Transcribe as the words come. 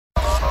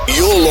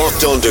You're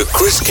locked onto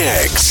Chris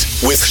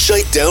Caggs with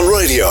Shakedown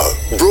Radio,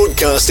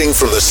 broadcasting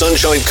from the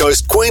Sunshine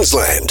Coast,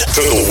 Queensland,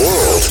 to the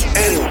world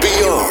and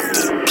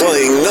beyond.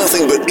 Playing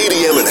nothing but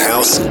EDM and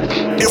house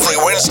every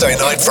Wednesday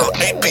night from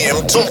 8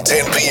 p.m. till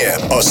 10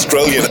 p.m.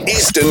 Australian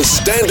Eastern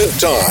Standard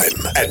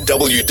Time at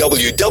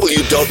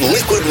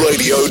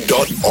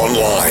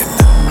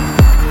www.liquidradio.online.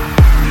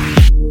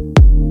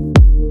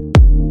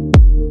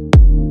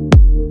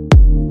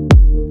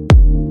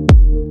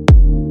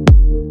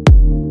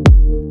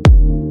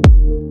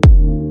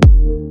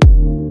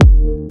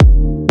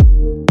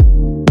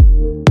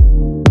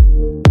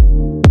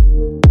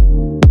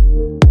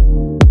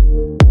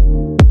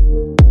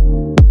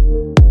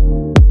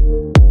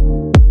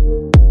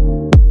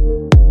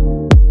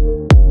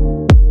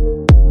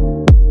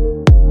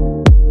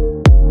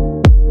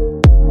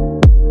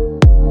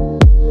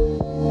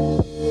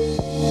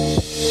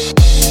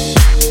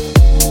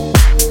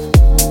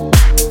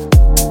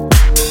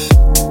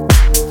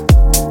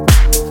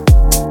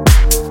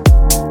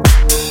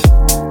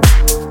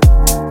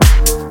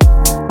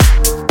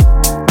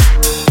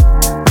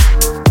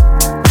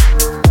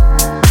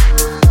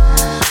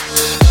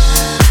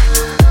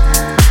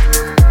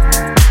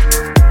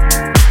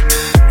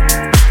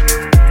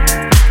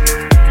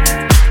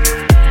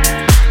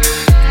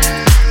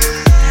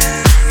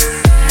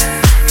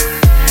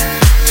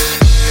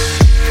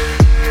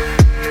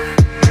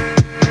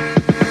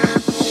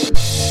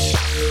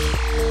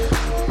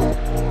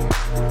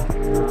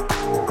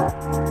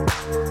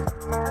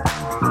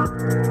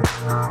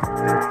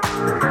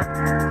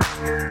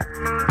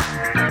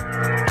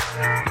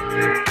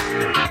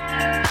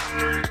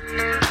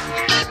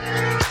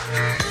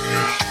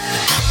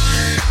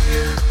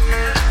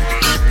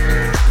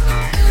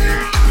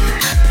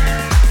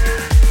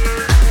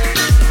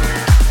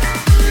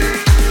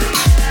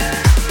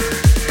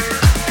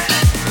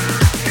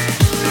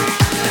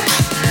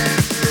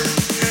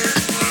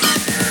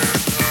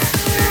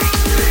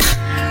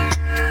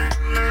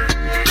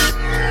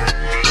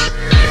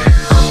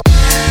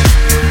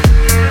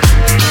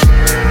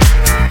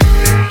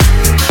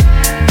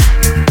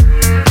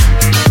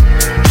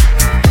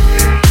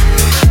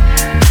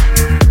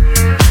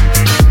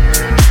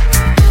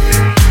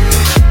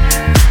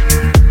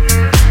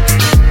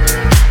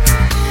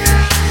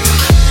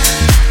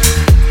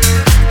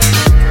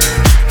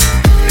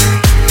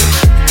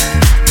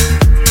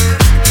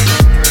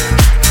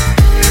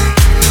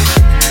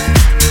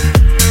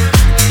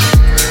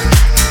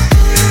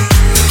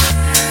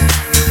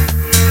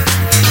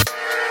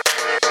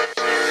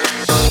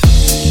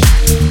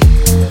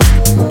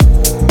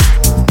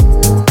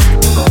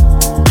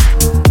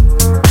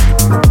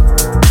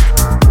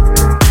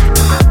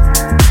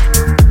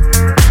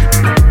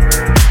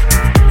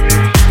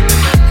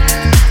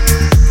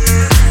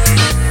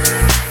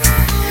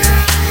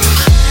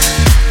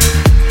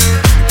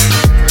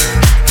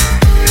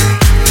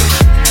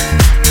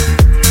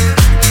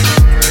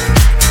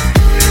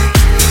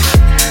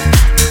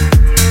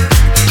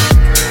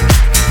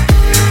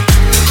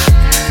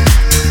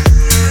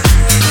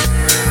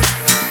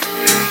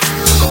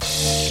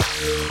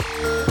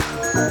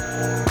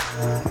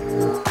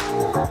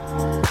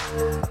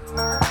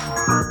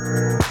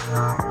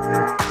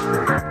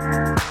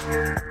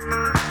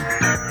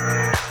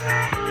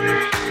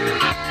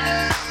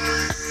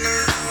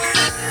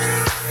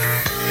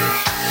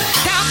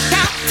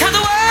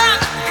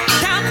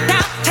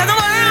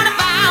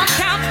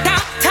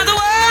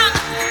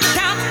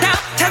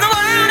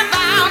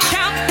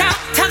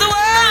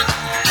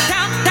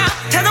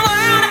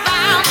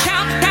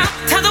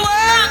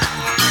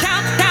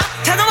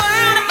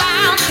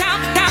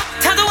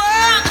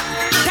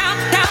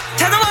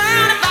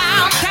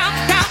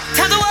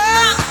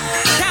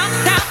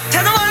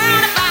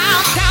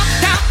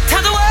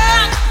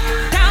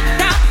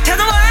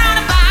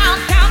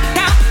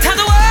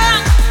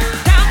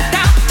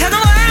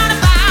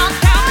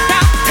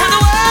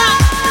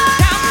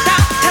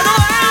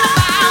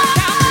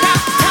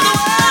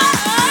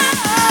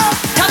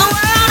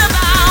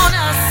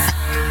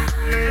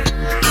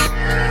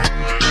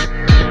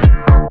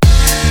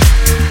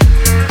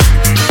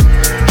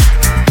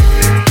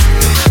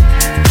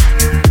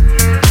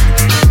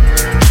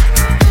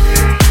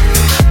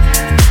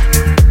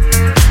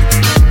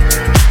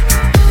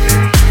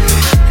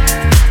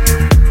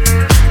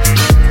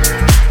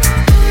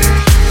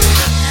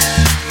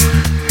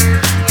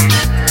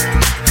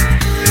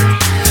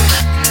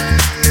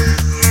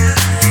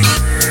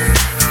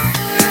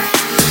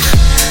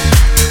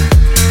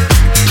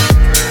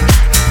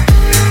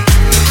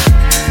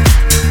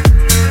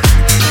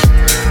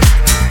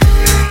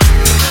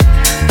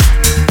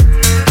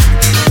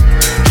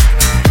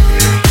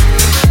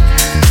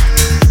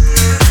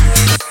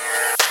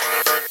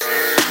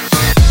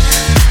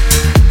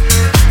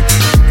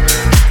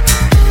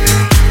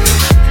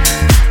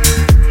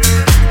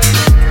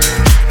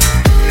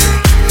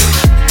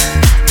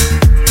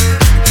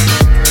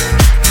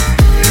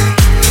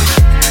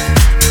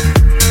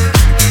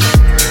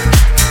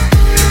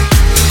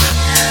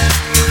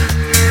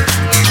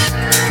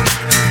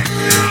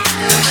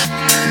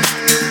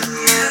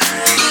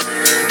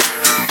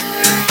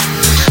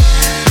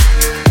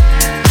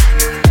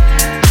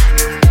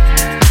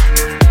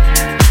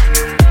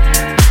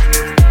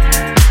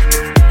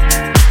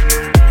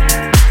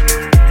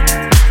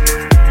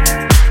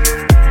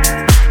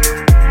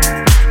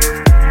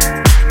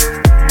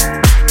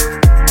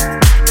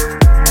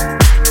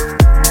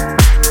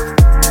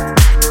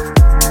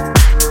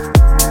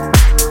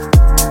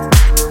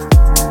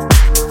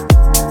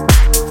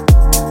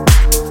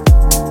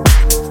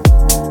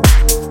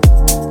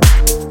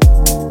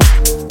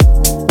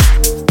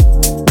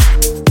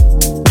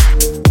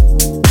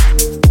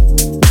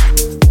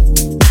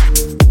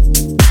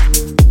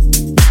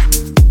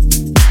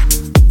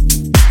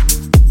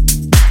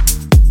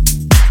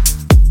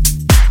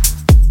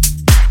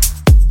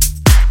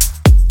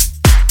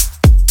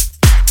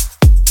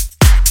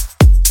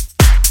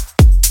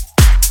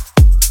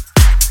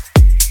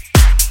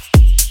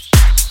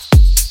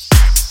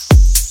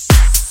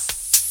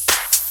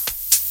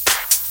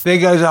 There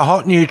goes a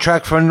hot new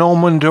track from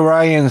Norman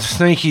Duray and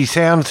Sneaky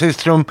Sound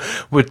System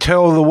with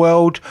Tell the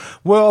World.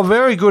 Well,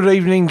 very good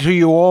evening to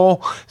you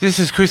all. This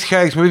is Chris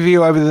Caggs with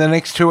you over the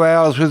next 2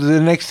 hours with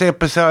the next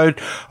episode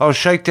of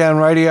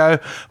ShakeDown Radio,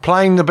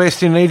 playing the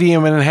best in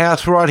EDM and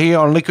house right here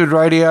on Liquid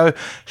Radio,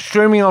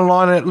 streaming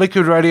online at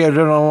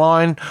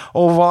liquidradio.online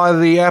or via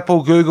the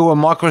Apple, Google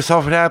and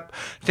Microsoft app.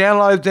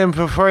 Download them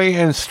for free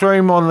and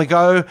stream on the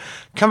go.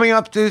 Coming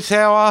up this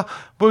hour,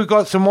 we've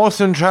got some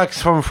awesome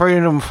tracks from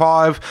Freedom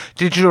 5,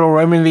 Digital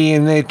Remedy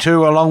in there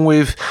too, along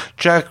with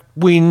Jack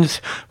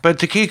Wins. But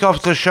to kick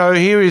off the show,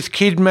 here is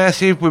Kid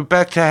Massive with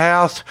Back to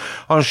House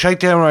on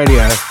Shakedown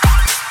Radio.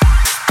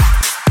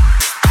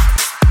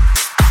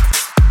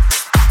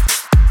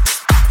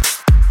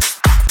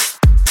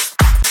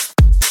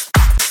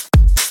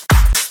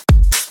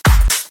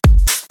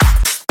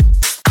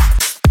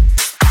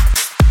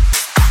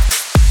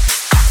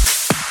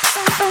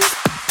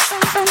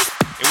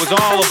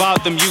 All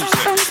about the music,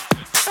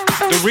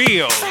 the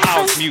real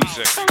house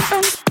music.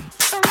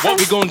 What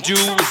we gonna do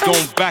is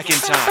going back in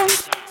time,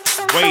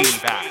 way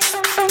back,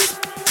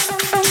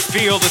 to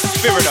feel the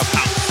spirit of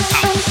house,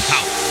 house,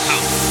 house,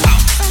 house,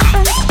 house,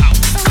 house,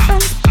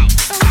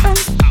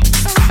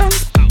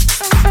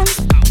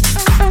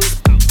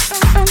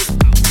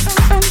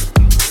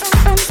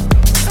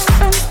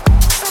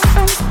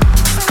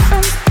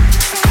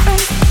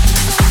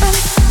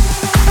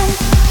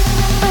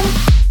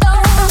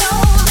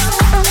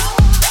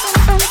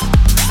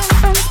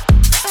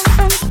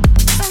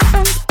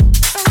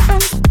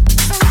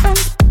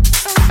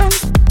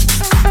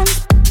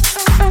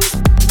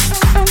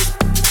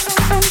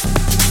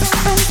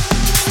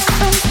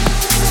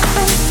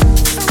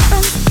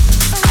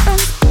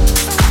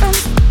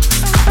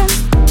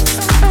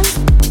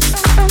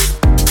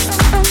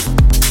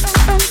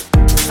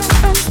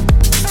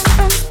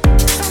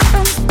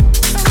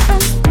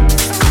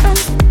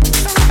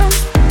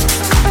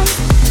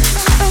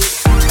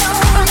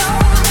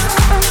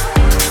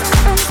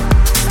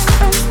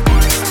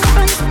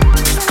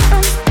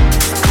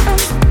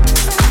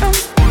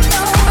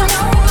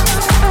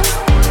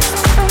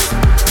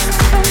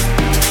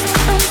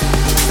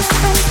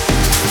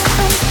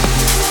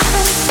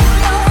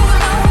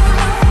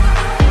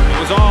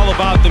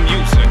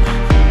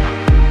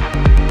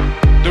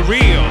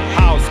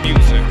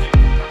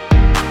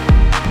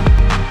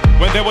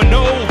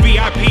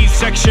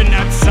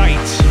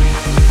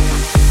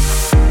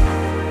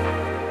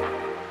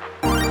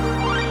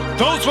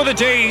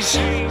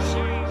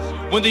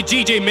 when the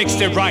DJ mixed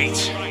it right,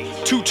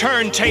 2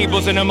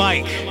 turntables and a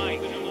mic.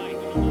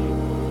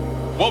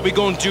 What we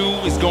gonna do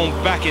is going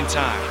back in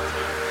time,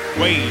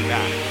 way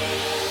back,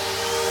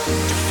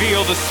 to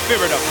feel the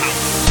spirit of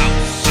house,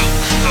 house,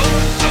 house,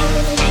 house,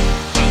 house, house.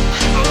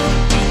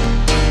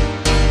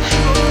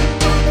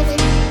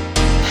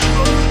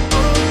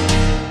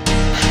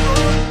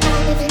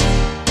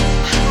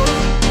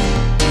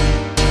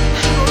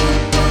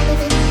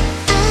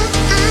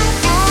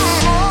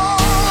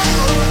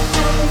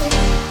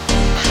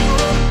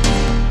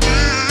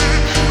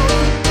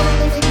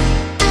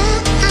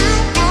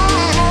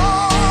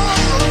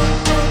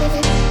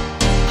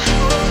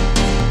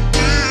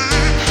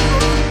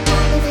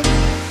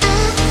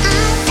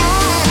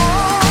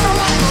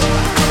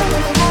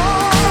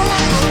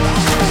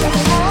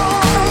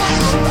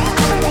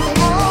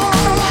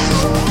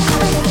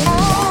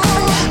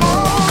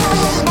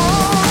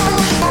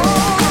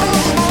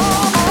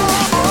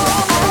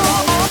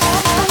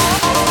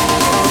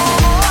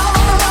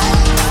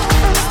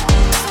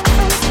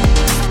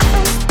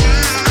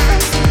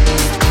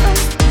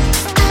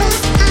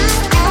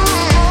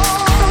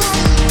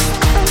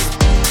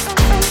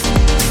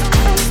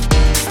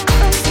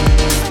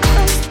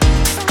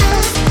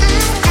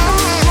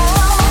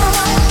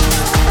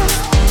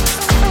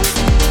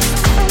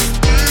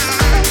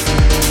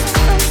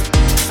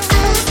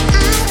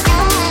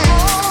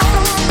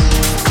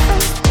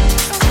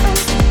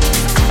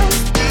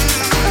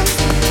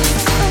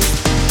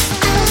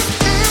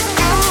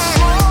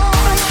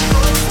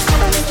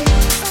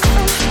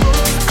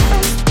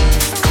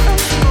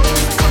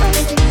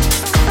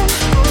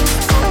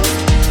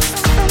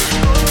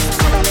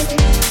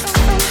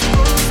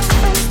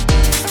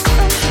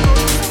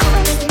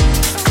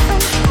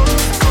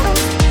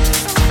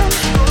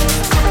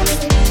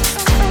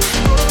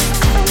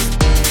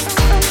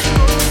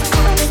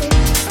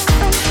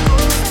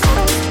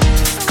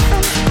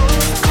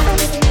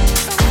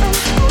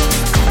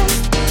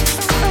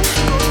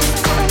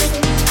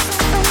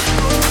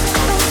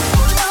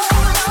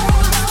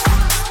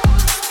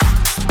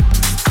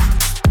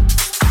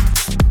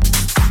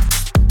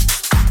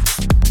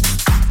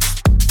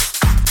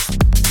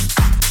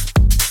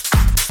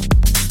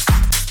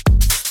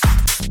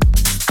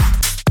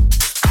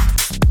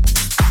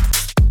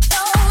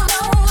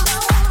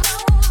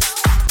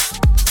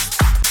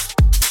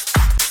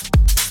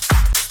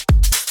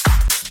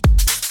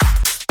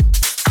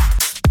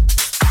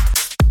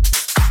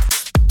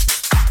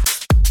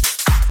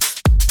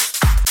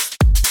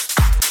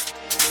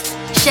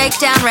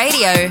 Shakedown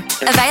Radio.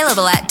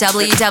 Available at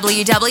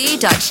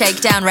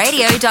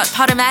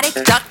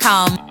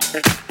www.shakedownradio.podomatic.com.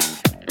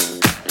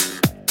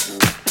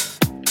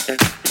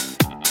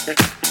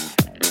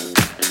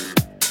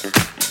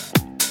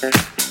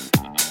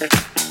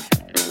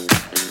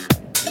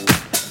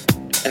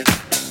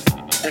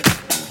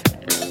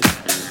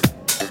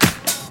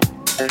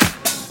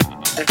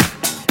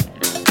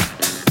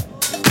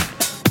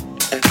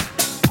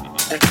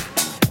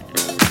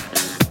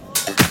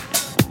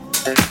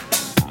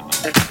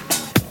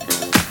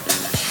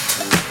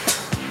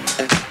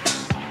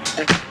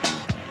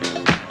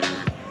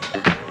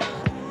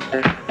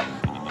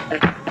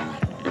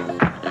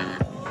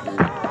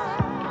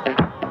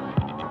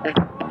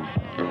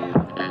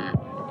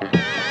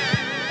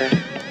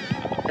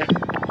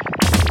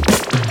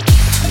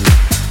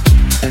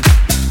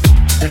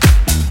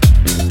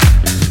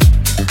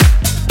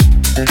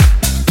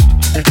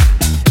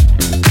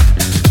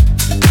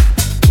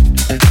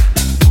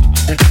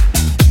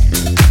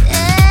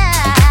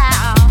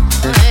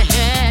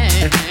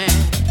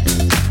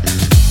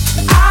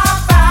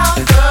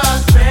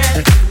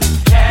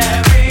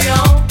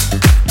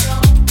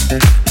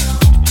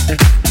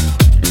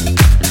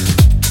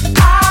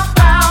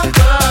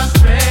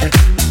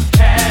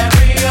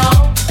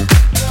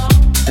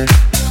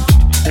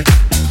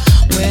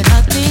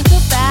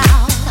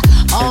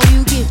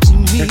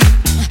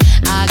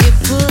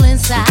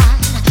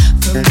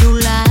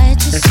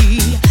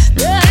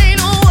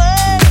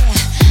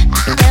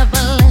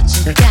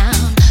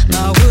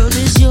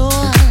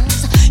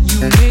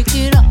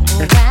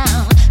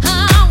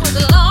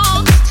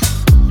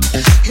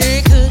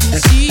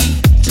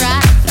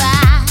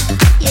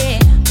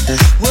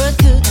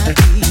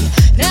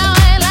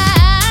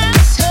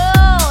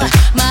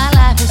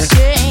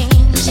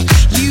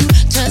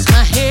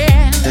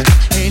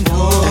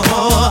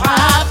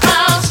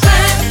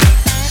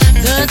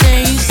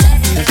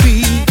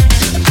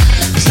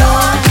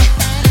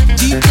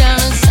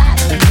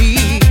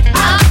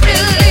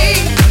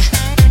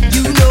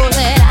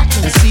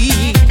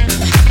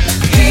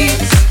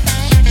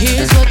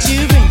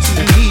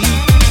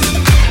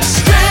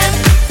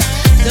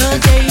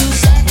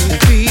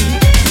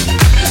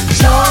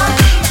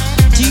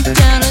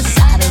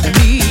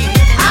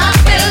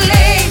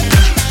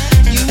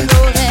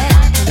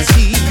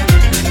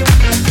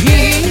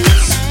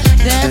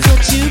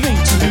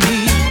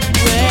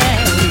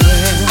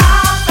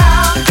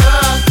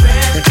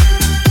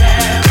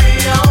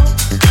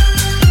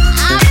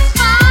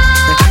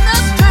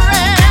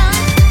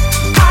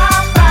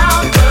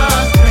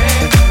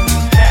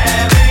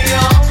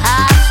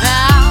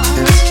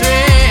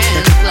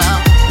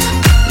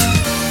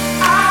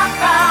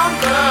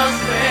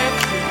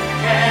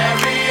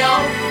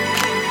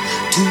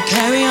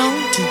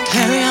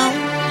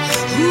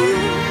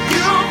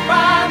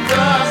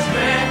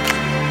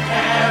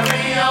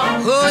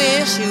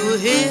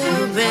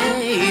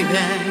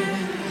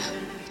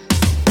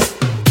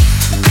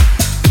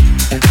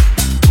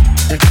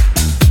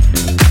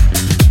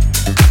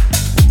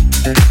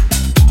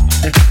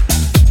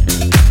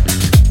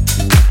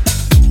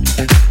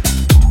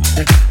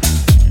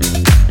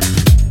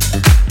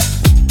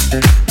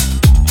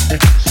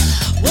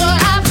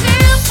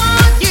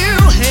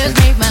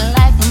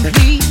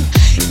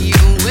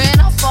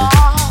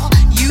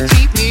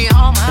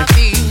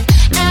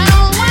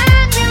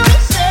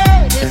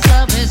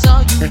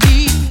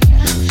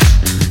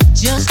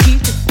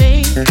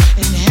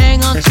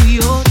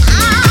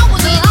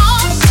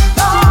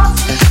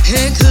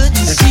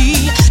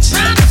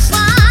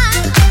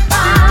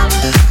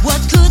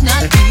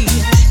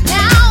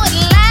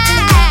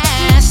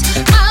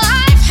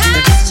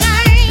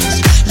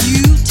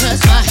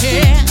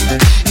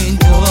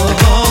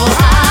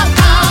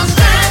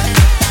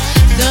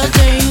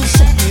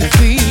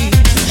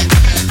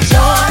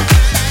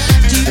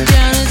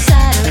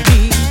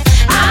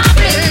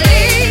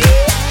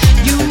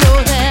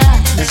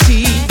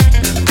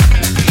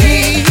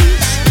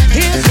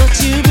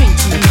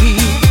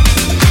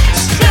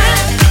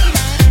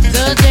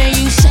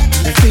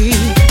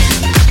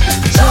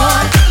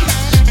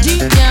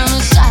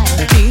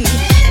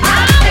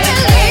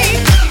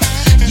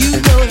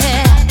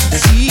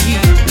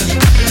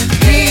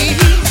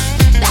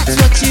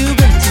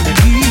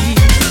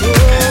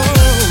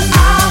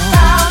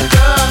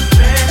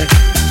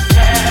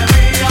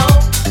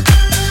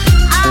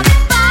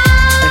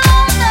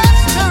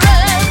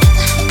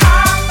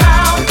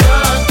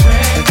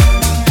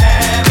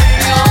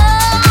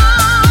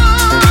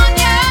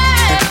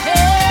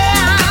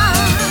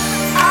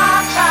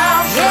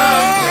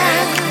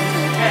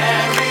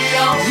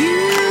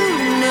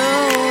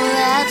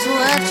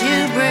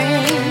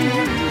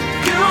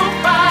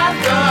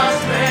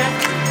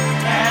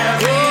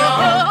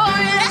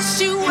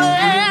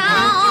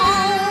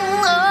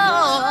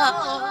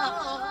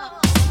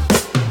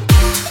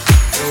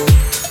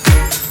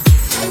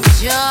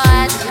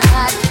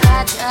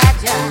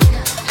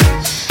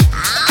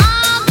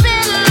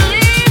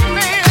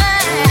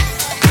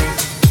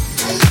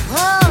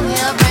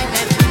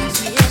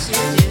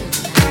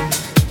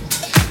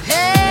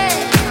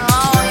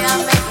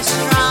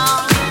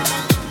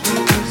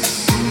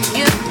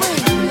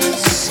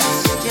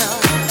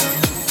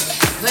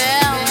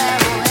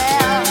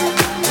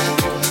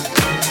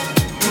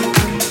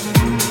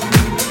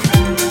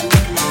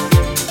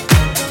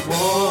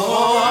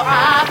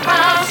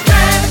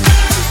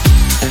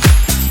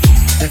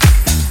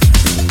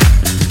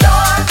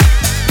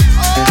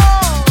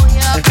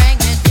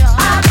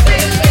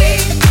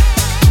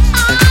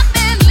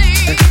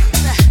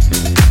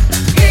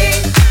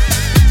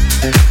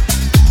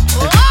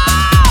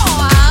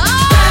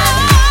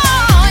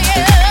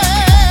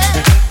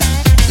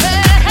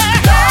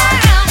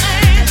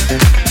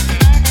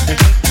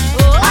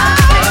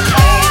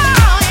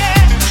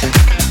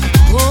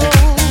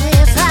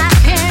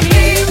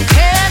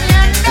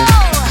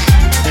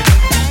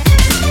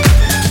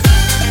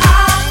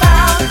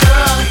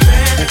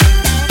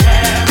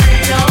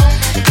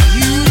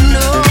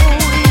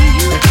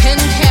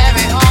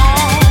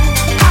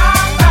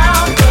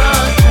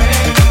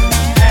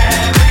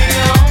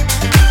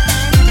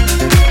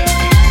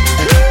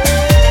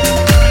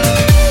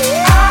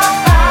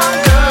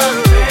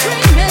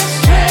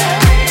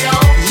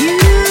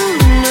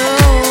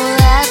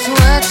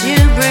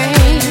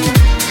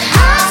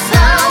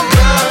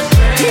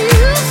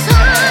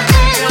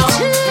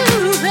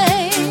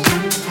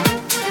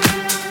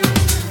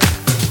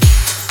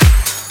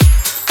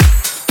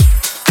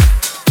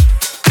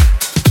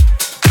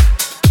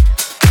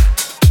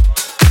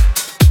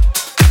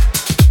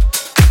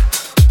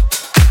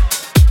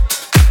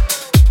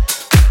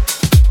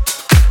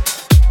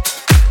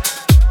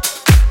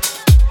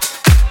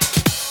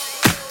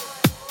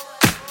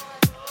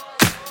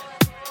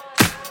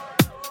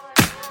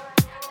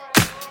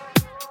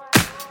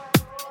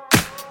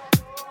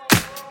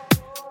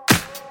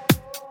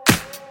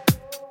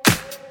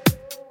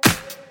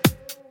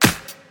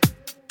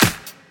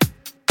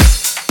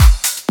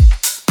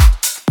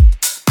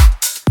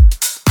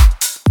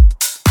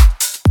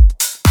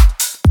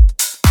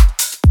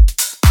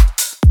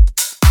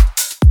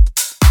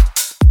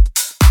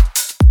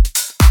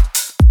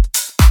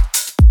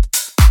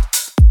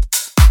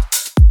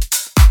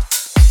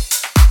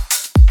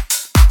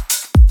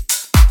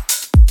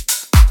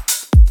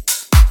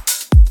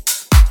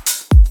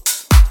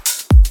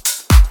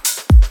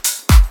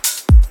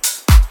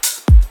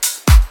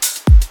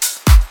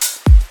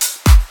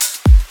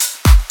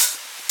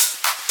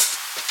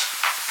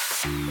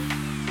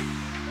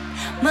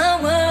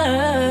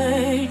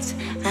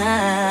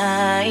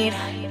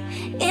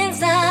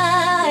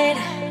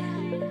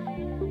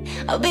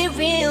 I'll be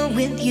real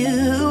with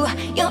you.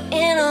 You're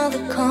in all the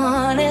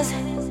corners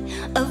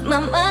of my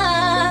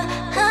mind.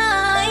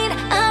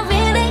 I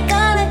really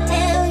gotta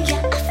tell you,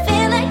 I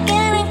feel like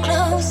getting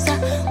closer.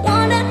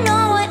 Wanna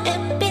know what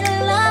it be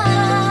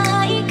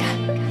like.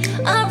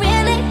 I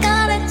really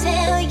gotta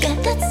tell you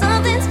that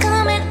something's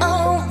coming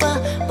over.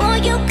 Boy,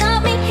 you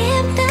got me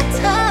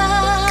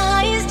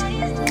hypnotized.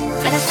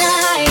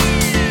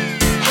 Fantasized,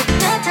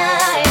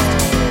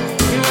 hypnotized.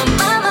 You're on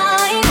my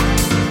mind.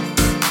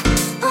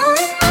 On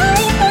my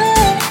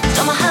mind.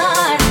 So my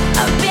heart, I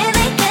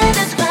really can't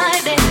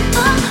describe it.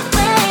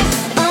 Always,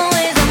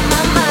 always on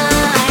my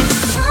mind.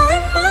 On my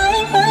mind.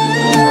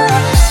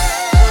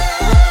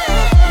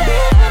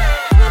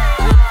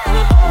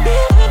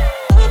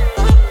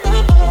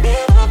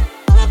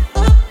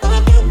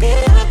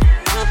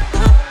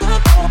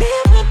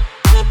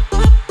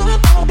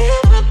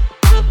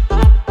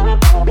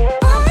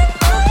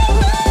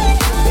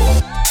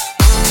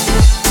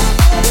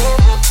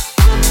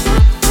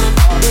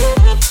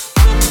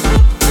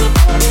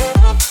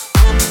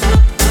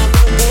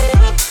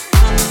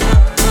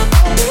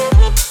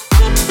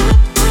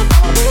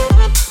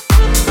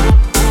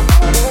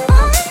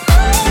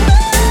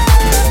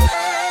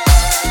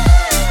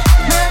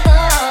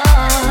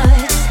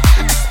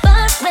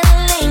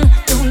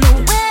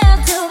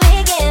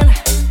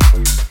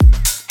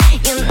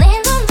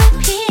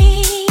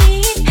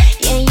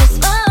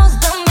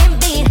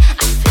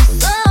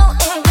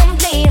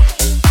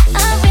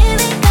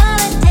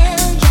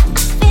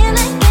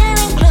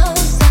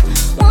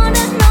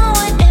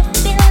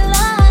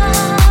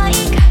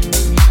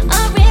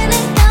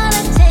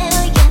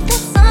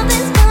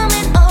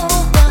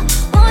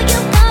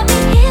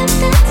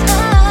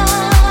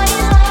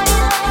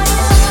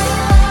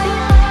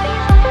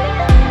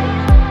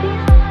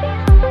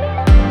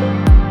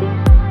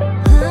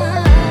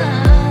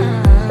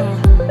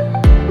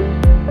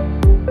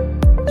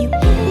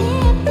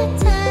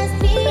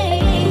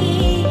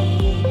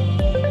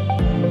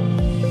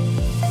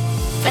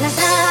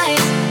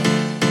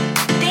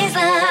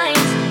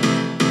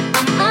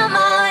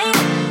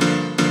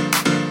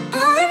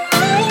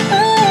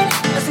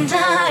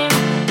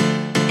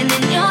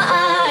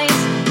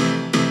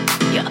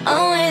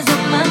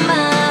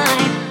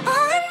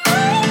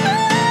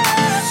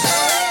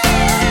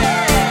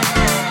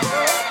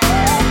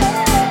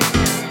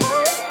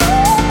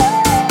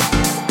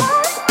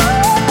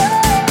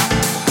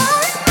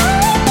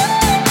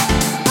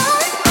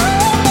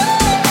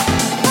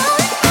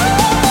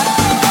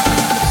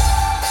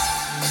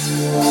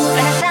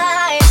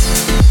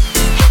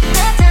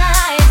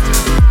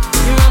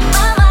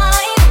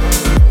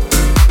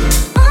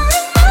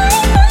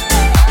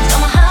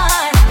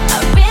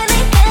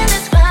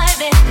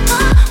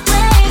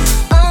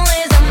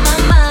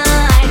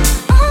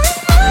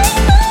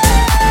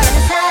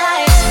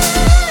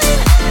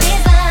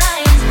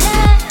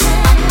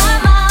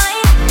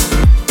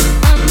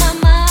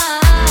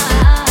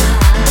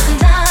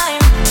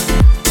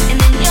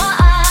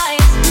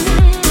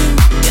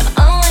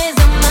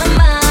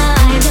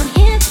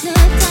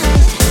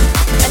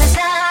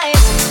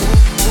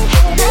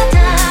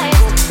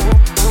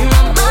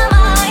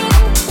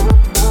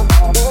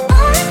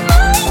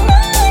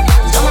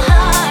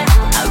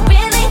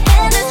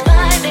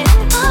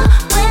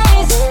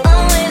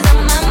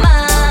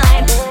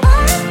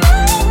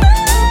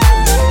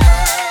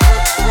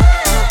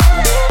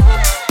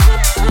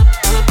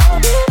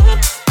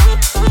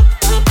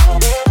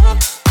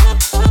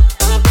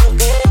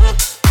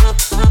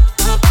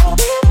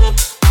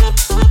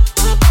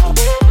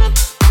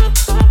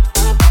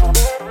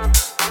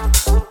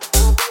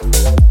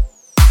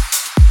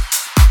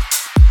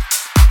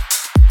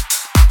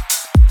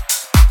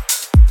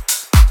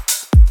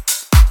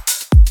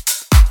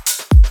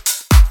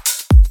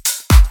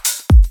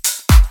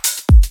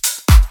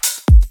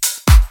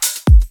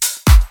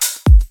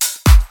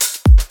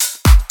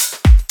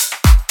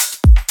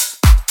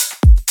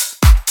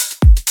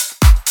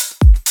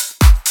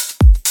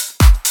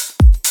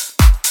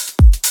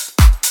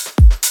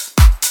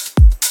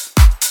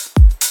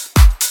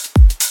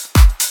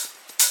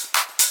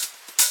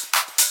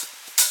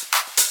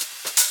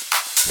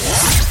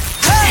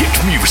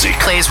 music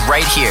plays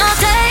right here.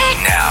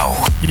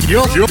 Now.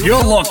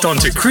 You're locked on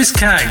to Chris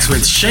Caggs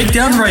with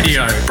Shakedown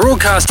Radio,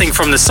 broadcasting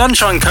from the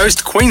Sunshine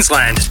Coast,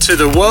 Queensland, to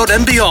the world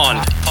and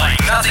beyond. Playing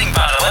nothing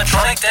but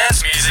electronic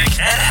dance music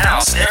and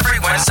house every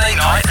Wednesday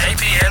night, 8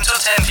 p.m. to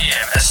 10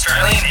 p.m.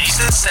 Australian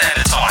Eastern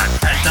Standard Time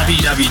at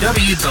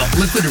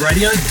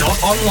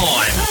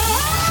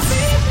www.liquidradio.online.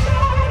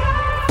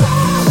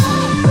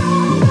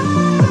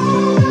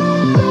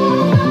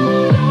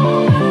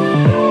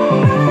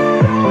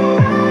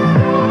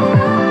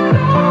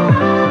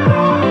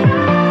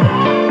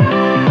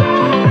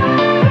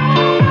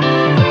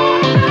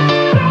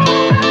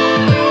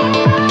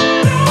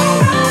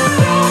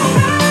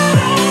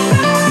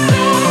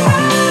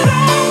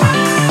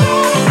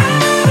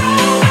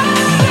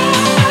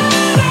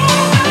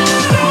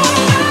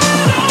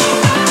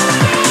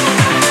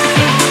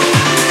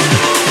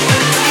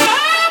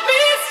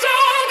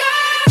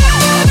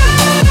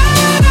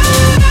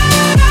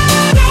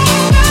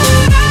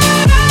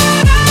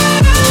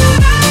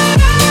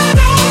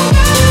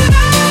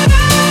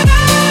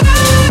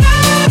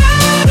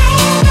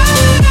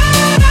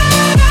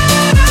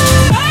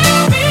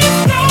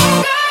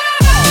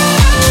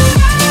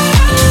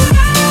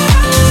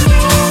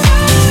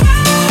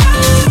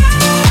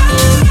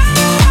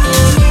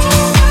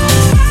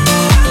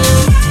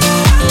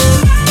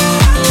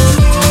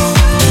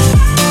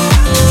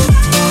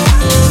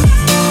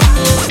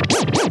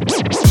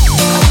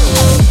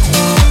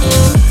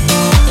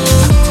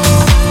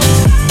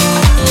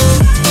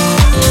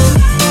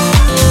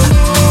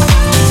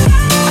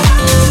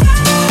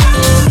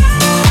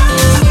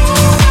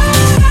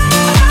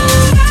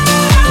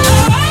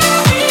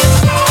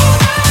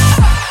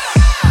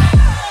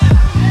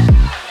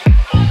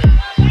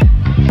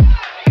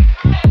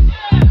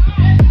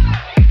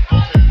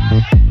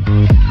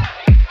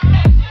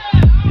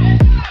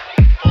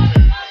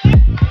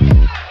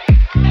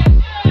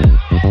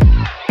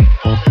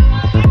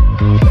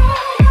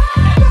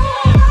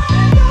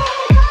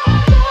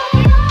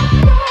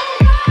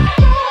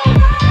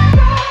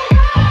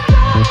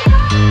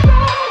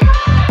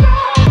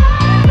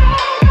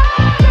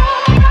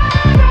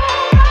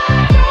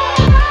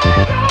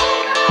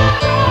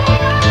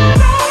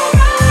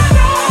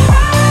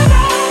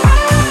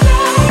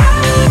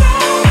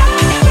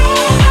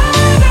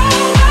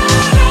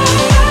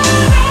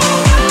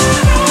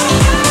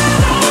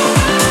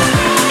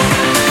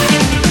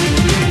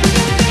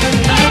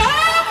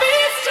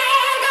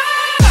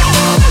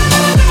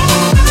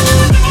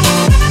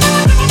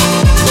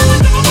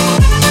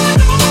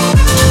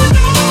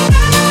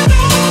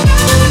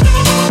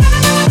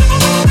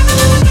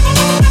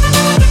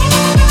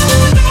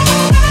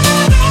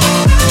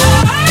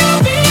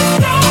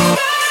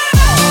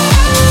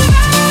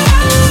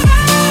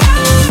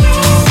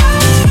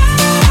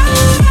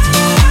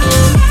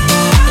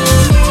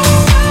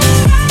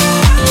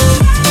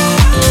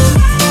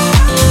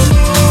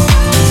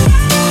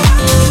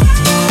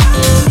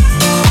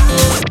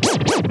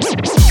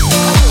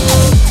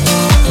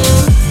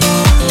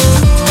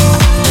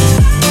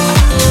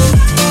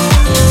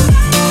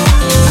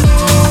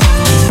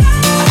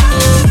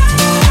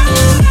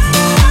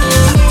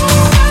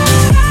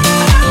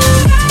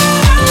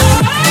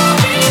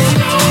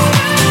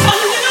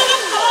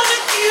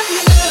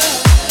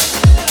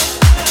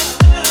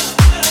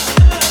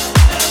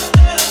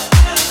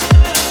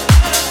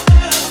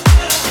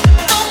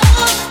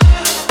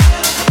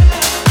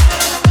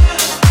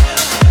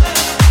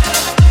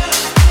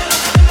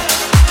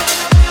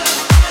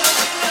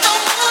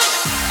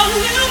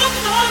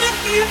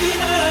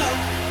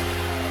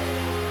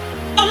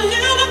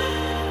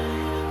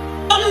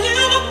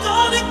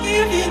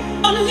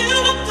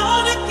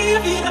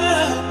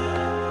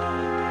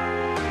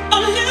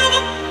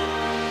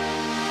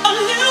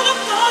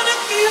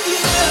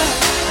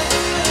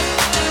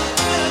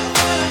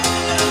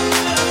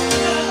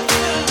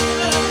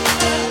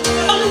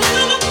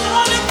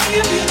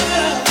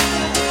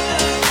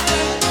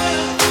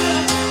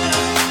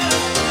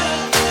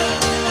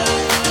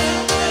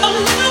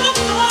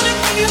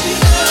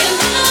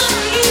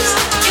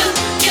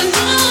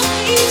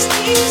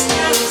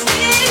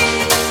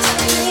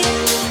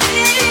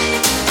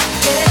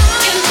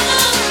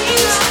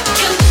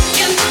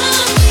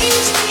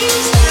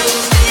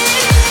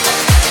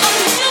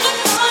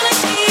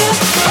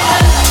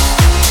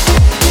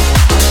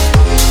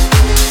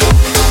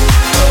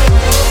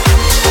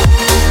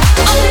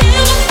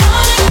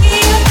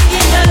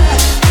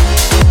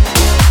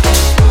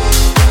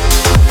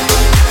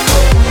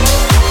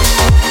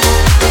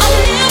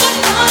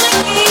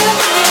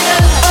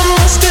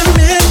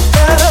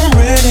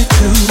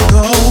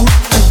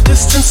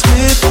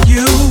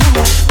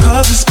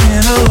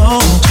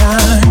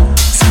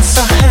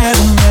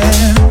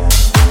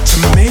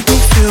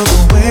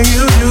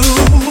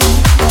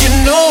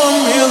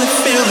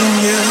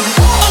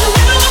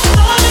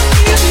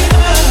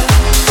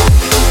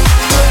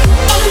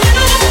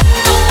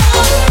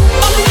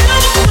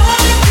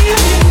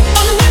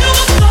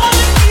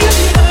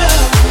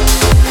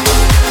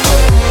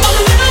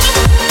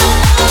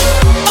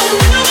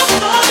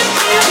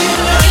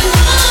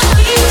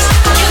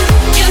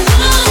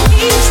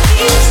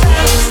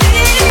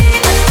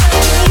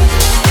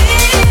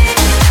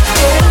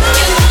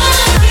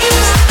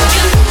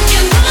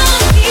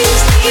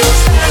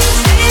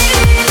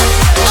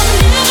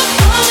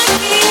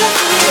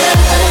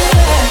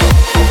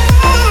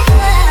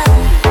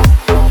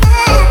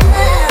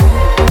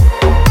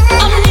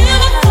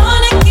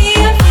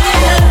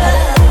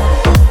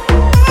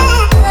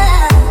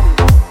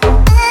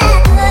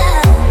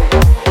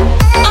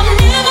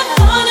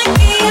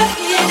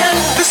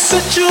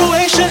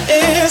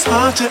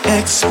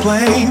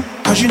 explain,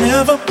 cause you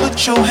never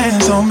put your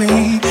hands on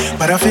me,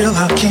 but I feel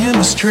our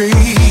chemistry.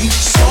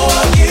 So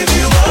I'll give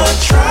you a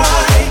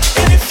try,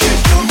 and if you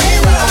do me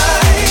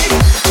right,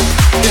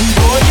 then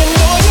boy, you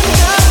know you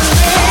got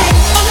me.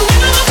 I'm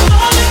never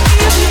gonna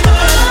give you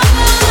up.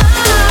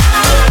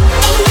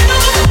 I'm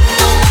never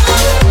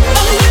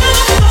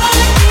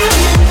gonna give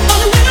you.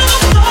 I'm never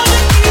gonna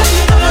give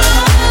you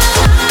up.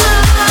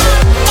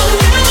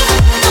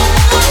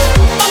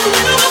 I'm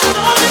never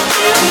gonna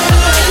give you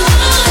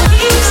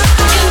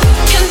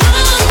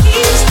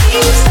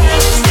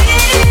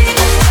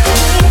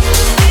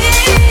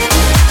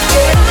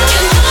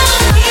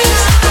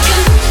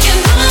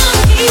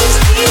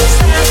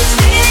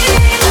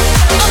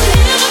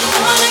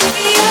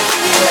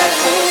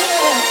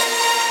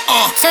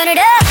up. Turn it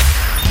up.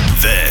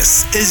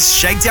 This is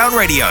Shakedown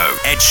Radio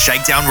at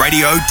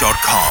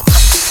shakedownradio.com.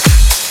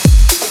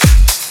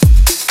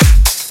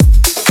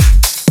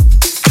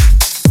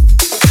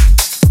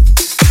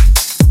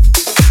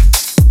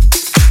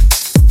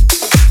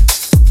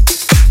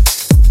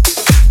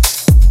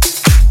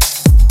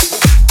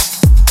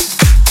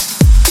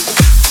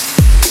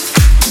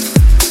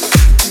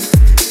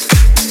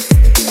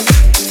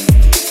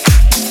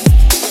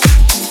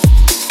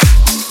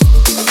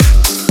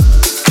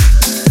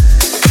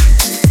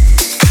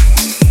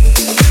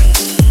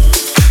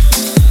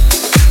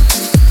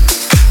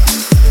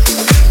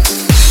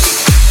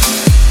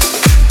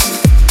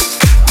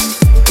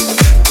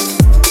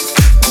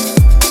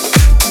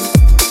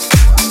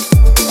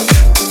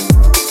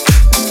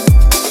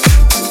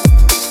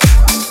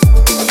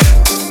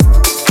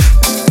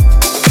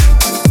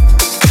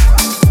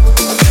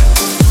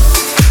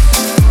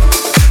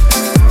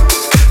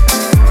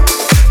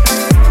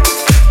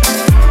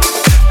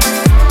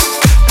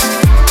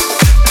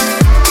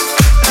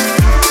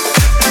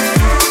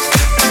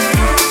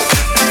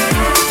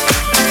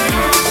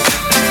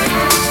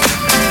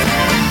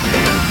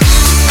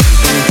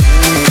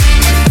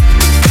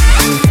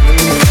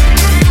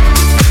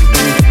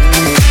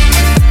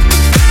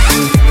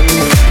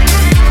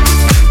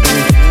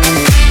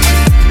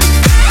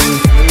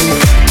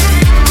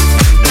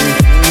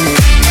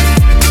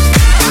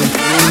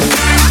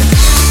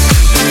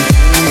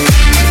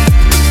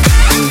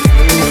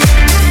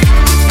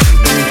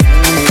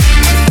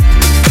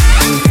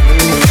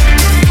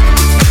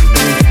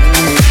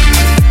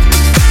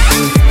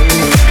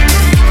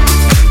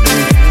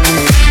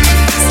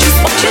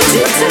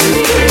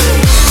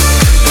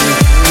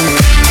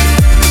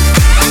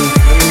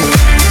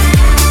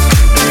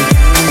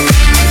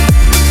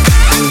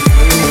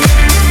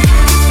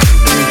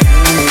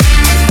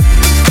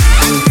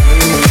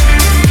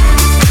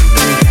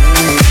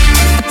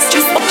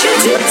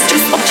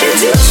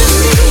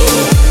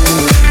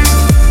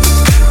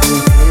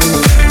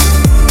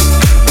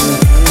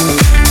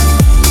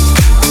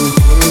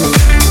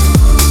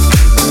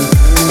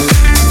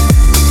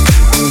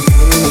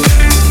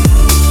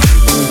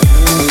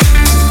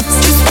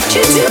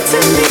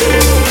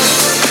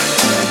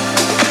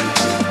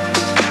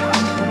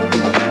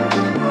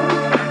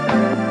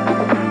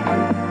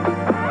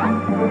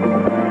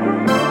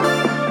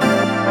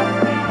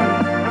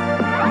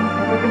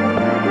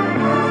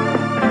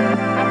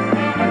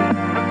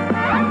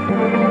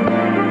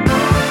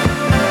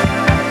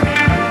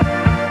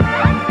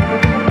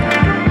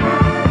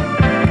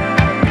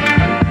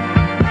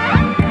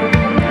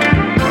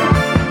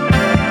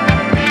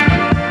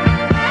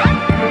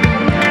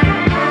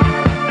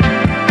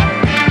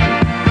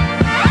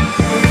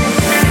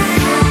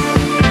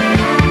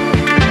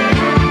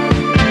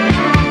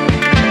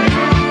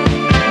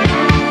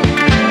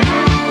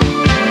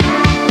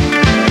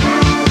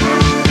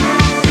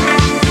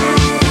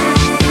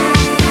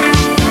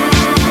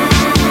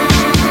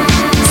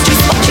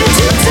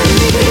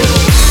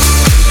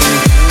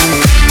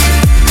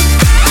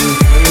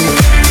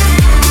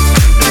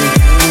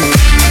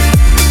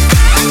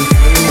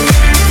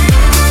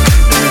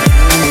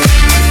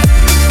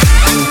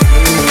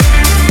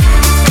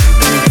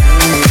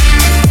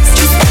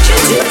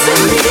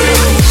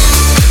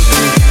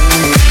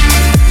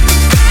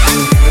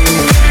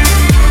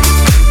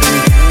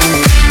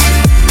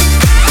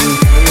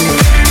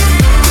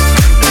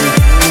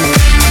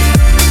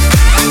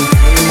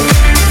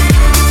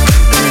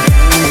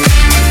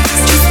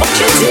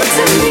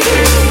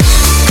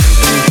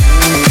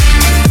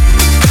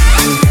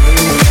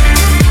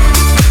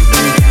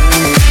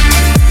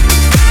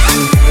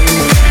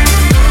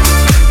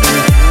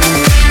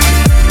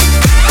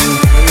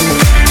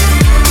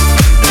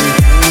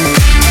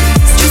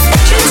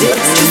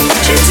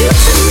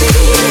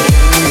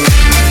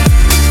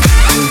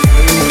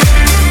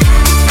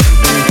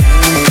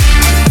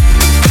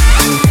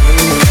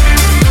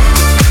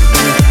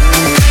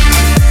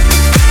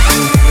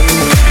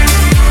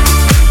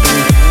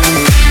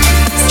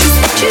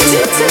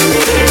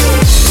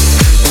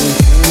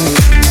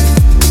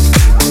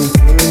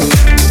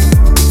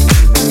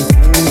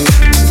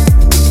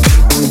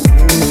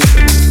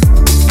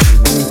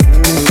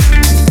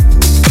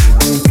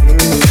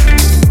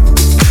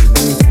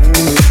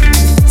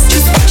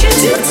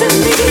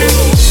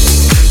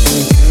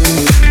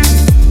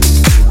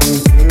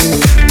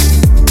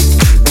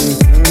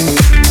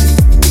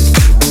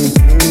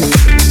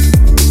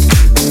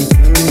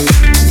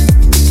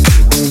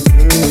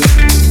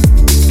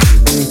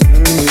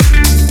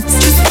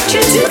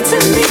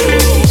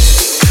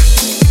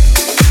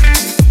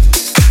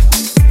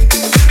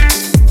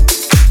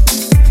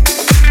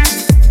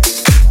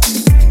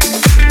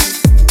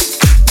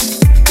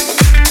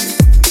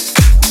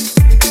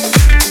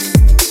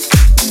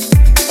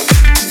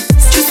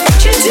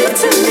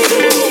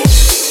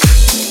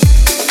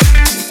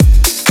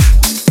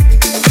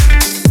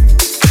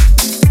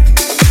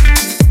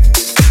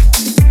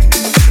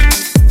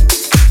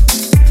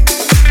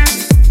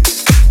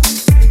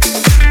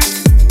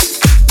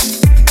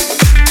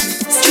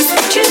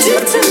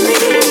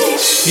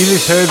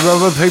 heard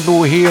other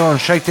people here on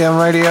Shakedown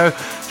Radio,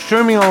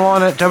 streaming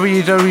online at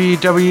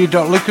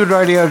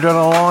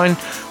www.liquidradio.online.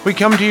 We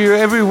come to you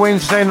every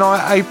Wednesday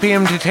night, 8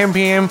 p.m. to 10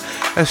 p.m.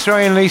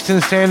 Australian Eastern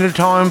Standard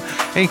Time,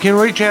 and you can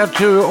reach out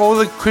to all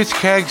the Chris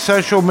Caggs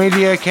social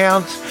media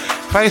accounts,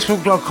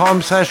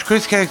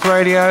 facebook.com/Chris Caggs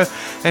Radio,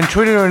 and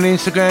Twitter and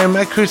Instagram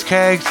at Chris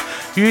Caggs,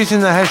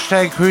 using the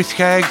hashtag Chris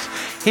Caggs.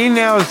 Here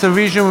now is The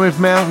Vision with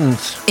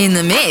Mountains. In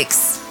the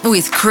mix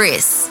with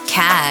Chris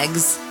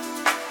Caggs.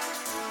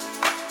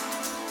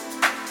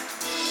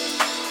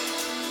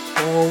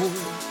 Oh,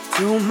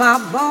 to my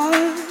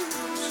bones,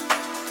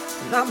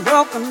 not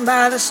broken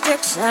by the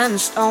sticks and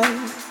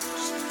stones.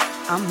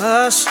 I'm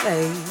a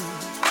slave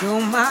to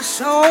my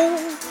soul.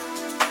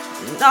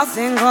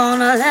 Nothing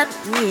gonna let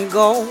me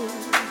go.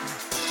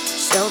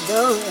 Still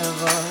the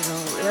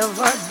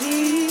river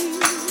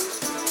deep,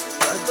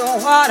 but the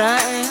water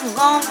ain't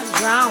gonna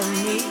drown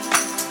me.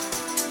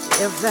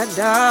 If the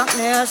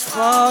darkness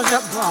falls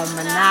upon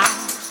me now,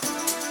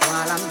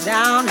 while I'm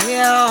down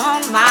here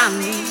on my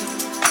knees,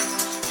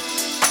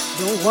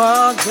 the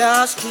world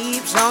just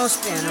keeps on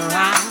spinning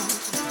around.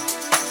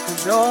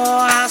 'Cause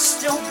oh, I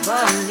still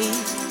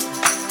believe,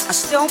 I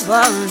still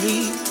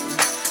believe,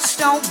 I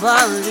still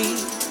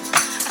believe,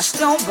 I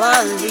still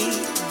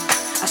believe,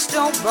 I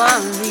still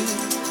believe,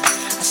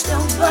 I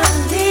still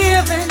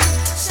believe in,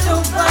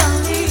 still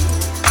believe,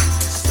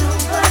 still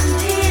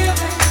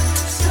believe in,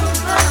 still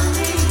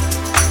believe,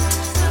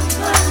 still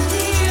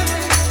believe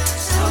in,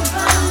 still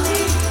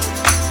believe,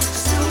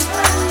 still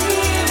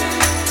believe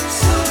in,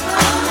 still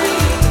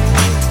believe.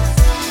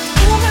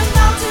 Moving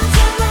mountains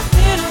in the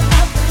middle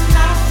of the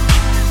night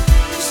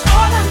is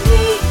all I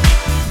need,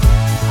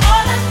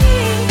 all I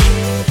need.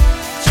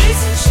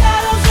 Chasing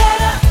shadows that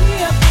are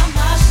here by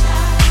my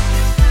side.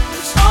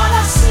 It's all I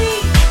see,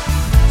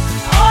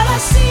 all I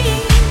see.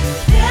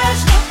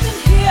 There's nothing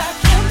here I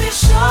can be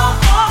sure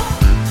of,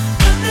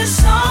 but there's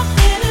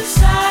something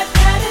inside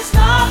that is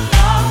not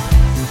lost.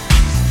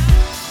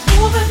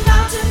 Moving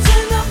mountains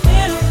in the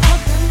middle of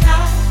the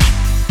night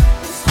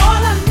is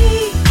all I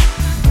need,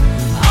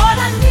 all I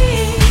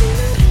need.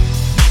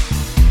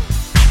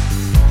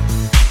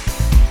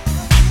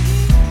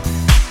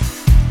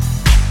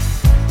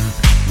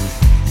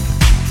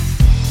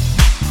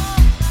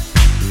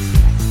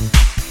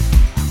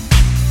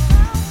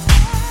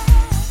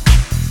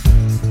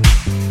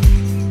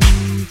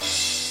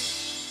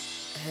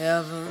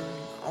 Heaven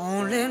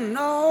only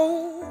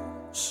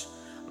knows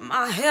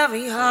my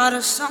heavy heart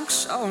is sunk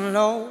so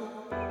low.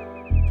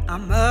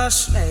 I'm a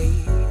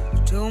slave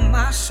to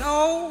my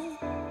soul.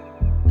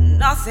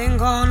 Nothing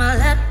gonna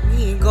let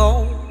me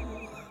go.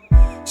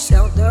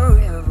 Sail the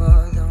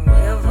river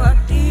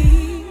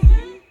deep,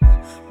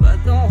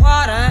 but the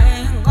water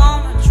ain't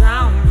gonna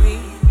drown me.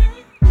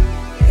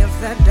 If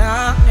the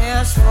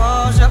darkness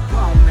falls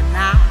upon me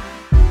now,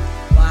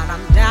 while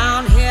I'm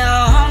down here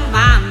on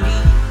my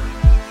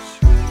knees,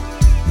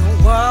 the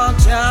world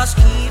just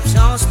keeps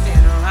on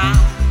spinning around.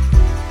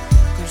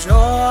 'Cause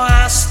oh,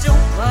 I still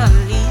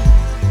believe,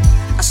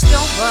 I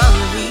still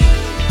believe,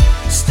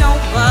 still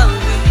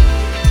believe,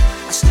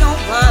 I still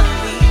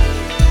believe,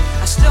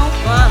 I still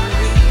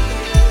believe,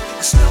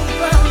 I still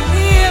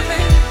believe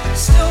in,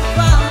 still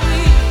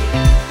believe,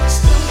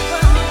 still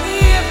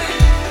believe in,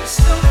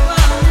 still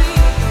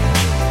believe.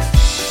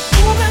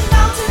 Moving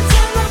mountains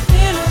in the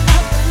middle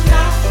of the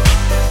night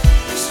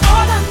is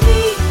all I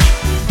need,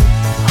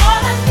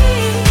 all I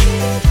need.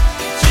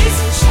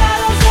 Chasing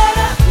shadows that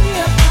are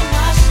here by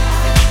my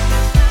side.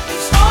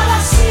 It's all I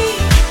see,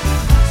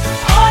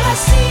 all I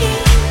see.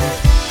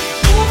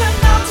 Moving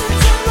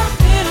mountains in the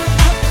middle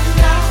of the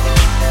night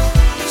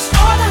is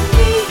all I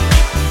need,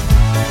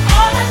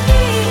 all I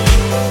need.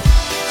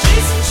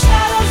 Chasing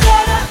shadows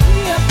that are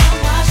here by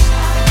my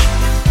side.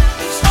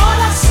 It's all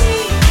I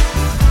see,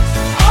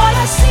 all I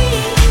see.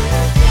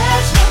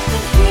 There's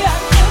nothing here I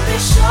can be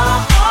sure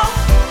of,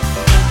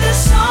 but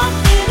there's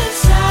something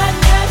inside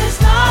that is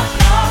not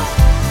lost.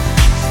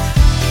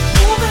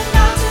 Moving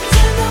mountains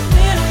in the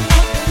middle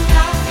of the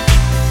night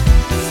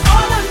is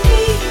all I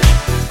need,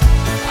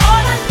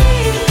 all I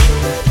need.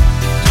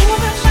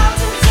 Moving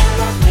mountains in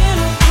the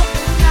middle of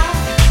the night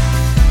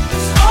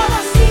is all I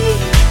need,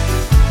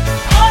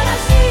 all I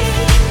need.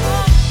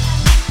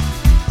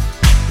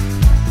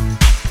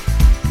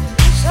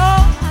 It's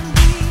all I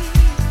need.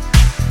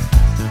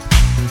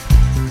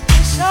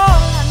 It's all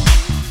I need.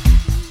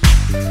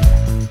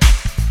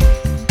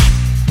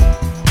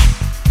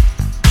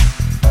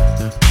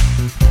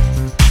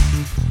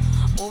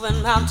 Moving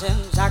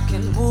mountains, I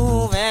can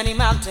move any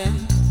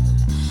mountain.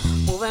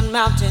 Moving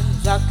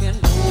mountains, I can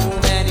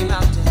move any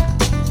mountain.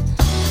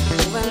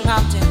 Moving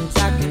mountains,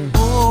 I can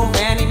move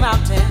any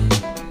mountain.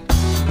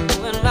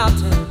 Moving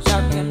mountains,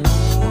 I can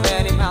move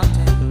any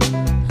mountain.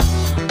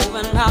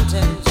 Moving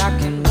mountains, I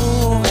can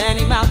move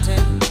any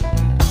mountain.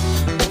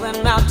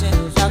 Moving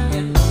mountains, I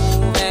can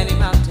move any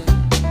mountain.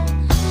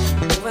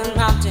 Moving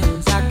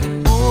mountains, I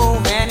can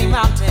move any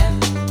mountain.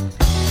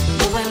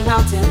 Moving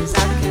mountains, I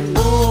can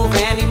move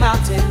any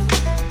mountain.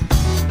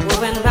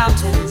 Moving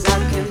mountains, I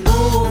can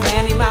move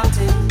any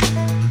mountain.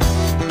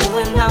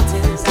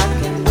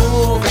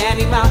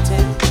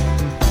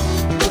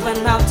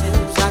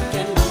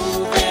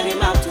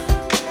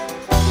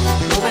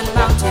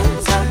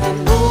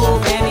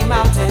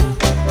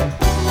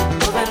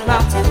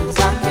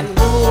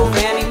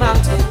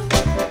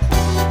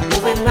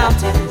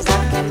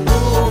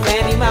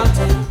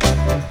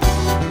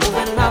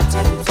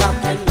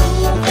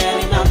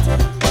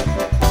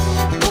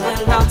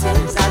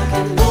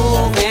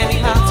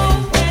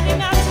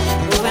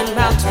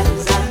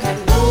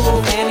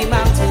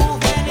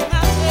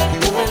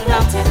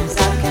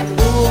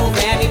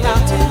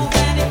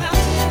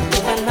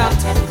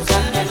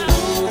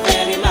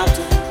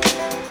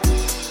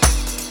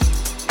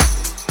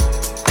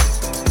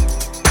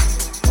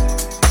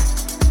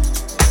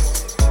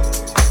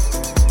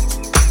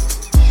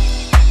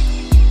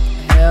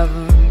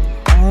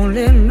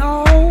 only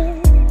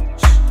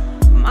knows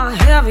my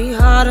heavy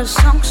heart is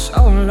sunk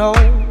so low.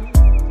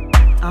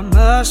 I'm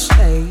a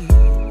slave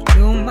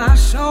to my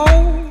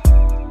soul.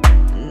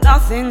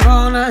 Nothing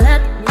gonna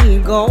let me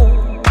go.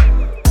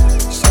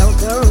 So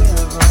the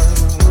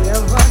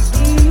river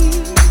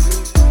deep,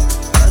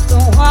 but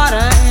the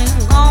water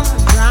ain't gonna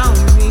drown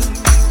me.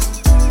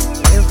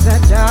 If the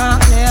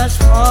darkness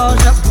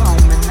falls upon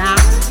me now,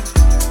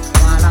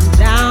 while I'm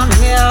down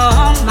here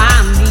on my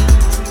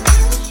knees,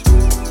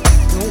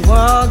 the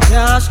world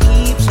just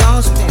keeps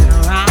on spinning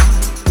around.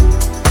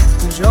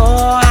 'Cause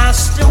oh, I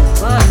still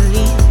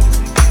believe,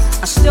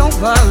 I still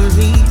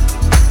believe,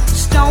 I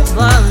still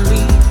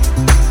believe,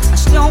 I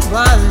still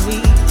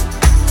believe,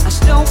 I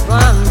still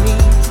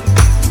believe,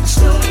 I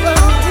still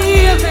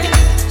believe it,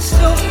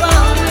 still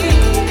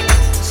believe,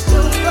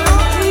 still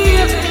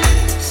believe it,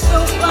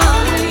 still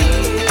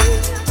believe,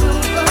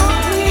 still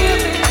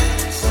believe it,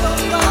 still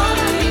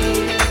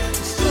believe,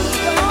 still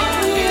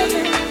believe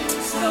it,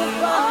 still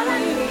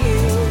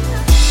believe.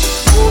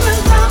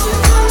 Moving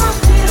mountains when I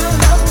feel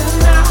nothing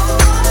now.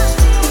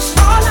 It's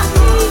all I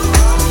need,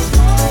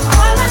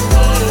 all I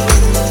need.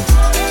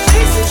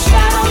 Chasing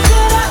shadows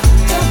that I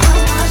feel by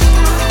my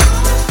side.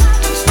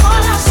 It's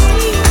all I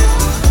see,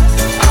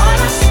 all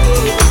I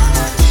see.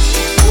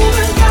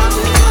 Moving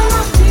mountains when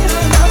I feel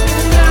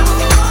nothing now.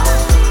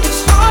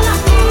 It's all I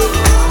need,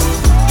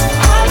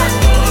 all I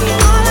need,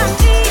 all I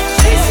need.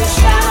 Chasing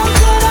shadows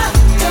that I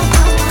feel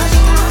by my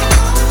side.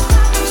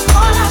 It's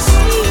all I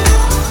see,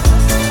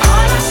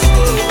 all I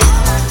see.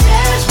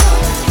 There's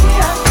nothing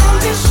here I can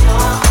be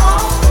sure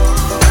of,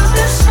 but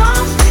there's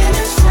something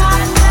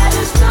inside that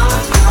is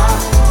not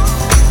yours.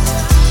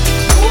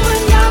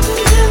 Moving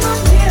mountains in the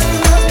middle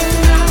of the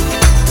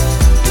night.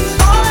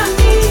 All I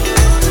need,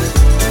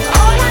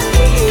 all I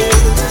need.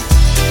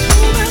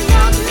 Moving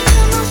mountains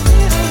in the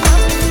middle of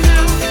the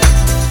night.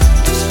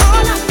 It's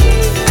all I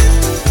need,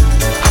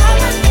 all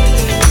I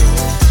need.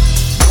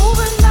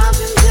 Moving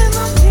mountains in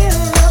the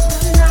middle of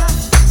the night.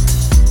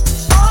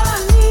 All I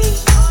need,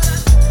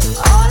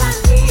 all I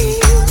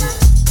need.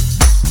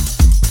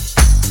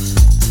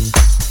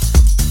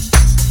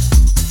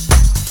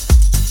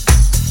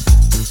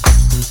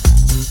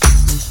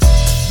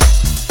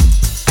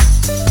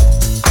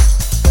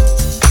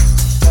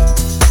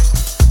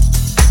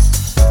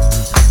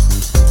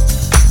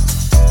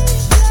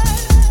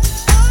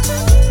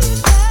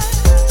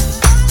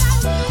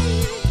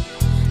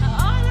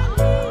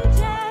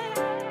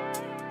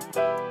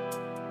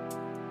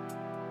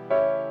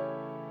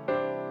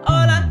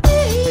 All I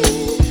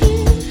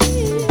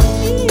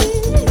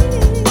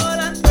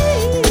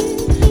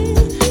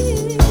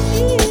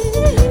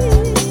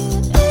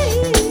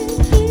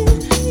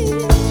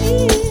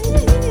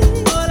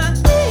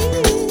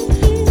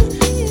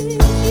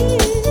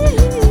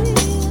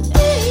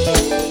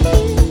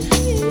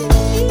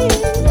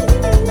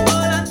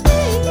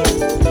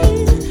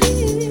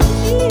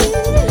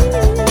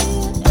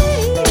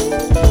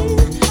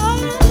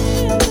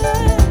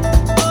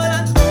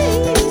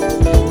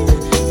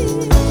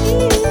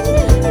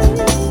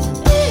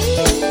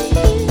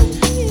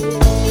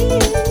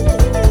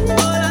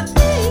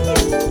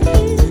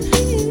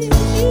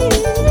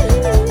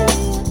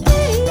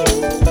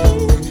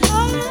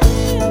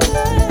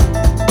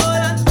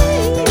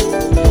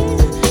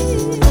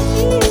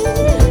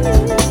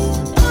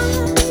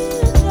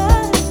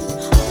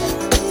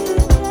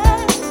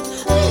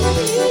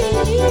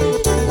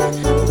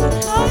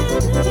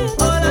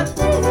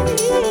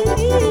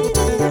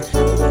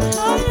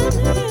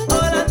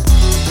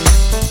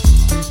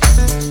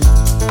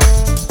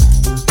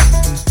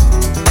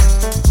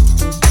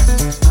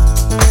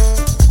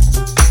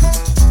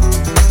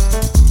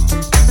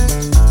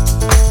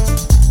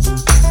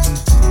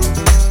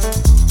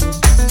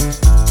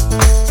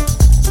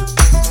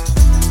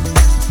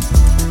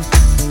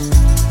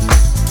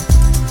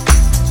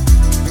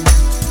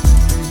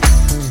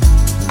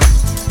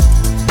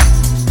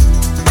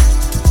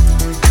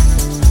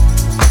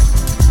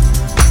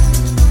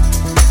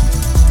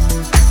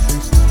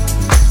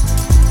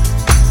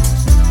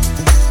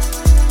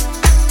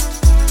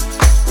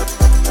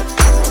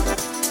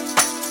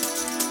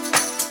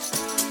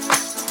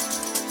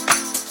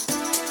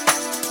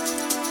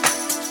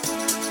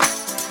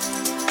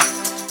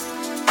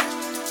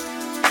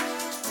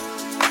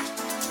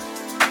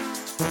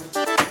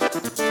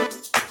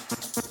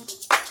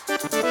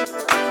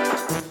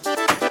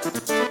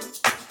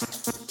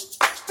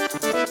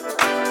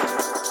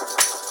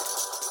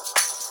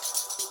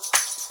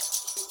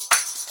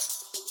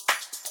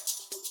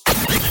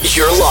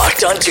You're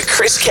locked onto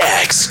Chris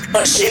Caggs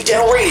on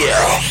ShakeDown Radio,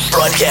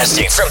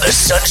 broadcasting from the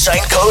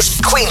Sunshine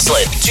Coast,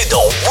 Queensland, to the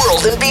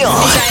world and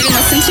beyond. Driving,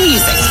 listen to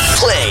music.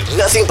 Playing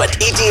nothing but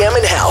EDM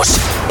and house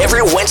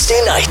every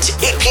Wednesday night,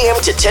 8 p.m.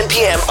 to 10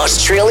 p.m.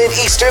 Australian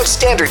Eastern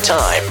Standard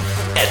Time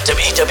at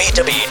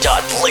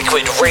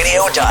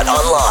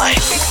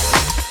www.liquidradio.online.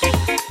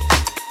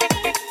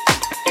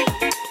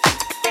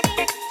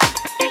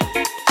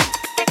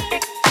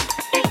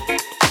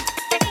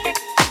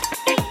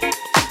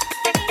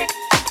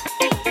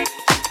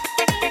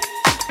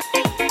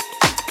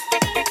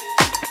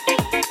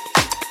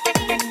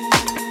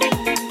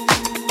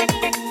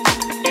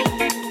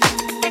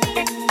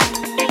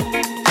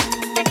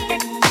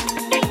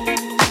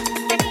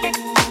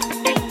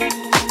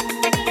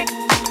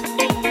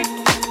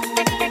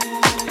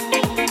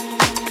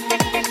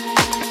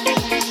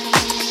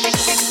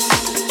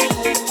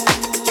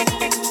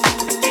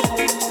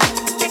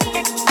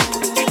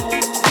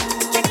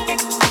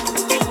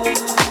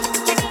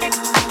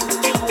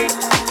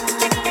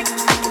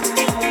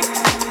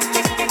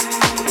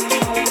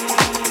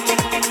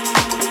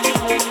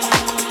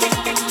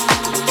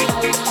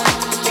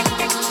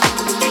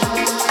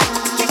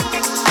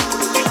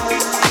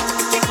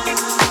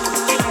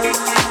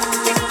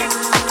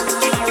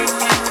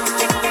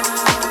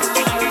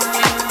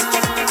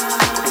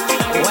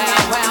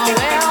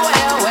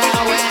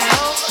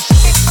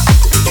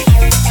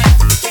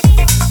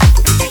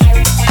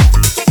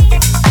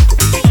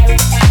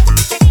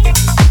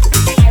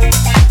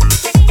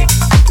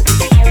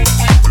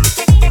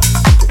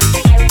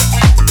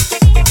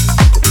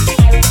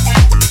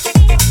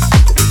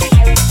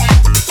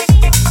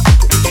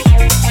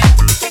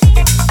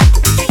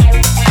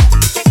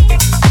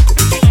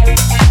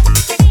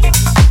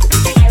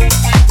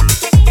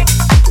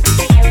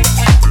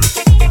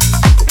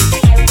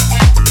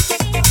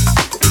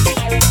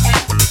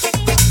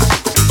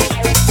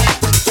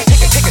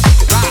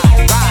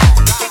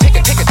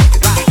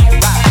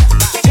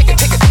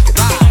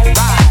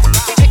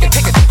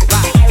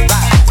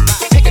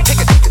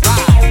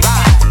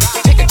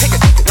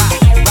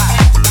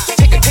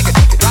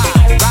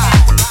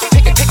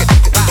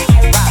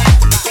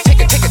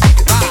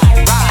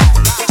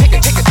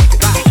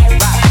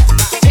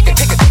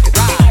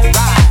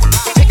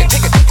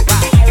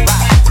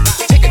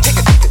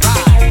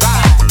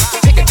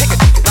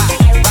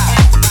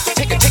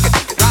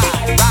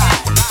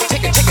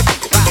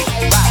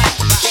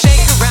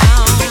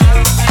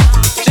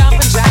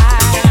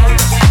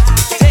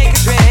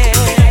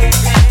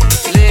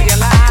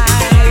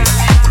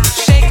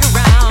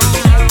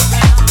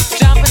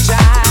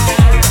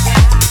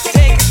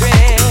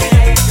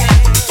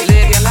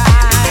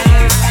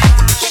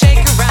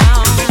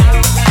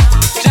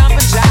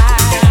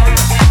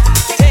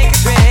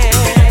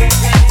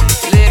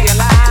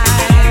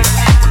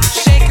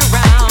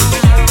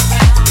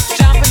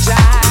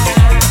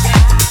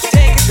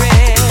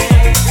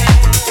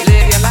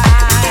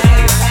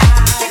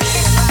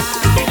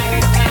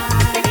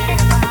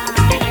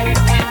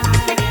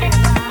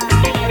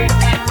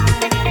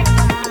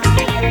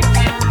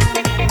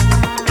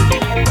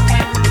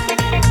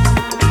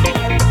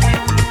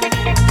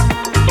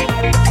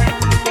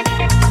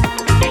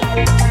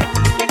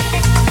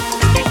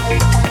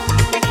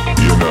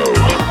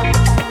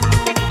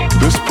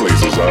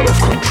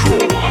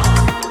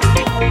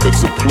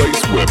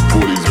 place where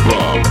booties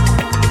bum.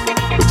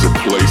 It's a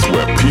place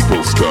where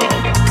people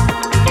scum.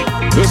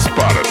 This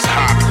spot is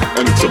hot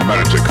and it's a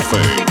magic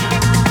thing.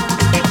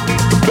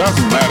 It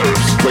doesn't matter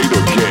if straight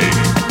or gay.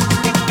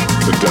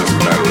 It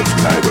doesn't matter if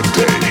night or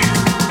day.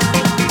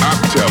 I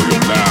tell you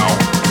now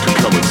to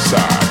come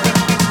inside.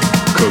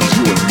 'Cause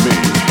you and me,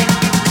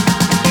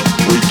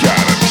 we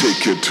gotta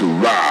take it to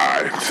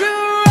ride.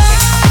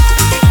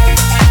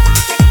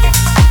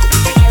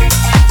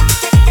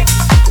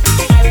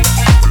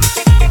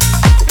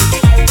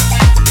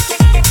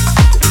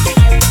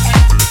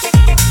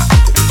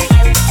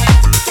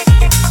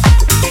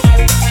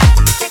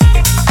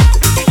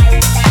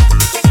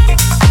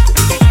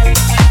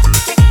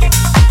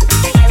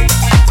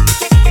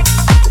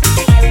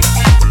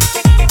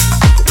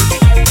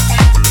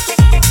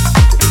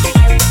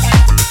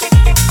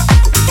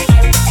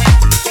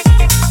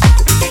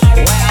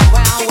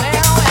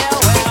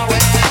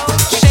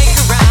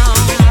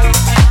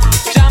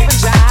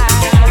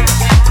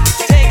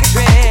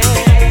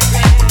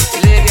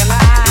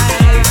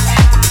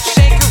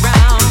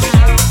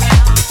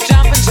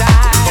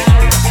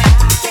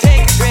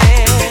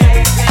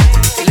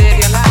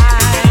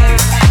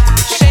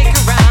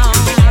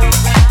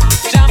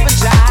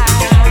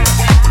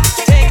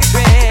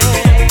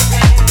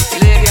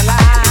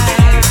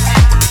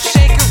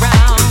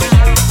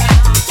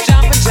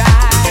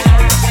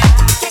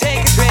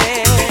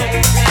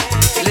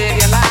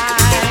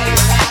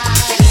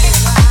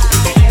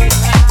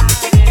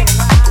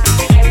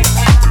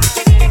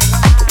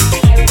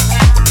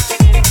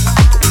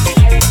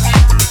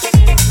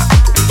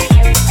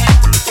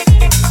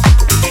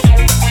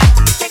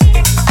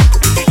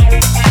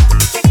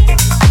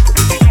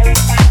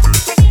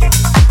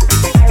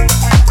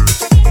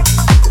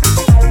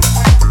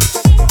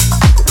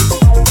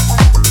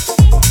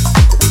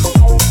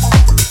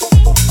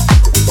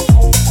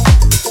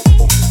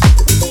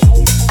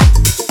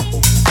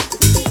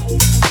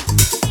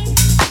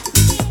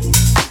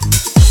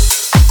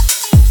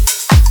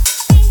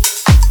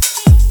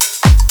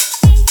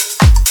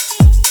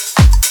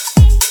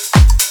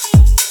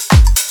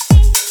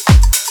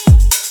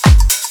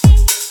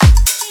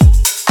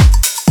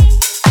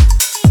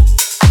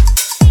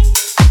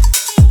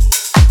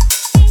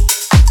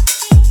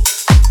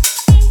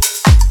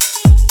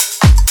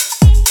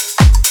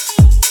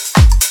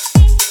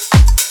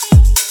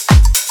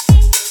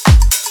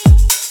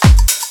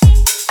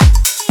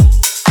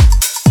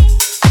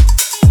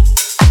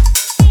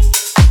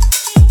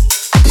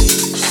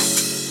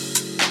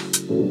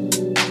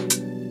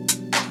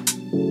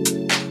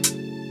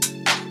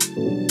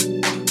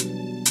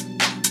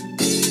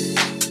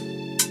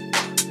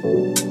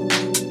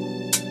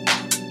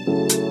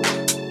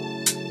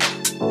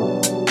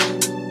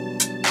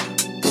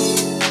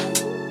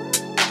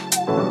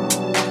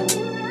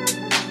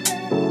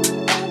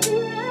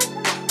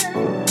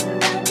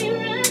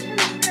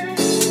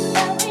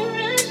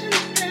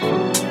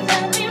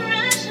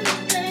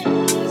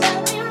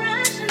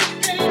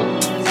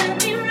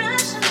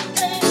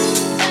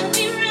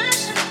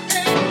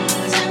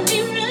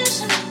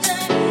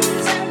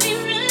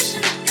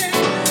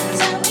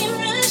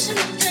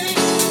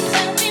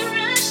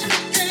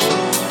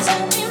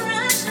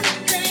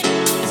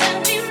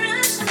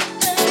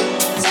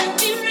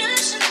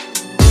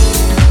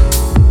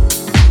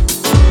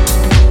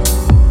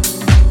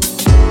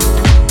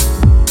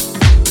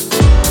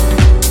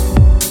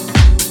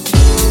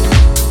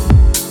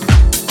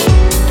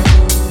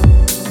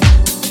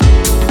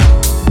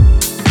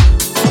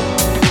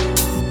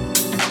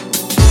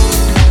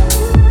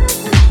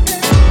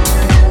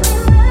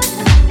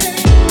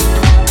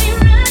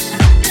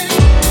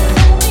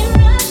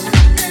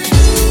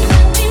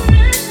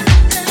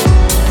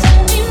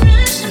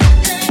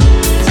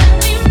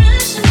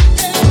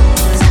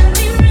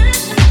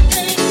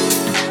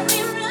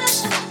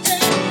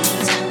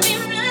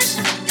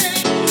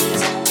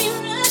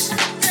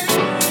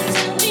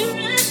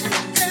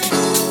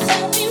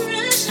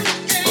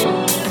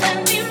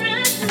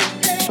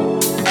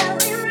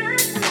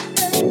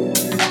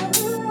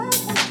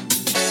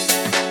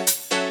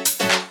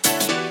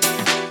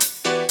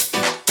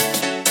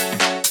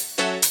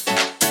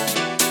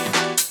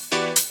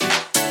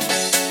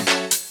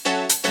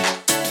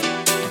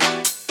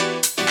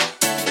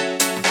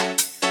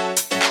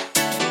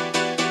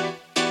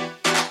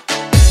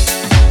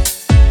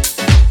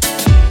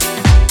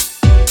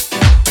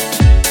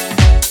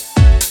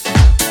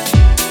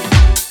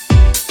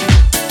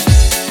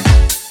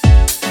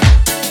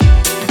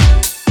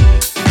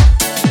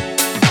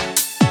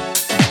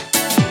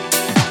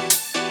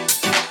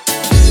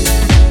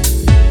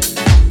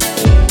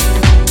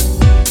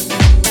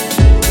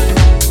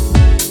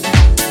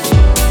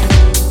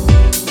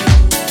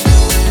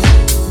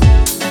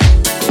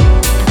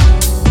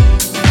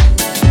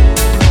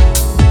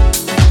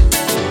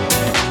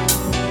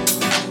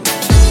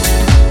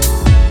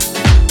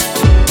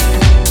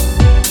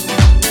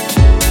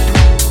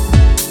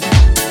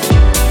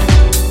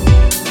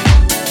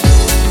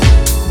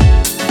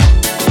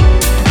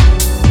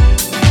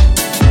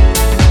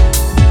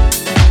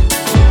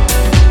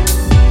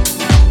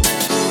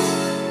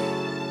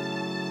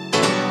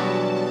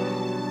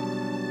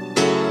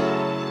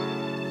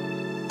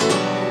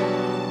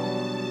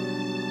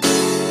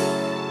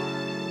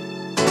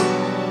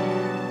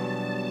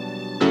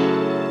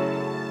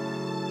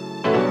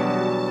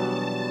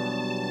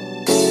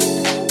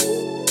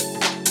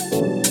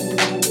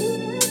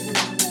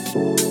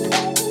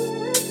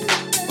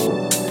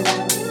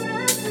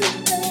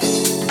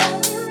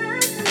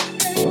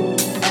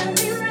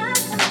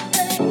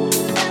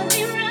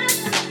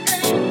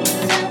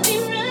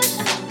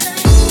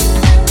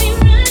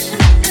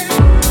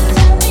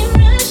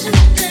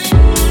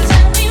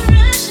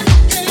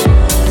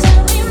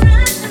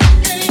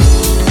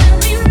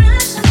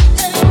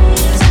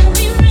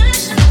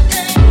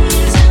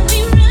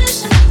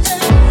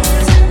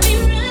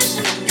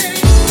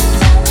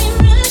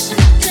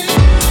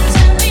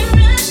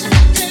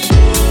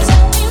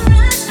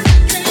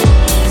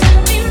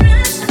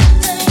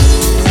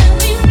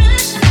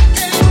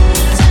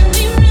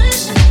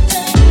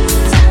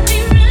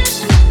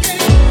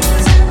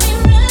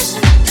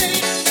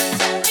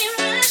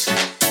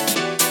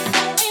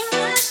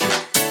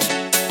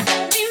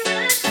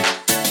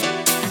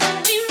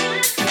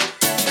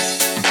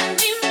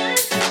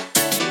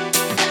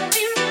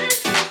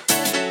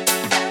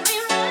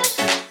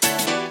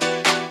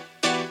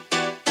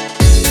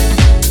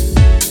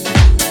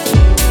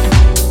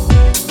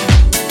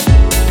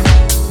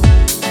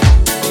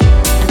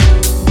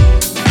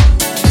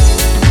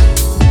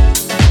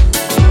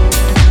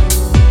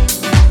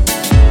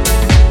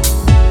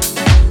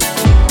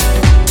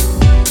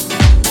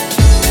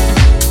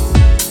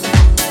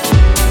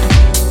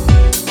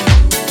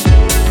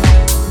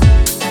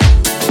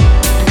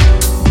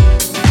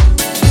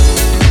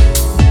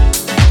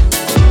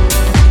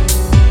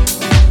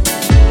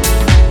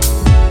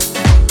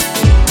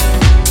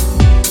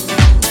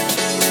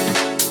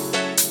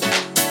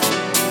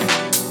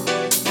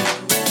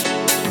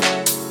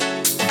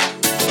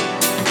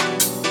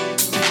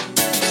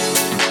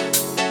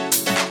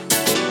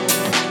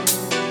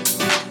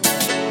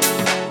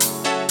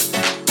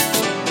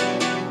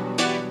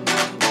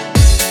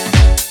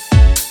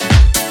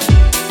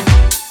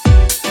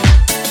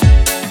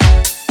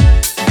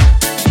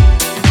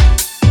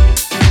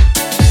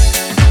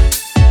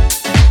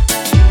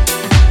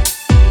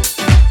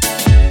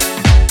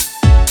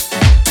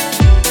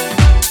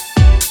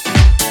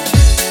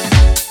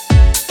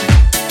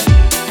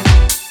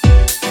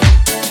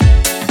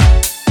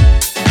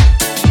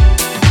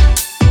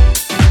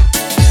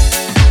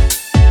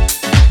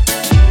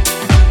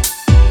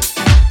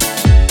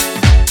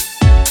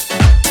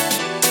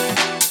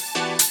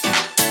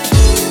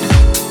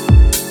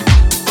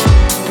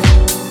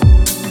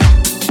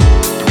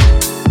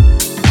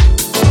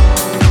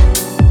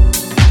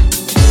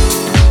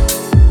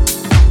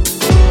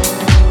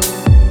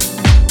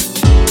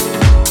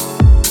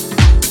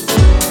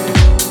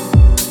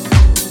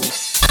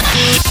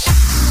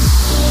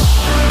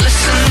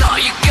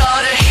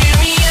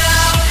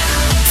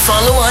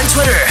 Follow on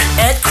Twitter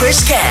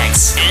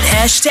 @ChrisCags and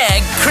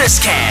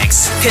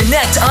 #ChrisCags.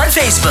 Connect on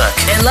Facebook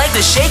and like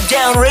the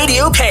Shakedown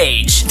Radio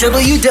page.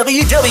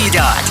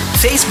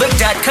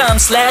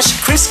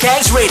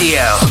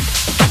 www.facebook.com/ChrisCagsRadio.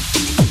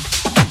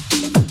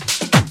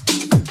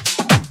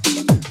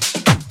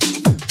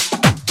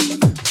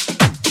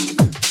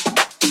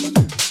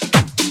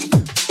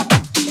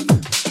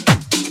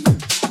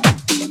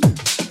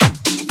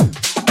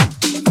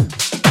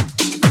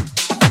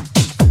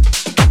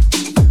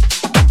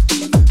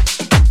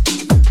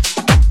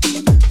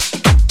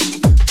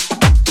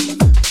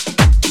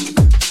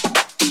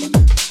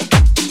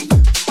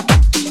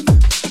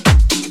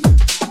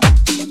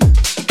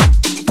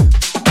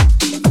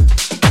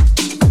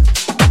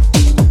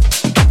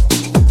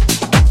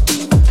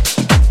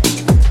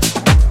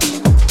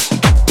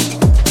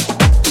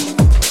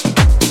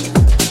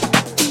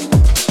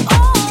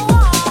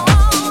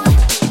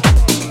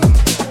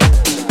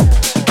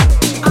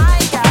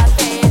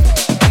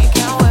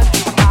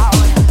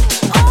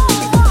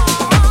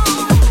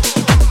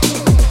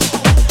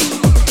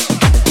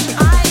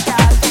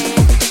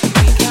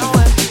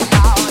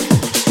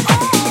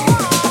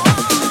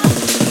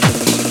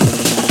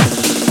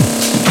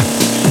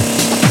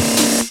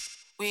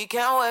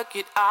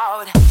 It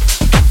out.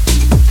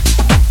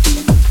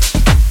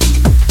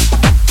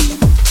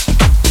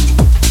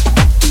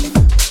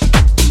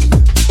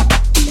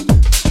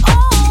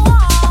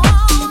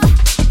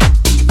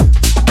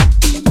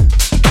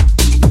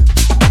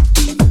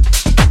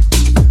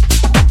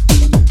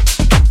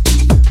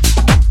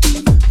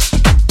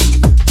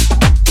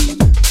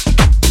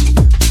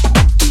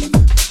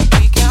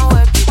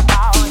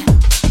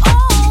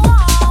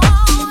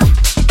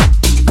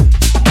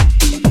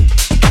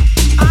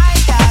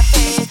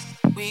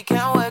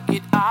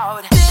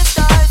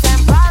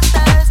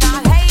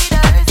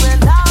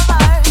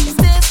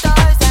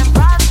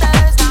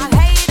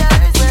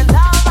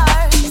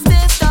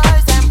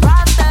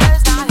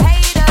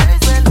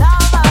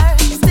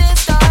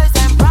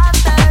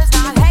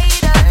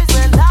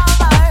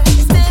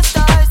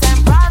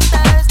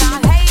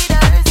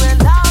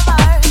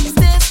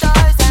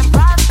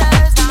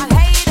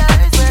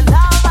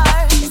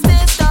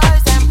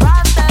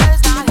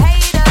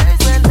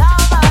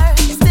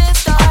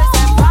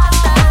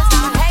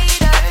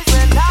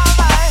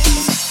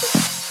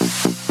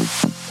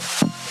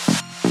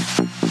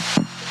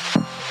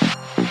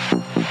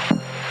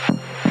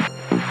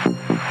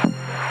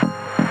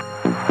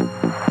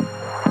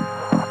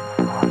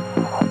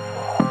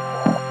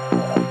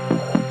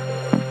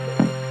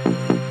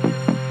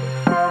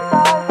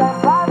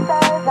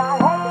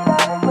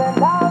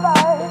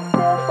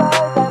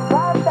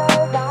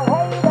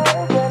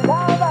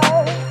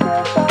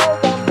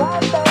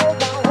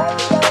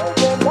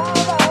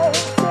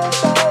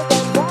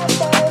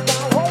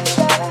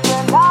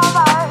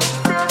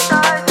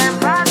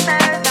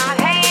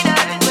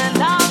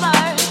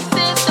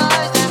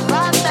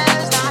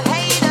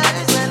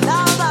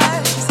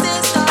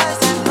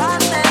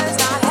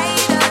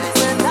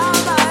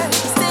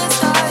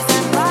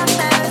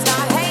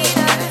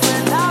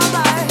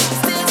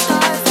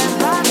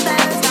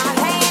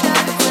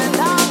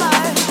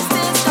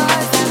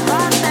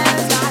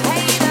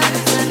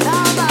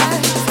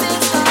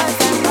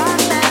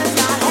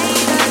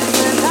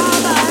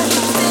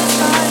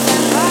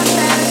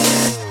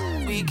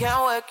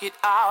 It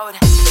out.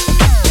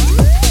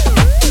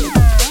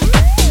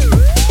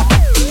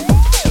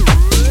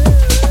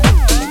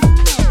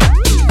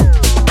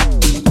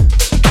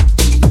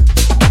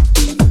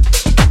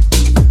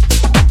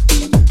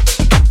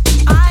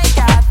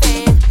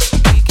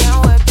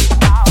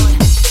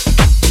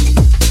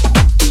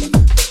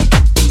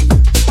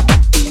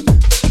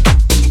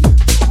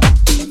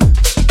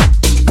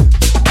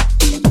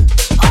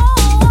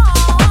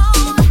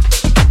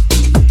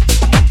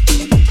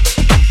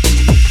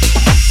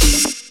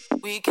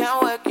 We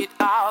can work it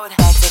out.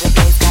 Back to the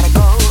place, gotta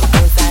go.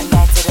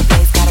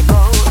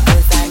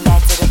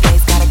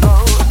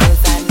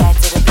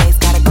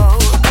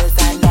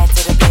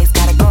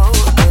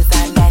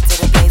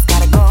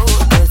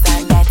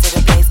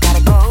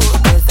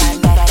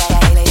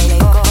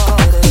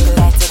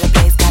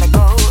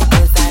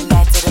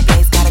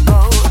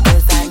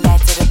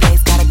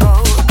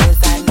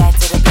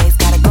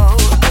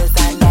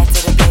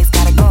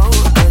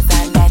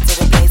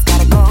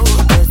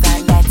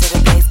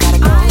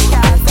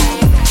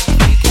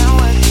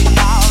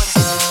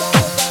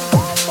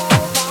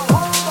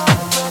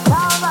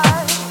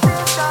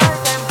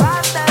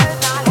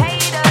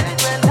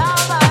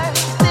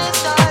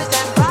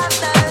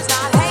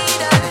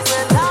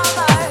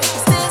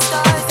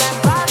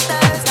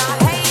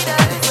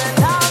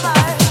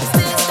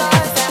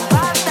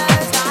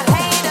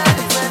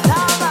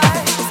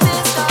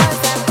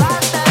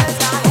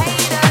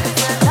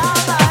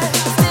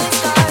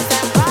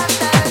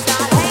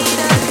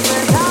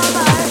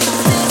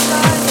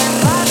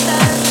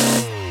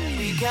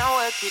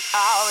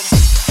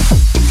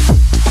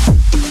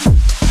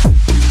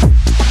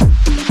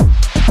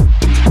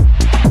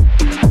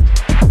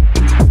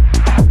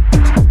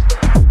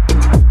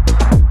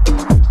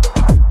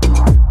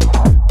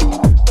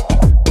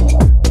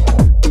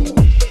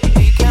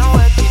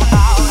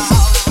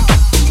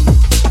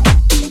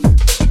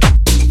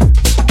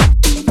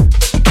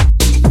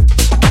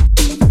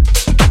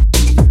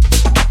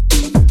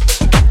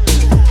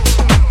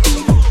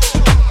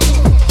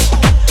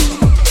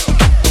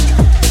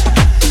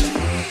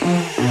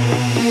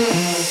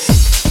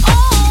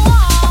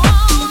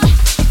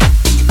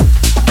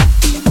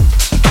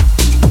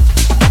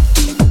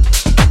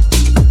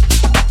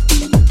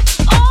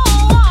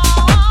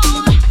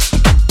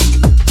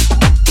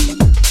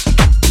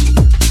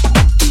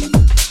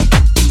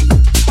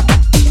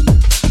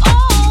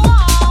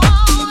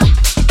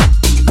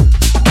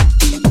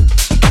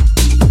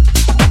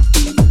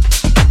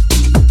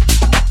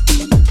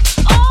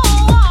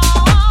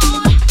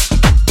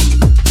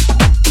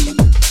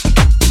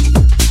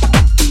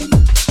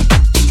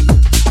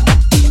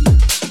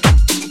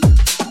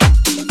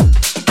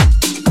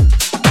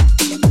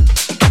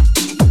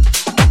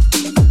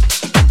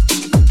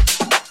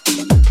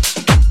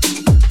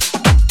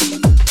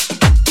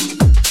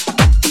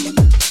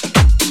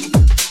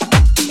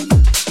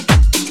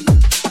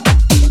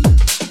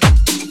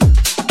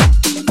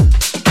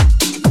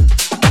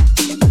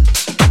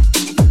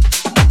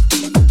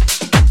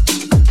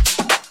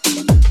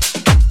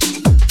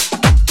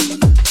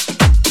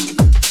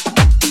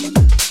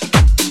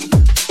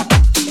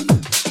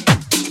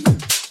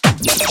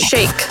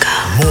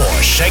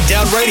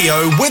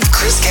 Radio with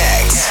Chris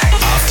Caggs.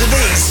 After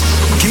these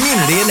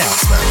community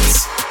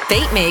announcements.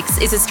 Beat Mix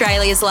is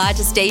Australia's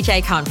largest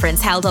DJ conference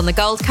held on the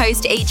Gold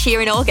Coast each year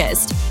in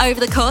August.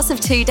 Over the course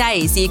of 2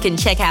 days, you can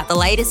check out the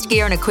latest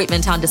gear and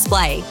equipment on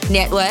display,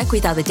 network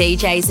with other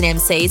DJs and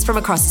MCs from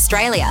across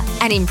Australia,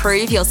 and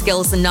improve your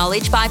skills and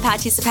knowledge by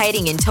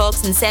participating in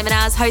talks and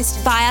seminars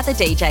hosted by other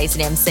DJs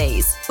and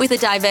MCs. With a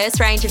diverse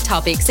range of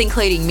topics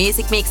including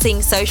music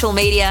mixing, social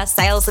media,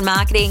 sales and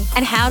marketing,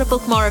 and how to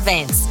book more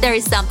events, there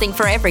is something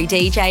for every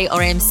DJ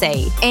or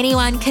MC.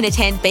 Anyone can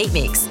attend Beat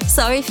Mix,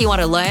 so if you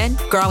want to learn,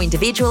 grow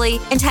individually,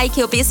 and take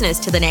your business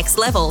to the next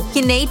level,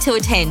 you need to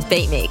attend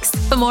Beat Mix.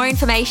 For more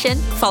information,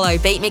 follow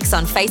Beat Mix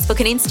on Facebook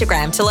and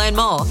Instagram to learn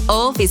more,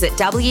 or visit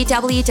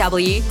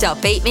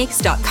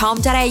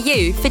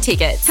www.beatmix.com.au for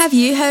tickets. Have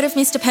you heard of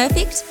Mr.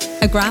 Perfect,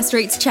 a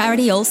grassroots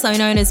charity also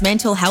known as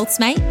Mental Health's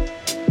Mate?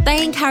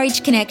 They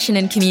encourage connection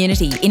and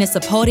community in a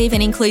supportive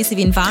and inclusive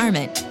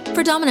environment,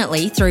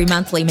 predominantly through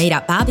monthly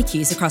meet-up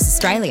barbecues across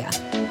Australia.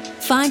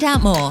 Find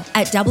out more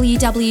at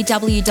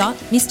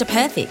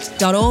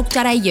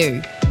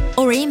www.mrperfect.org.au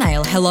or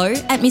email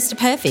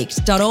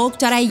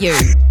hello@mrperfect.org.au.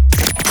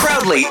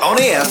 Proudly on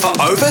air for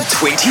over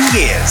 20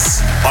 years.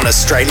 On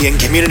Australian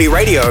Community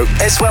Radio,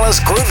 as well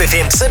as Groove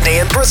FM Sydney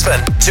and Brisbane,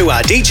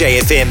 2RDJ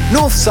FM,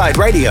 Northside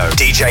Radio,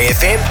 DJ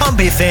FM, Pump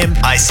FM,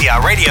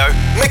 ICR Radio,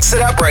 Mix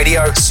It Up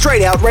Radio,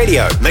 Straight Out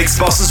Radio, Mix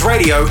Bosses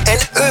Radio,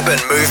 and Urban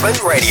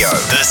Movement Radio.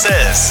 This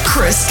is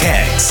Chris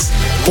Caggs.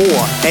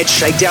 More at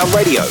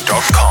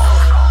ShakeDownRadio.com.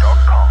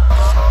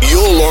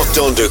 You're locked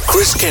on to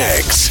Chris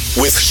Caggs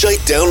with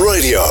ShakeDown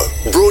Radio,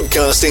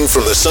 broadcasting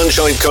from the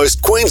Sunshine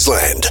Coast,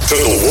 Queensland, to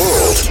the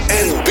world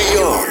and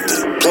beyond.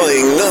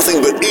 Playing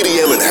nothing but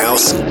EDM and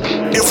house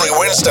every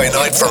Wednesday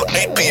night from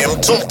 8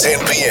 p.m. till 10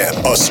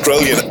 p.m.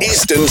 Australian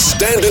Eastern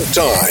Standard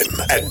Time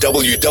at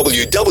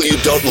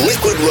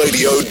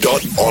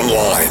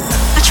www.liquidradio.online.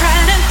 I try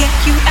to get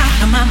you out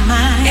of my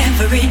mind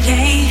every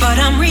day, but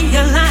I'm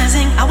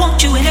realizing I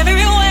want you in every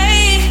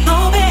way.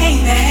 Oh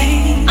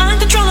baby,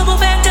 uncontrollable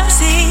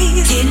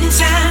fantasies get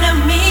inside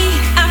of me.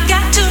 I've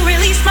got to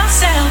release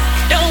myself.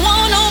 Don't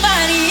want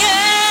nobody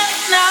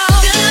else. No.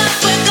 Good luck,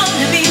 we're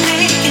gonna be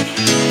making.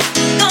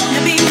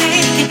 Gonna be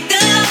making.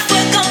 Good luck,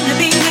 we're gonna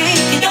be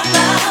making. Your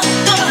love,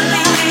 gonna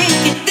be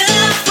making. Good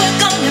luck, we're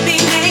gonna be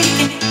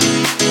making.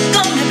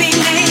 Gonna be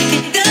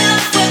making. Good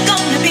luck, we're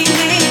gonna be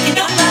making.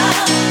 Your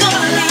love,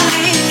 gonna be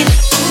making.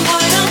 Oh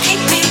boy, don't keep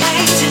me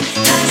waiting,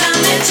 'cause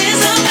I'm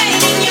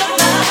anticipating your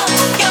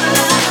love, your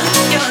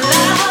love, your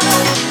love.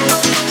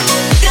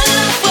 Good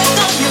luck, we're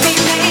gonna be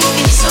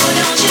making. So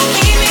don't you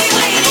keep me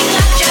waiting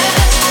like you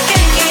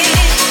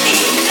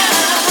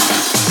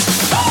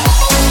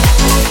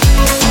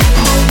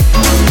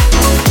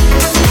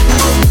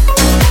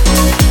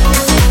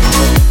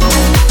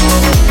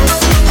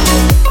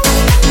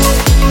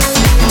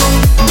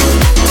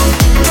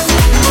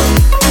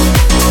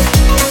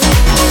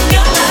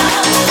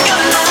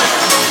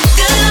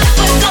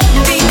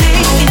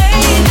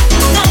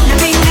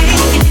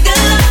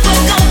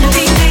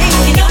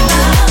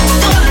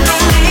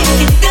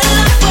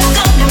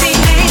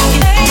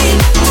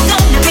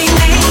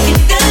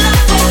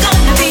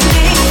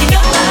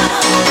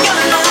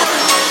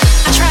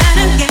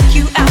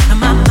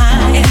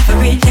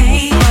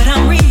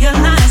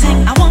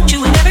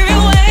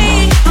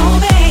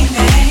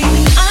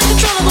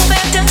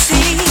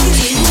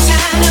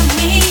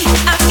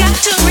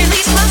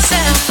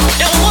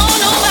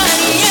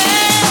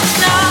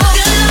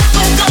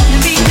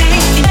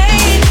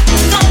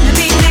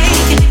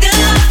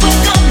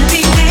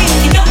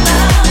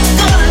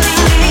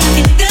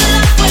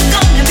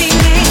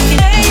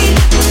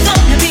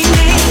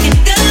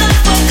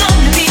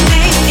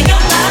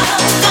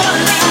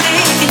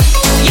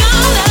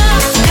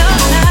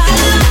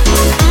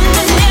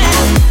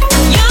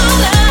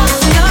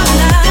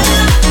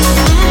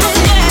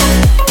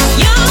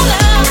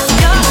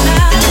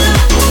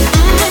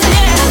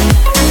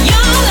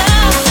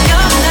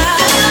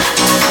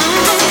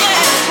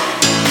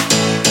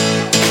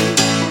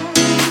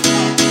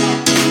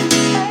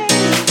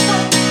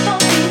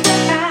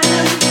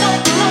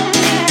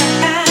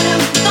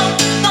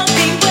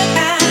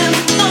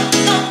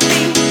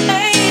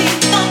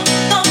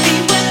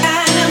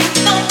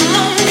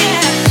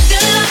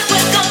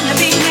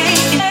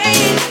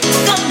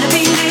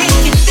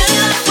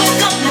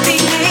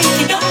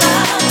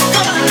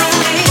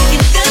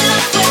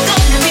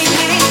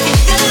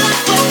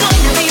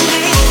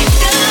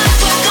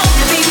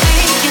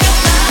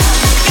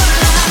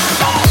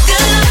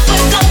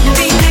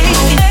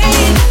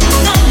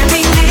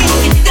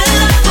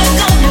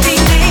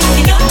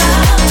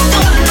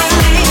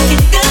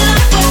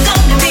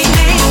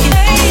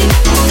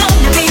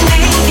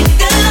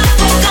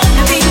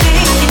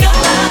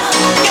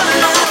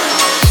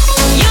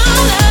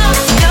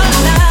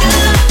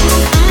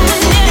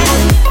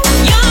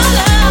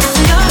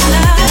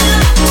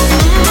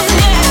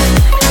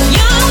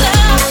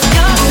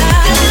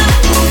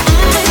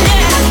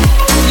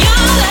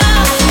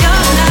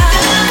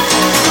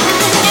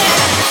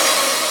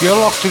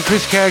locked to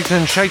Chris Caggs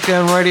and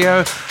Shakedown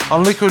Radio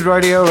on Liquid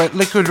Radio at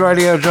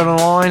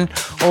liquidradio.online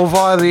or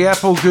via the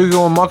Apple,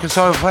 Google and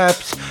Microsoft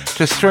apps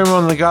to stream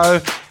on the go.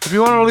 If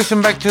you want to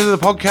listen back to the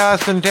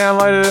podcast and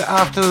download it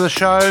after the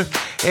show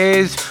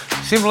airs,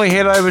 simply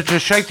head over to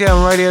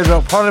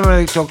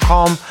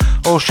shakedownradio.podomatic.com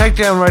or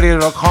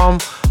shakedownradio.com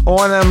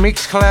or on our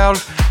Mixcloud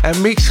at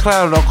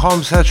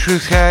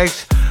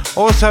mixcloud.com/Chris.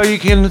 Also, you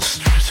can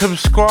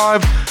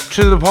subscribe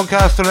to the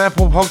podcast on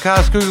Apple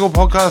Podcasts, Google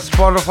Podcasts,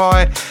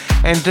 Spotify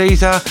and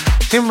Deezer.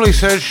 Simply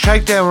search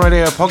Shakedown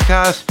Radio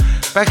Podcast.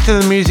 Back to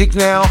the music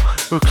now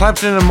with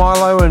Clapton and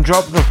Milo and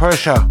Drop the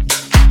Pressure.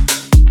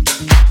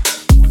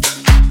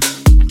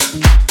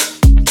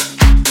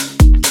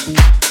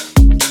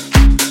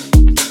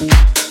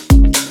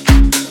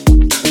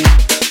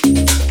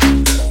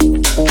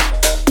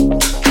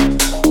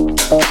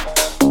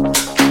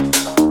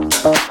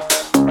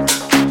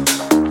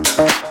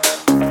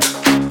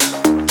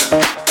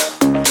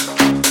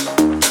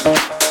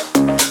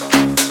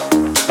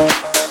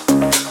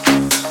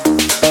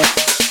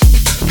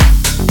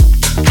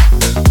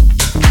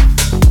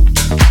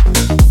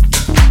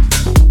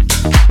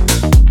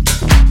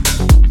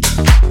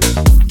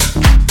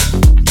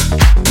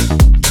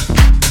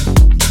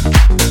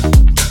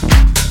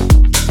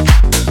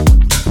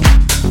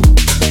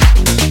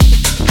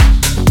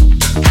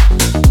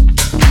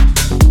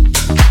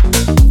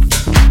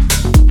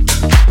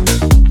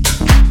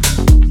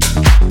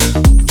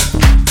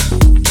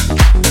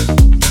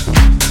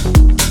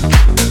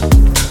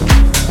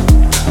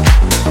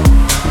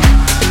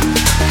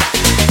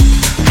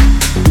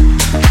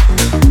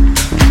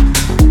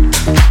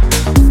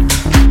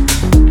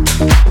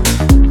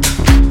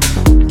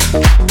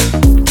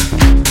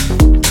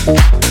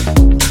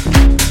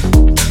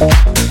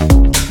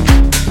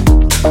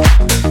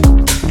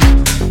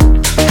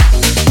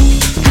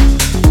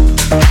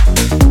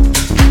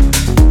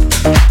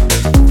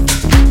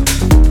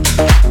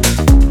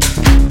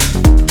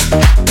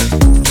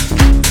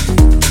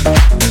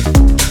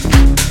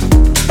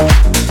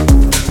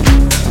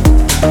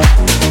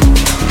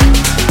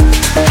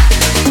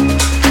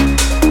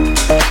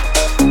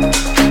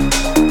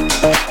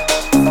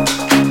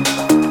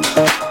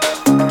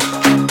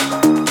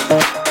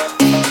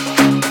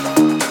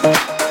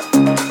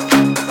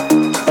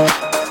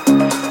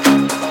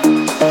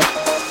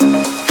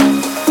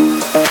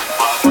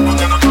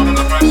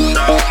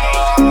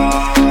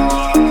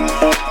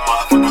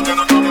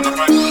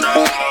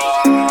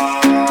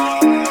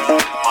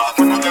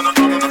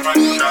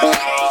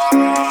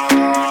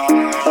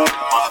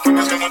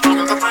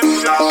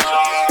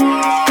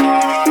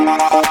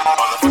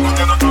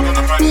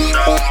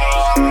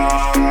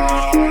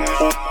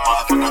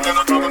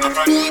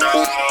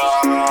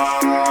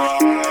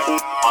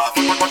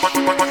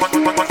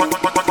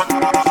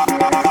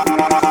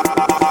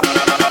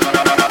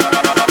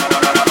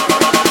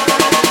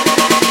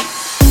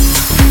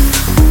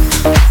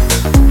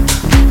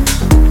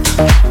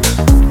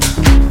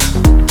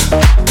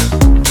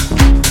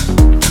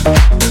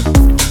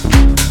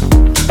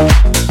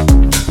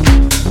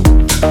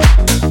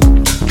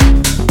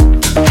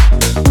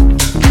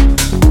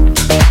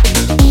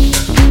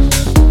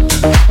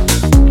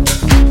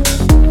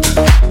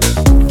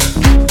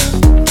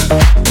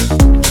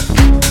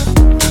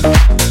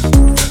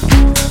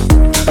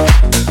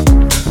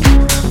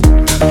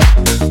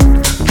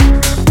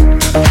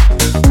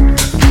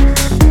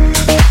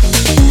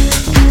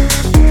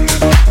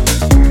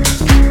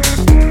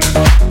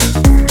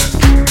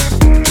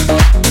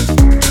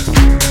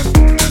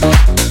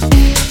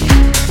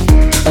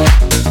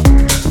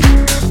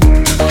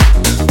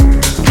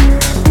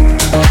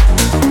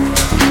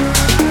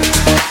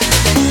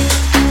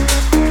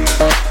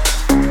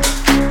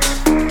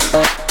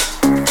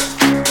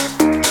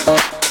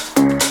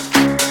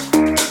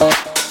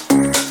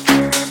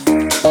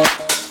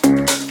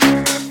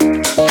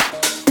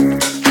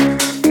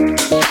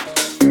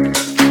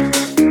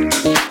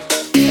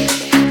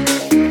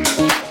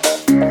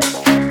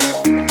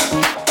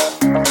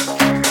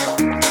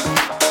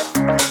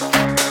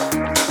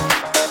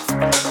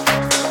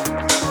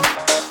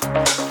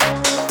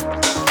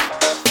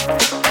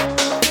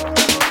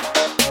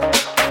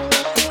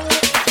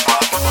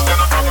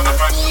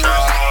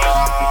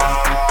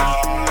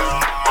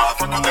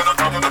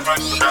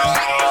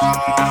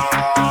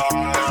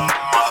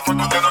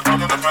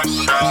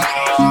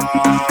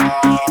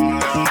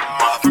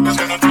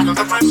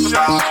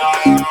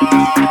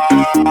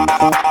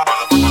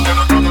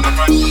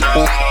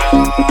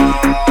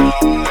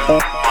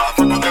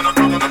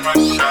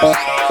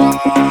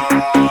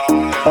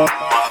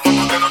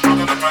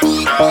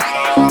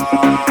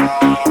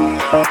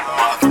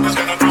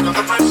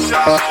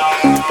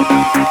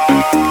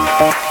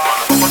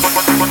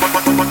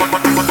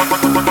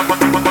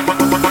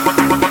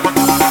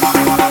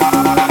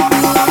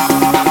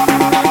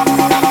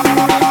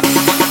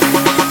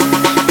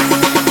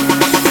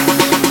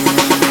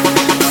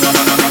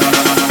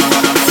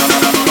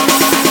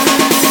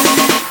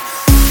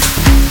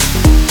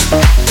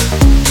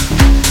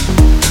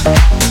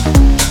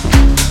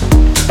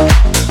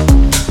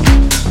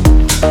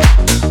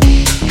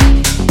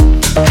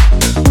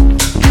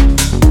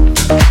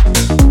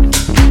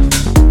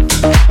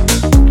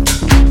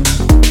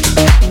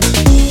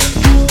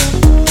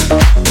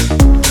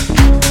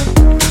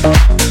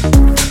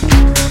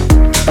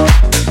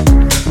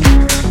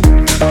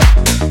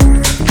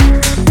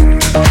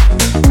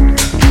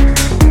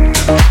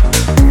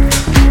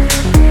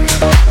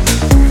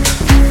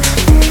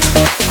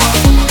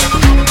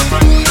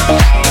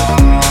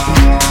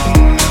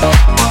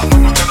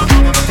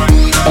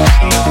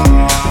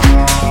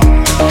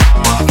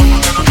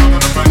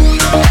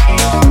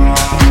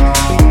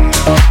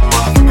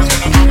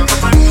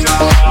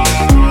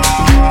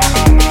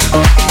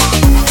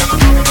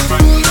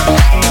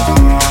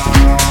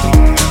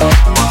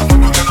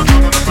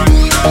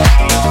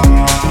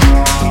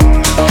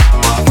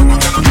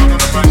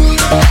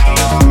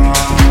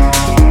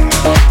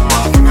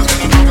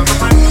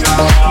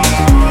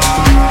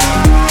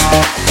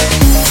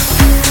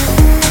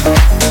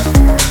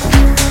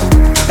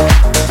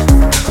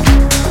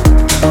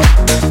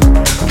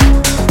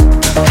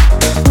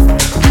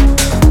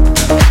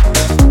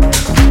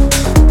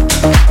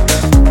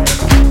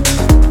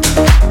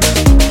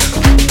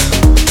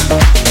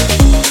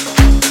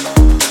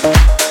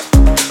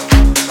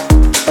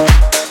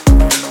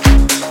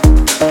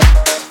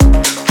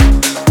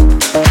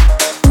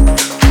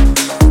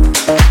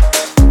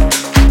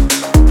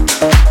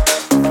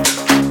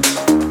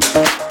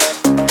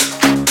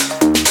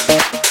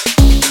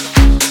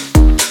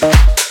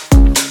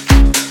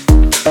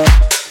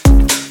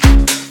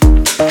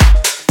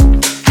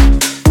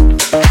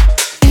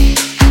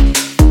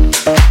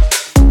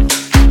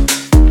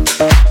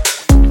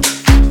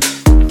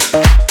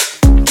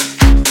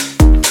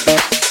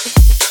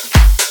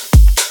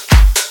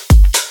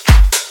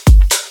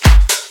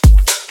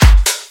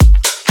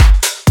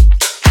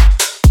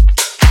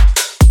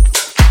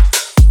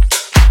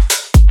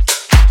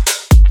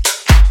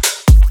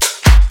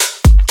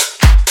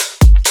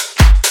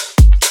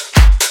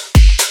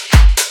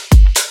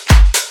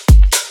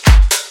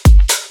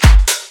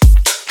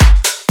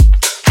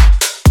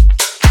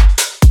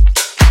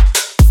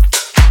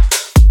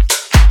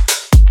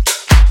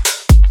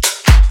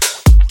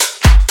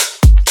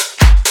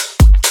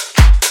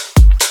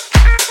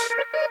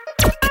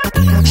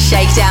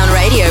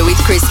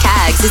 Chris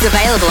Caggs is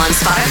available on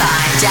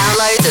Spotify.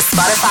 Download the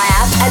Spotify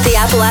app at the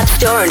Apple App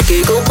Store and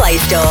Google Play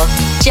Store.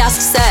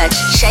 Just search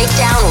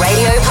Shakedown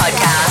Radio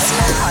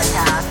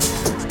Podcast.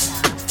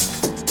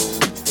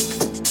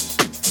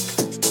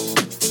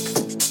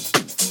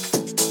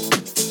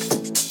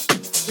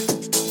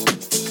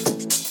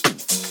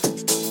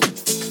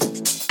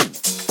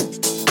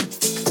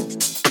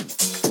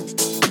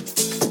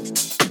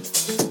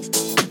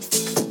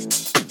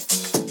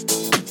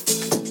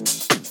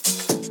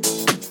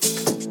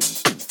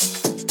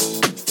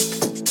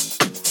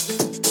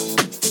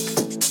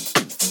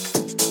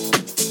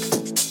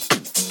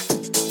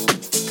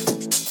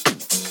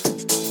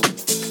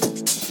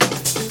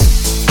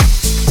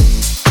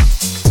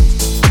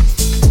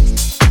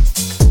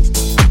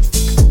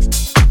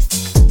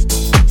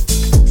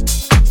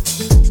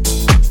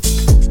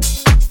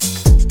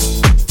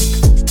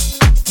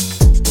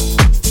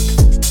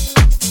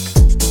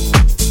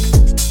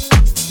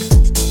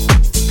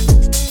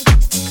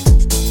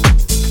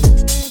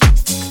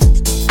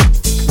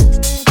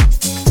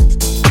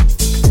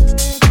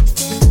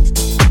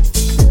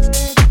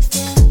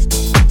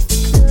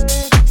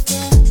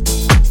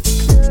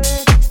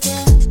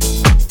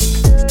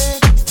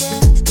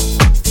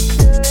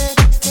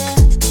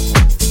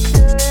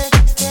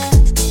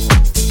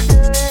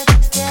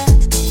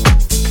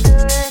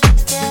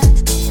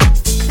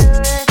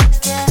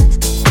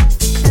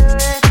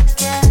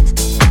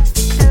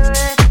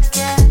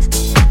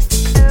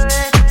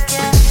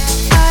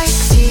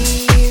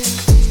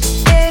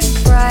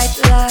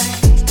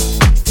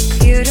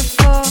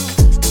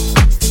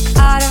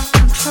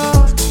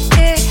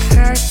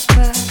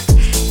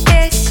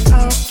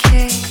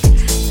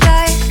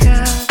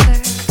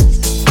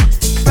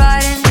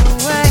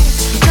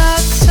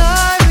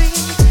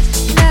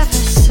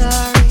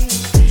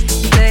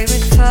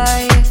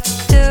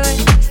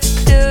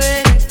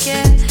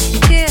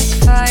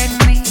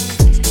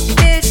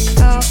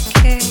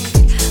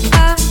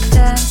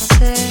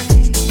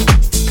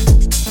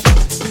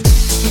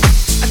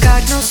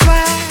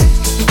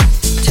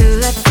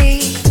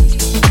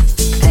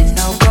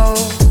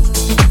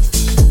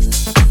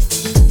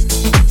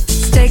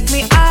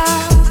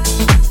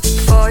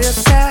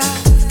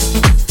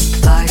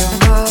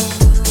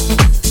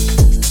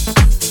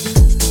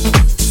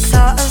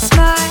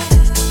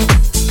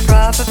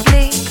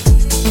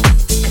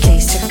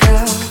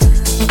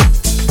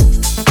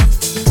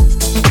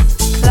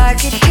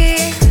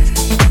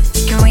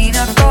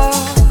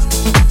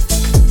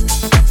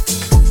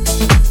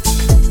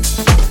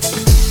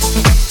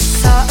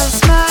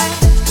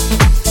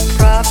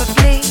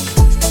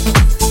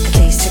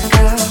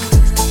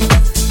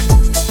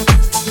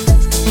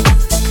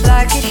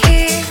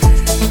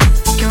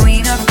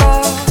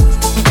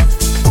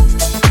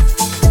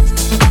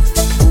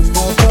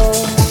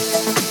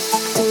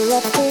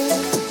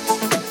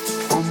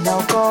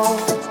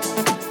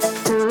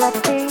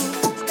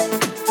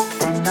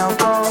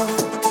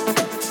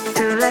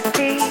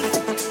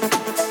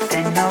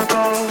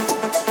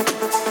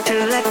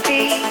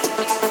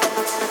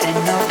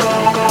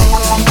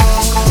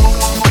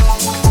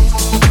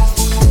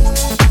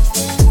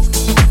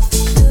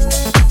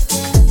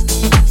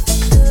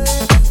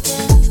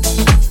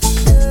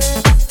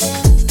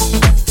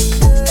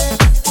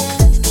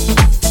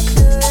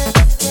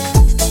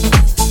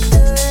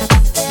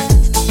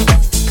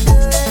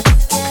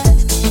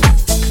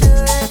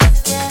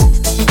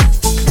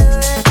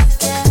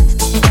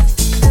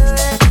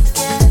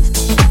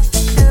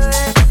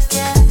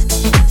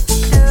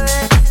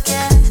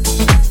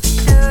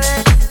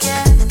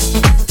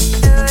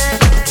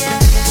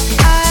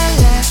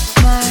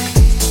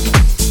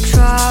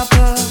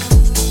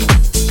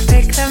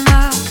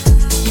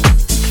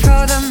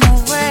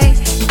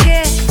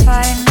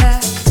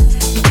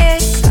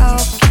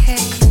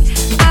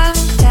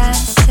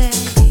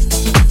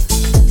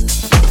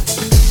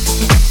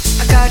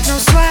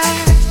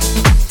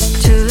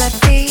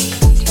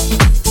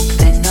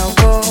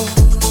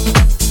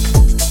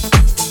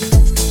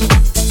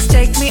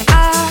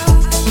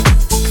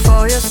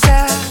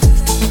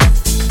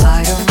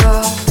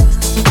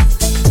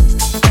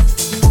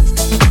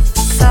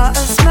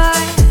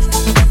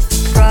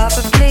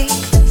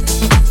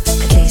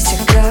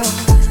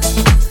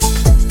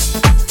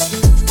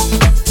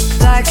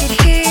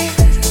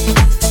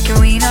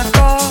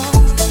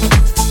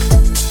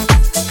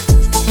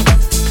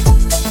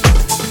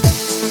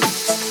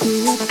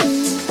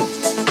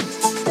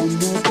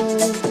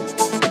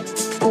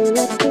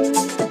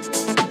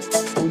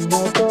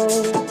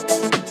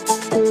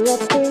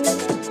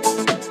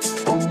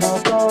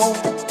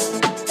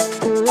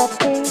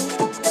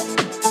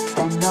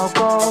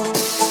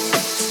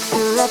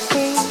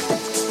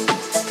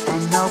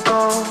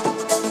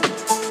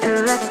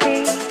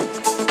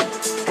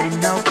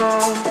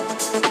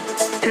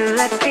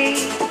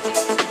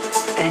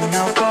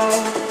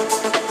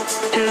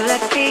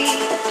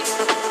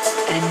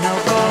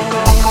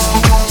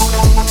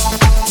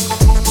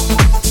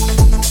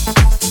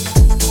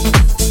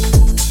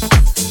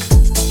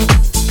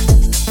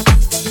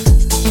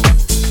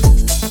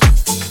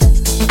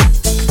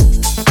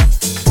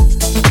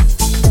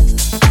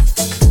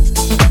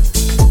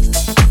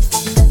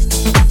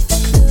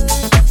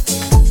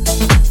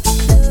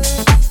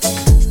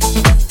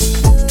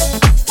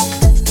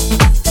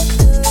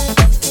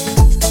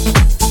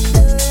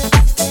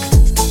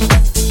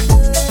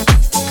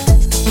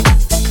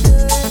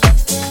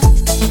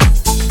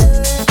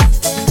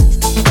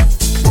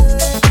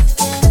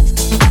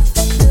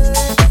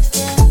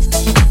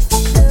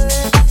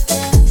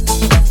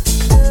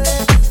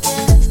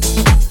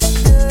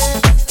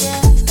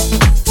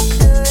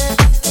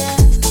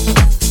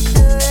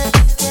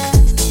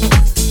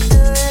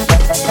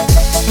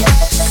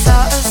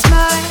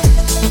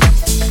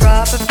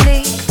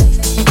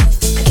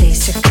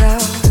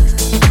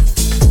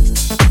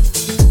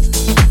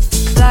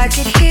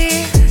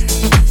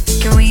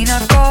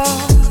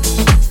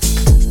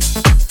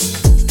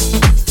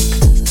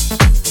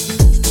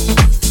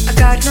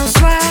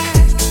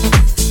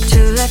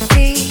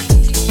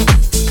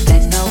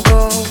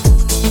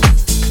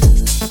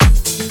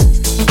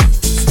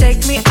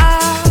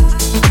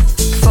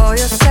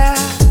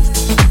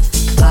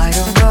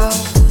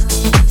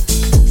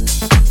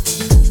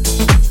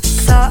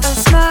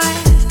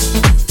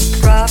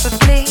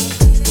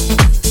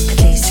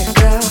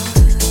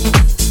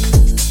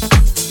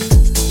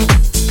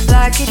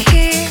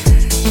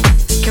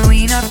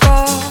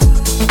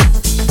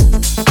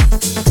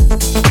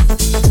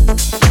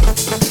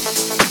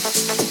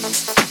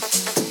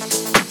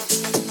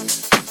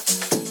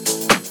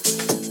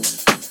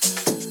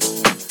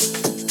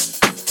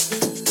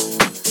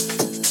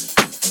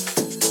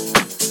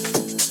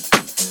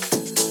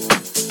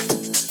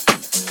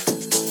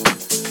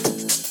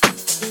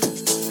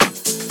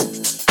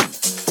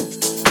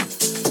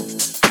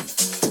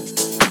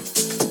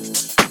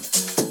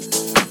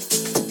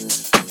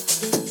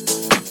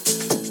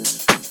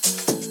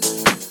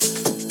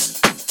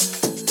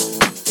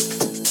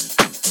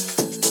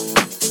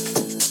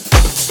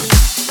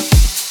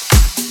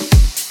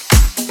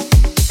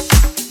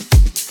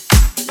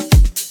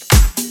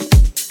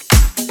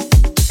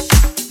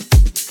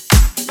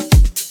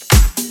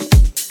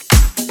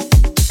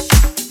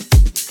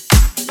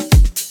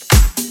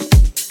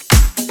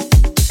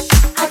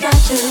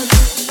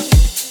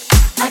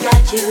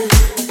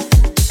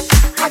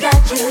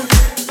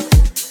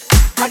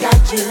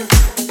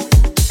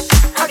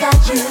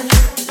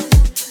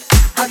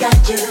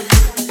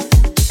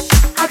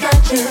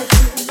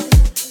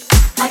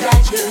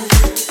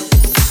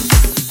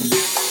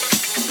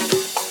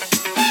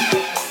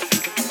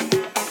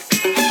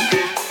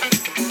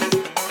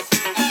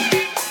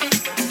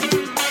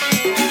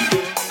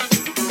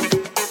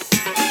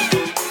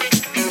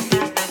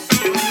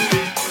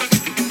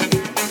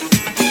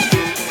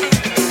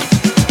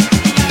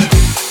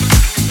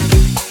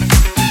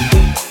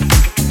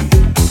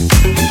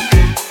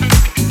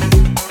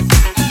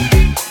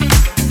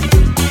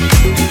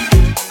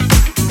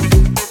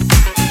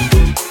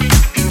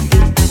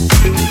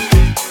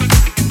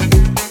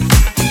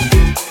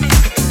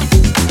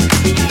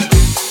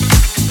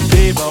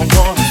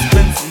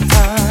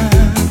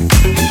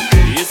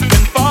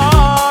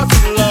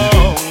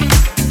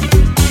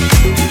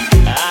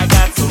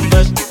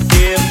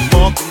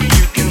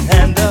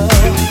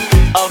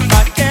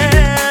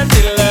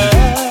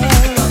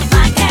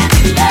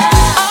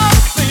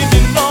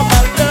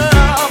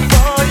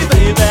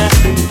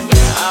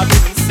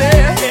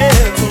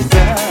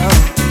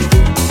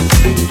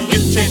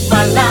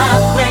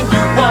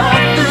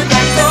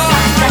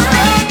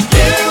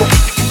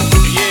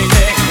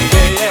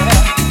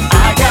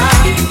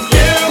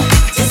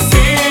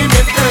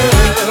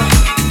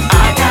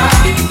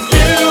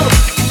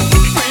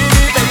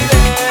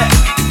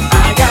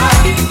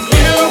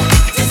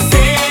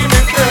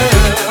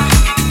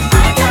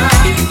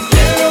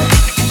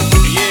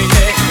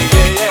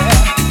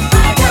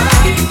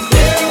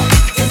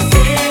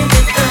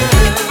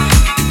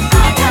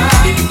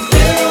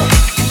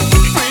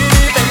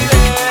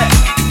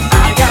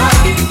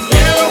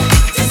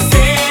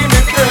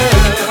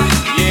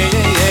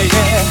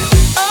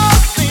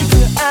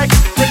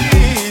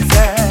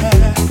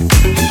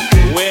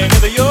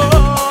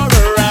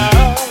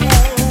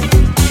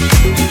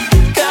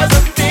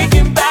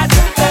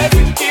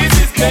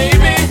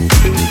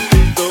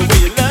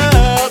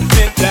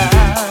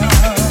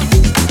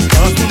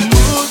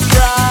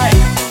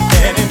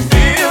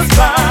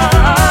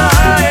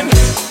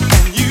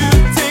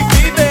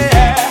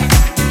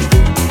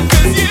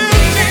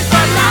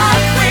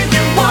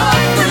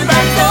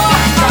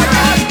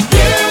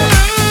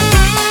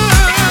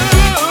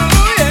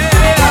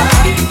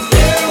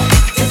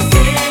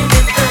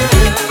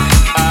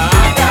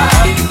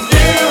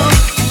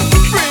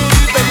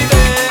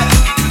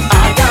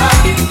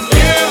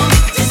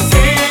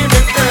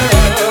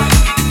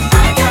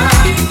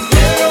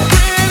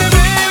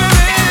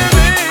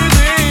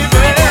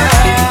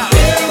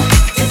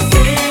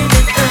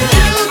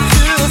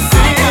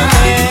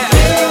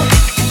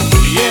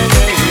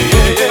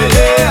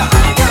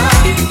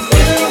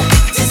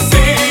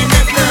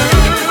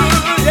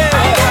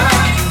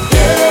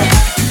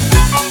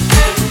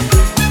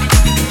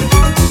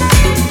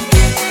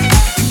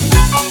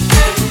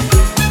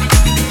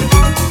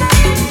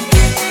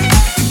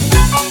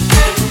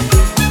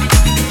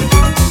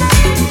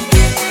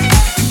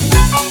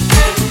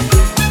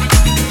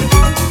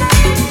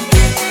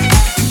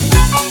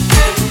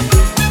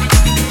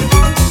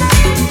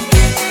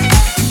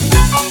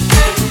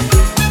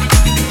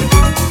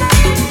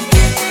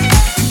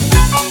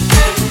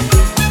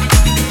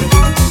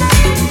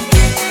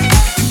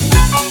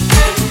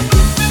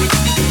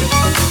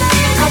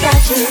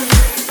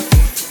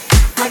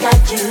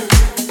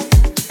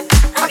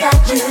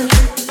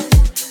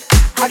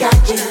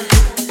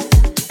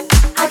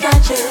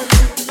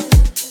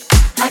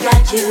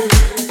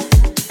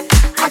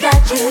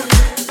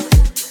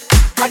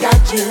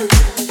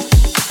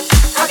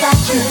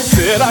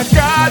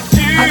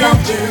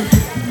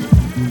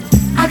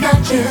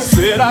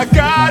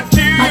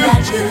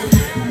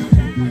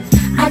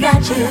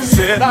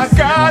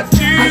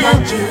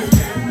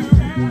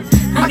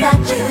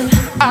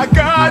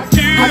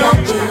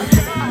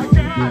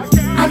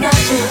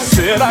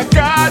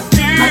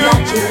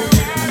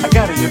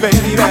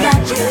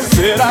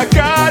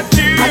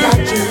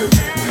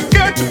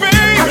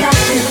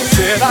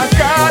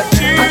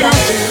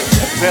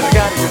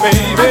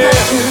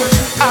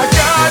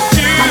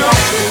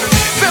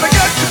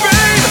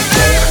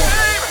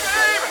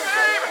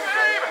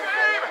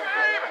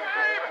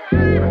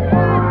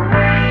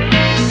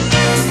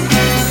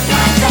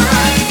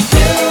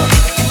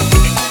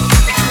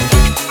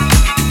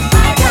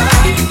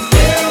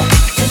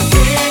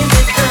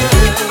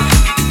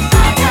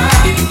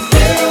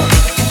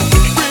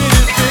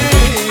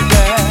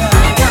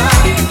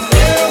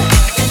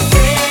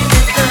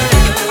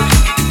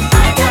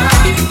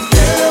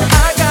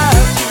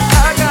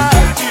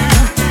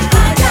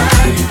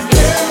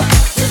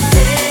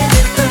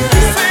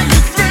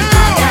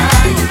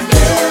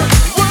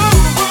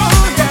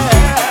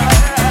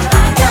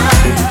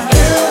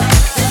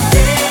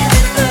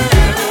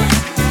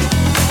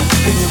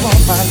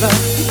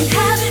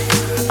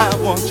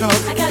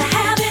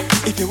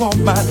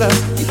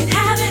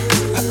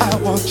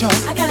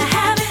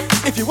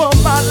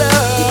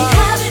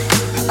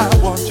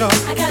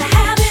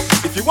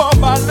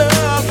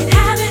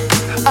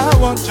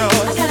 want yours.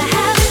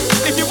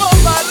 If you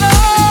want my love.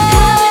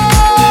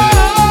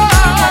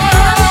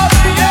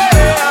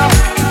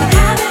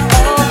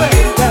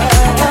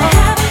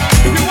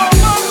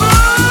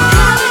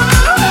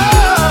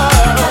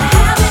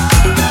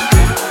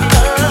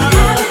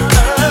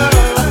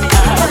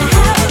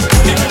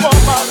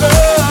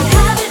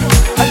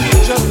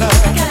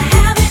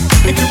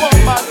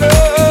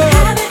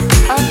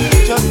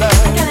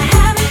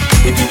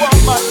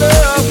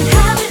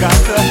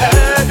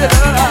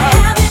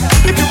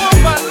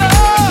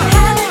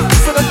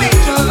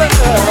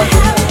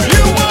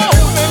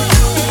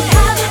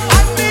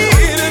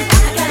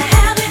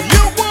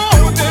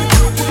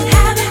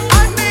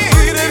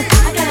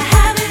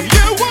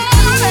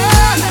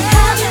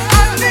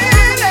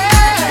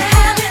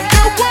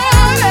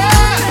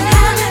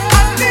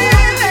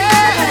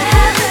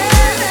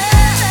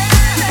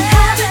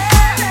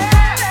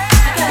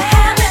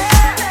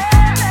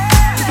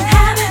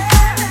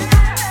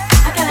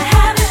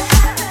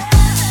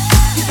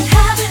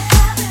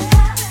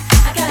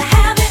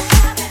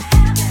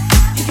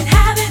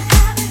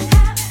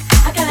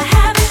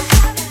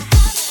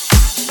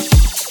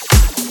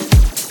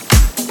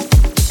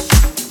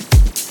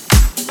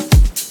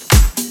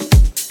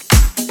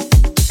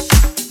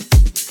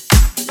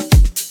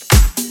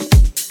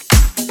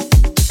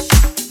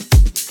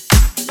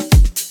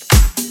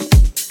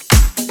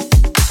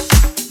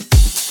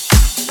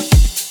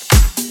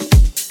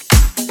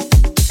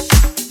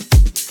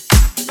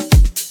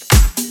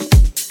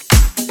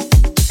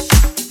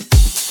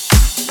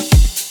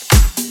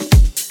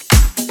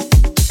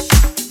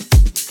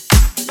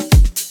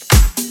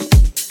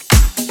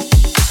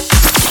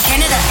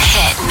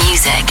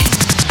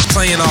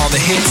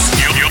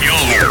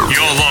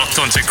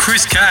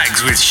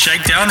 With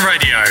ShakeDown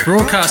Radio,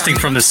 broadcasting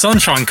from the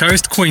Sunshine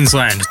Coast,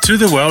 Queensland, to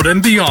the world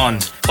and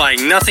beyond.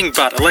 Playing nothing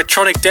but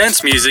electronic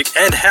dance music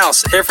and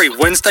house every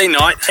Wednesday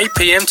night, 8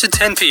 p.m. to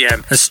 10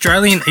 p.m.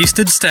 Australian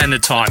Eastern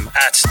Standard Time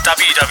at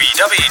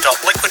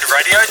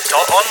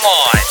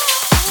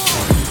www.liquidradio.online.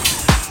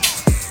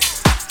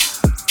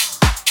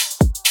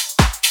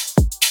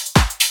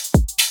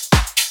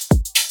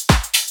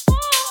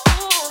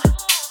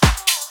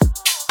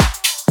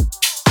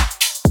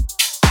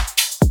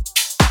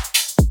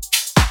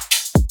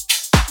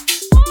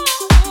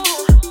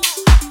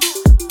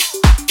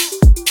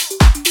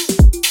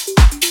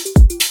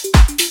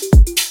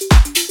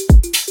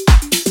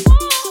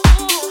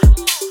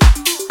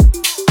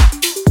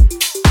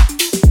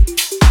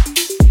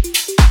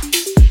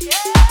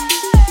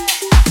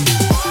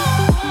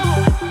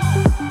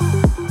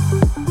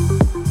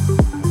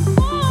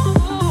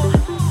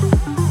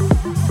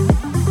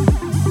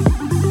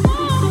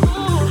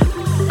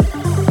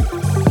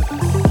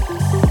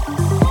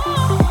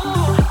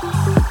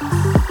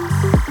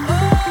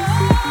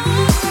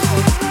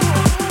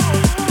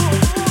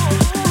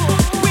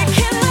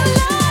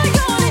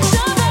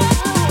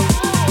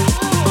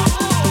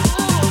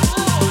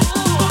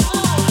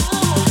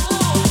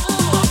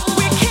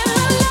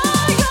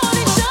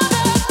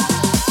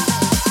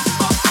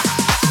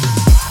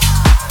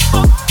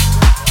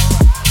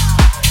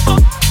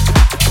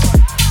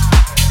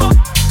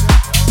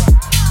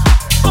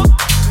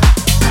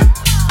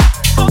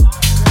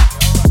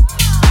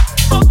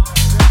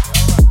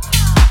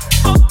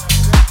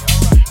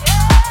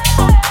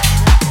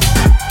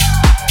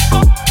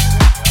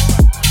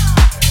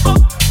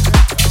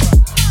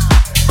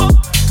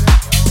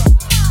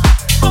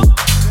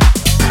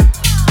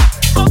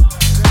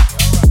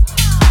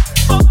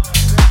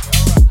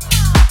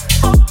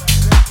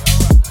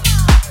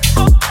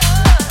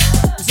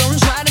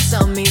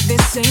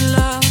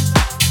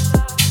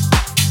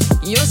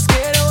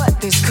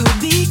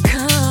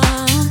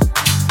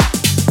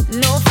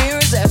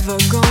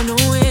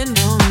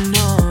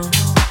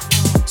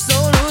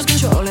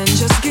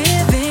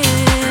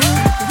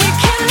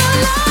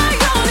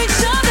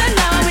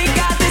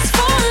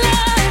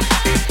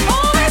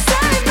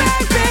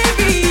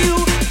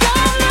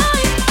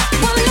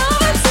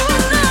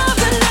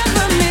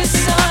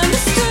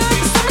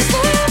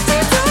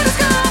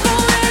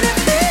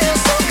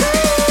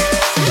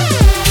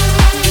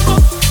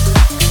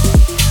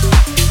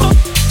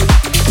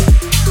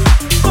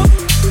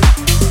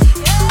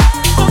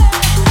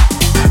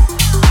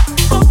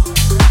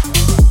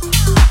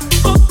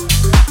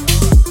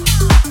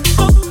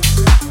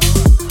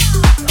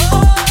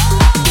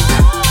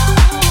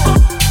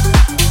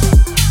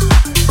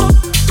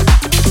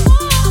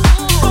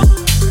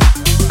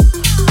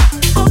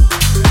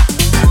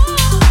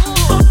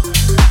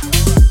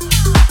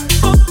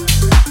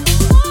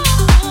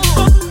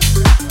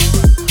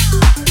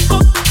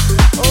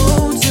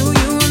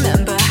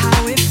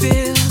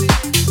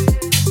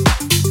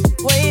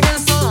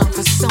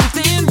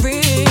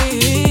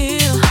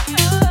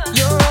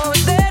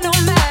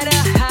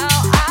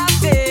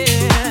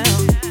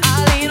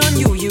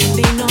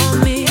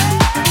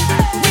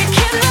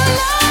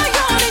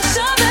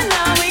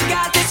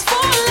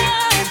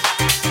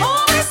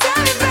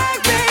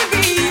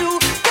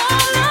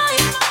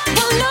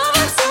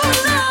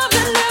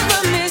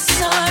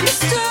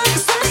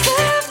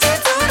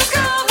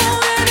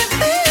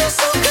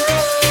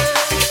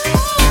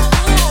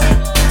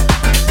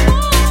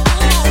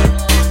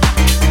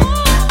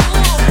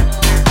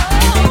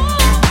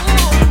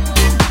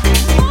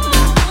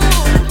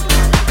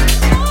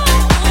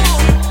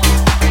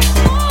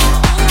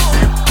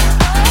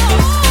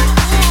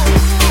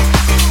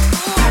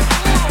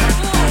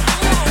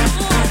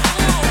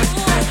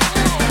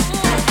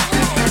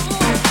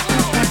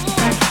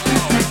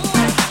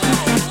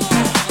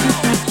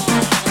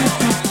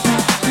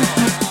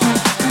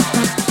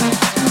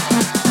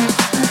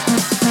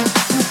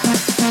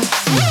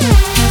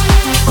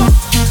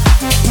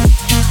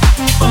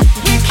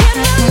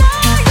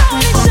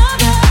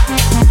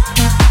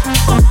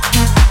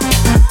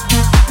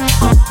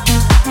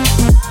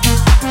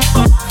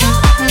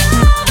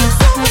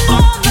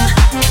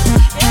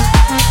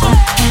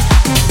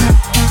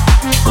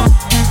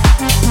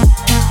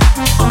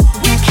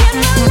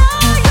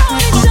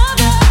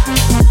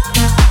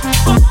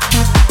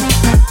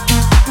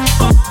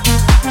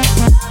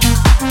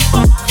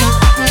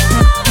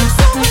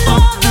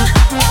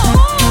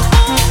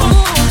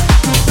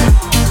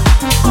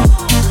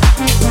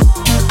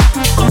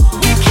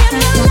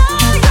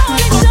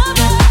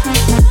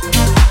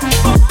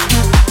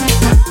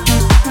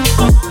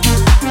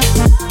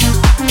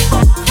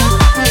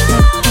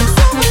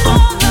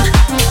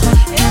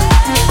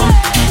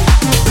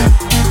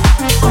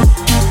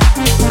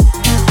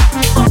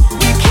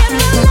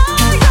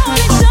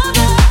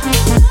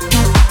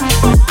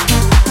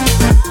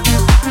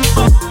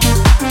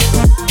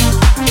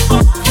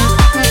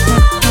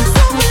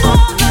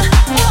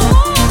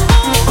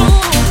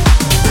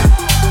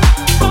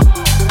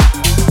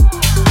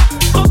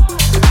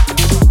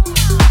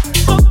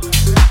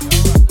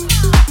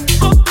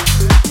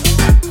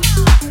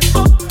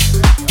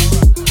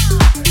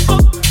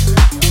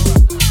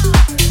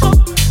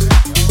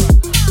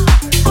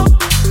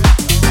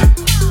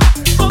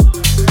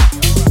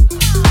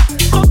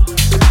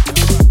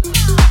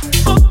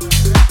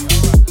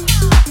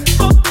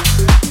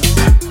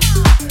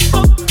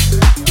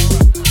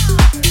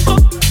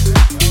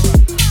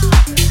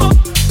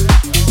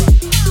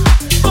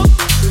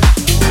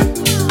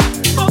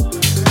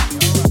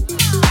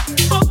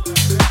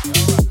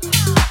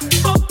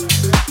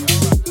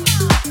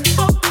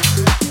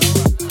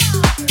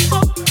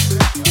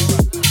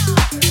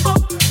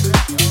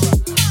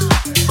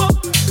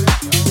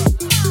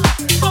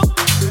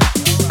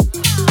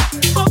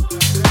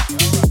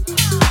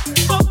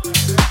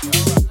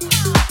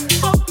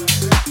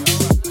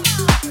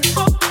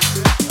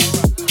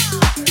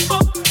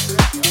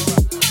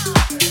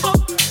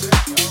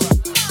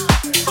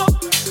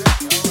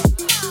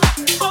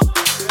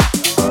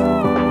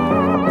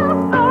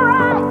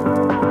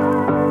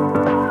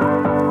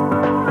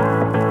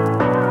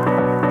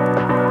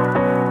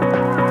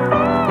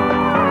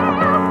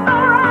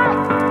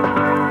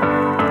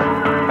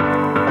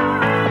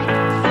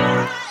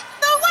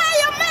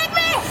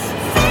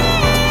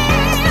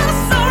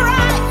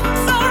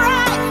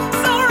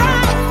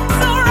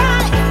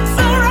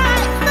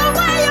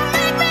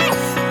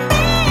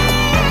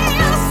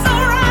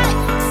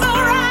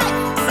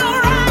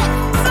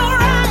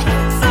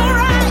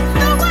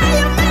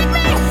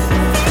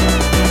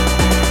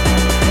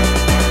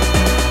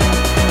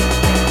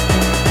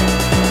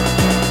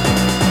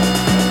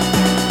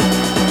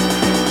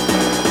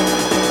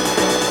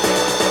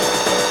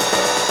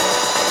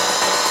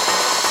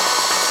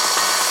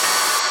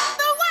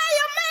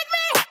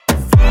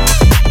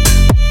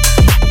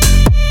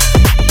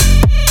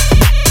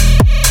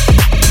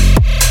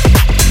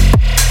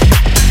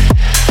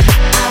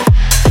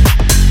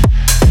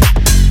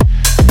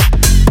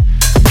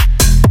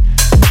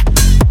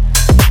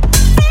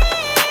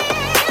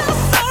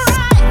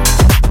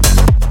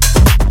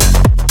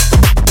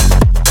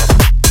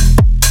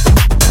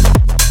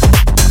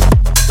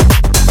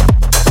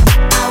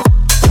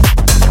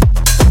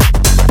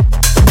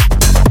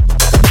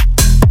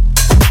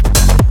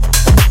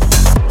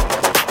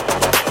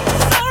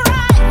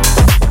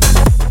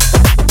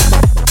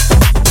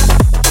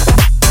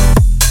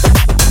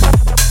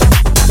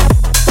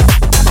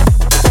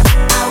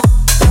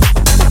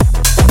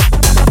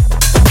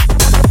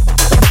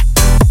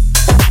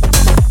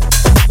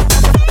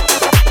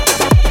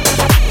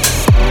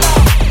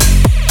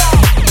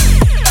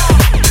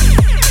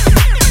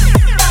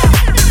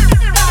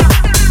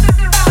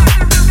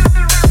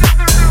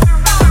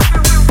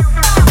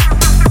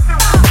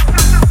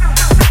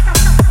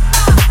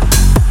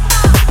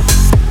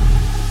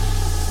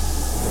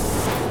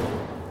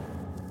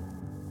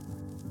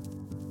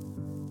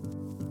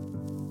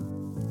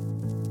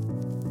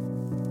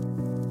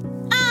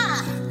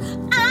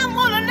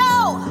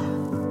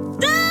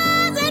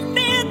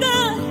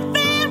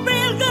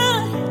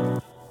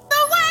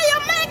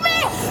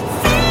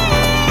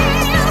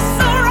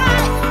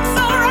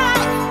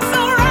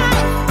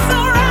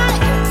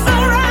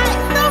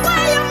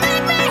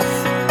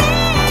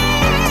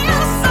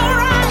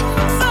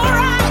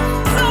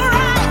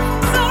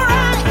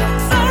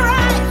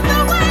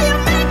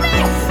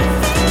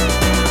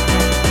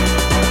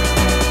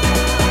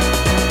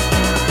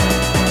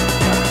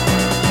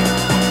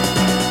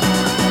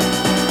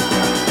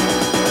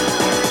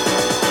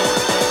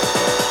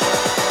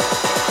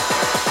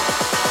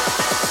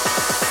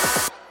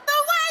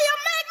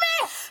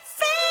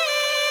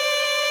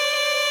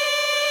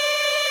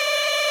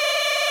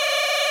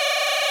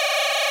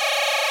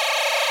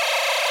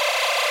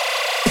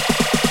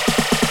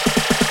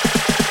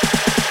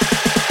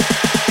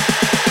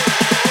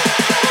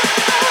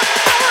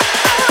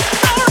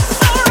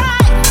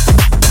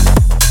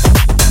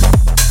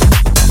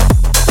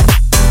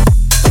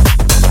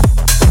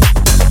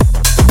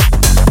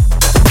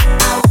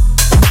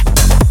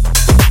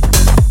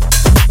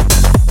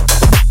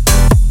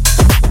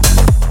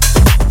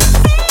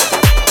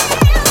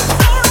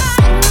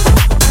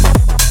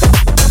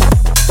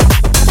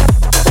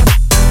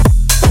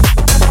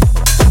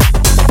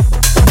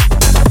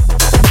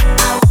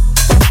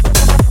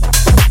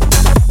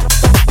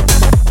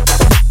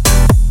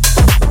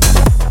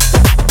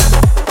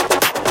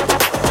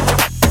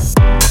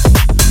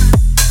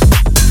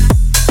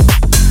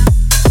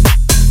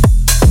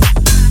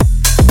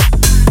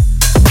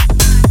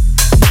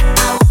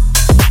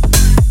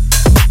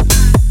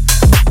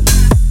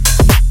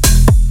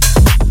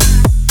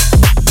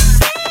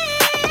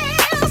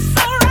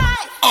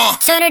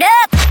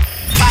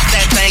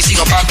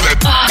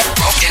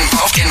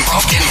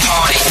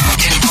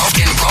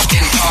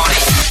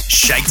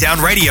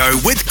 Shakedown Radio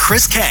with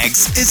Chris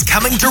Caggs is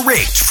coming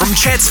direct from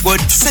Chatswood,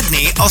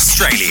 Sydney,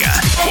 Australia.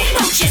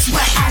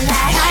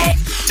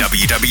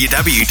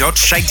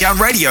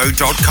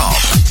 www.shakedownradio.com.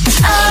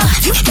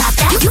 You got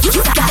that. You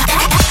got that.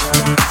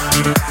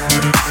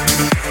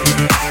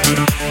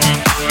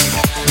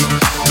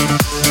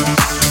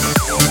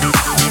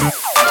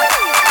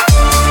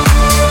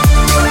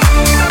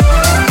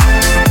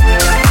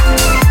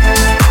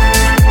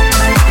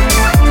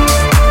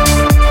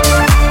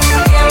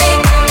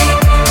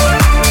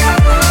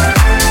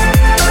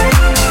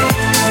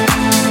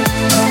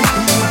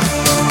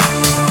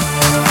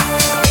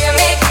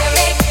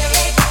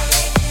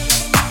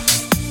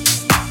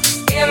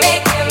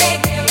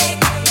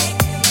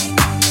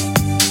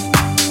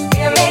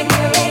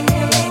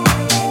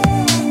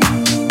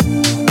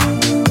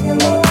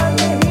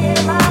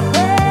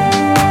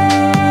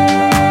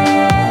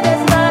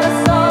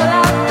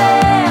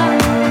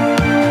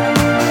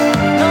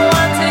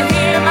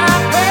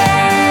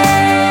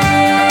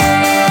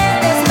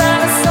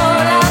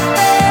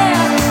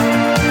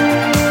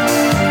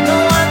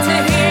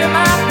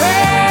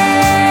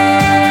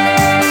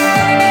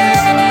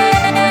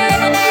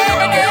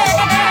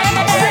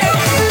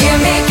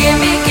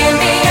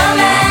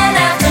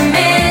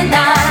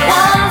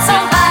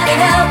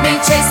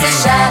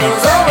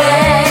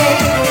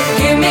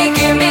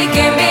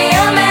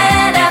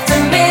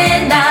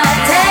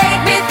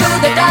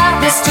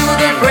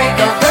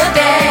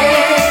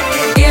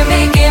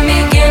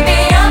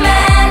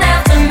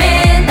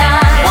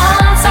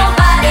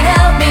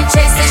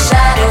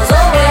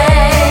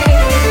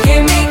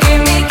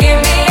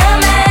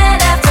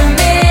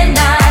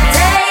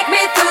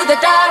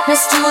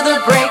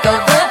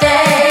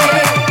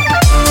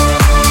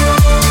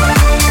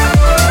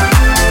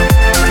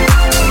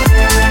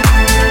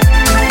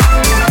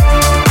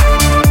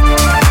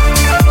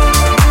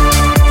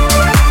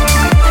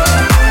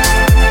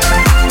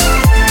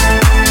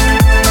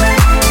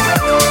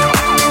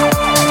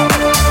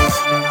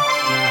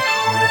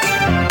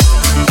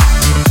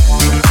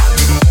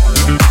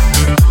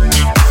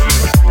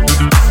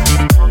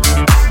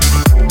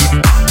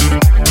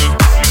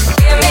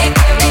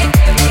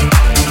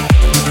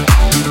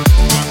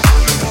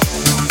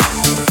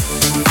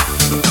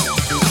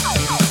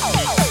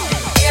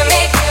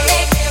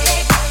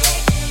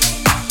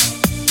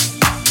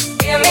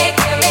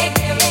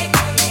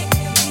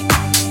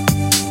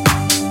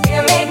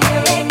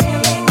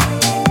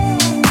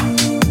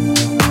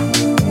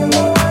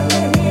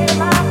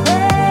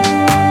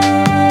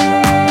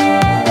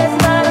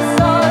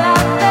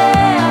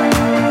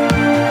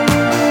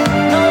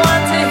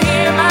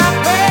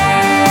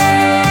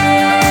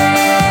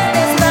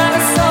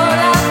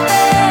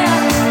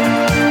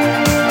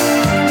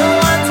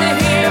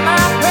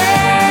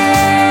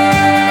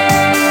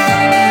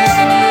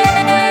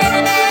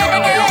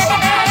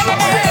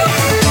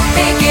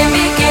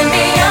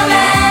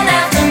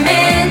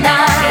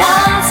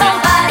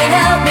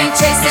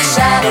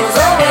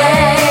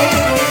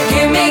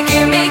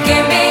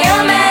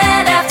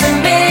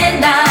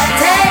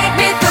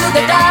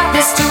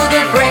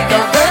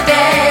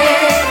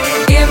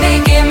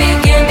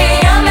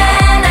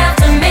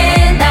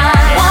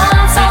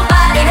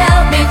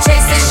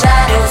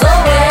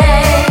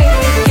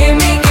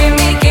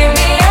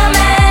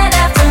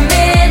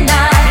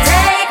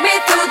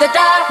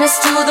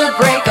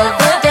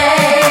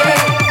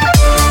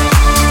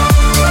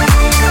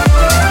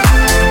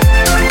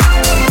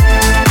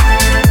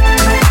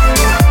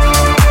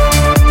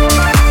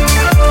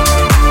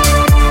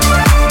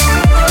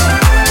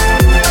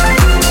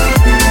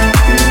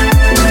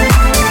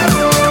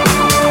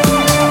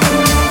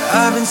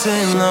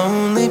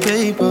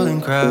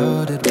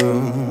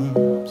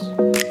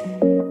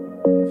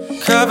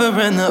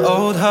 Covering the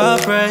old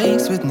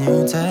heartbreaks with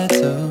new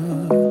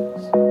tattoos.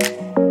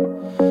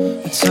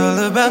 It's all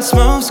about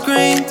smoke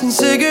screens and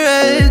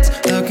cigarettes,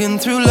 looking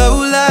through low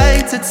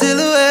lights at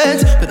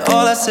silhouettes. But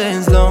all I see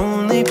is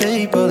lonely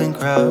people in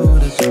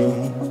crowded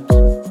rooms.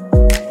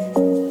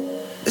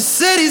 The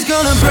city's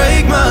gonna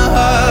break my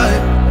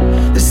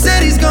heart. The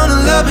city's gonna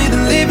love me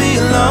then leave me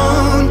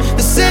alone.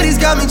 The city's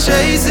got me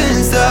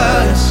chasing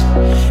stars.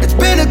 It's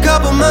been a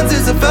couple months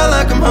since I felt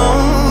like I'm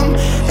home.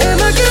 Am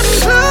I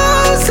getting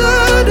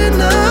closer to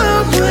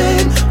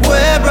knowing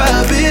where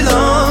I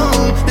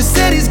belong? The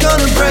city's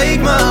gonna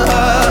break my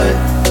heart.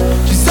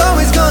 She's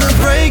always gonna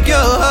break your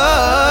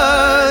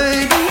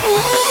heart.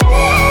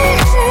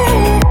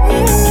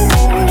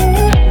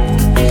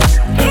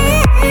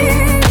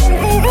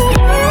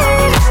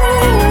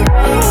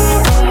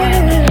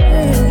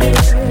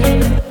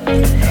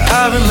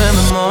 I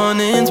remember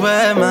mornings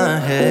where my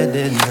head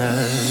didn't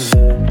hurt,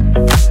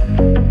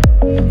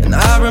 and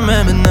I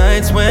remember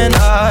nights when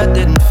I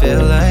didn't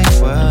feel like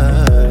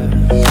work.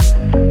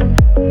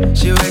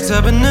 She wakes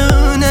up at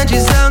noon and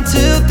she's out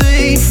till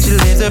 3. She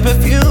leaves her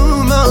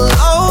perfume all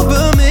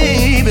over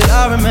me. But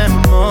I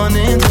remember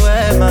mornings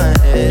where my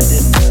head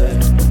didn't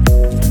hurt.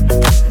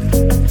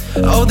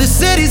 Oh, the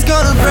city's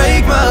gonna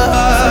break my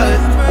heart.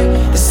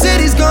 The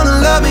city's gonna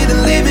love me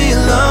then leave me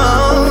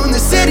alone. The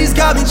city's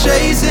got me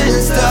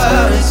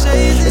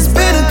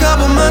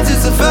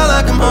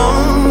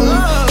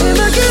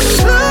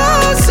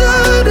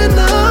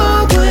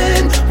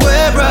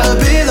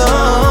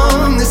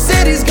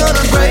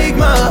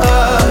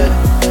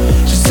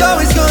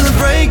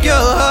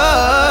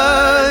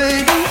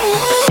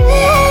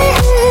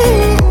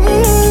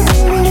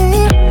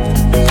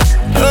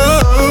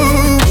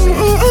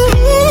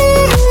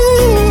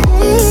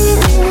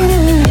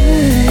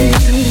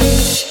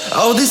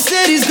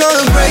city's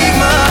gonna break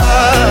my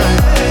heart.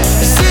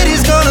 The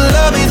city's gonna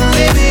love me, then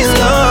leave me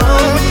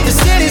alone. The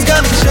city's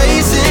got me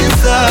chasing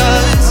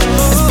stars.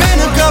 It's been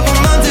a couple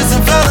months since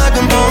I felt like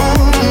I'm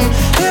home.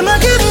 Am I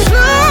getting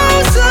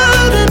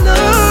closer to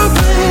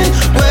knowing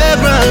where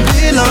I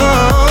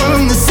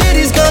belong? The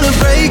city's gonna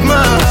break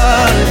my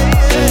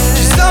heart.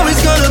 She's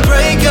always gonna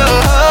break your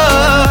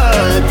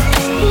heart.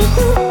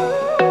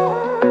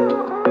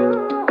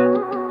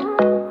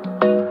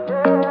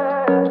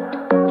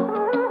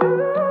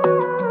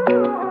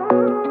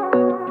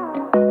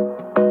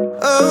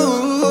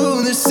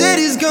 Oh, the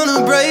city's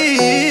gonna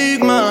break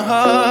my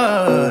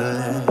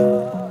heart.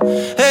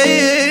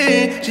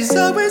 Hey, she's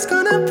always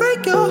gonna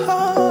break your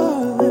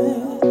heart.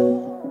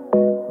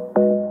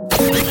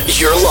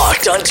 You're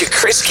locked onto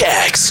Chris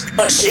Caggs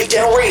on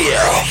ShakeDown Radio,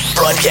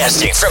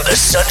 broadcasting from the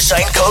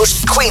Sunshine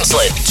Coast,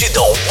 Queensland, to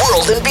the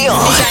world and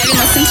beyond. Driving,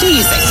 listen to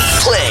music.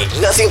 Playing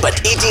nothing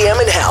but EDM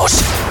and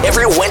house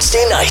every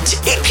Wednesday night,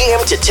 8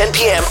 p.m. to 10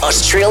 p.m.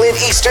 Australian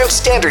Eastern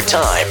Standard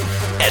Time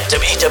at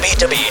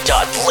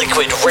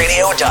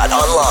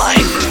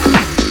www.liquidradio.online.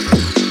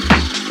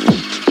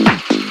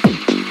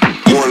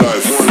 More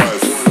life, more life.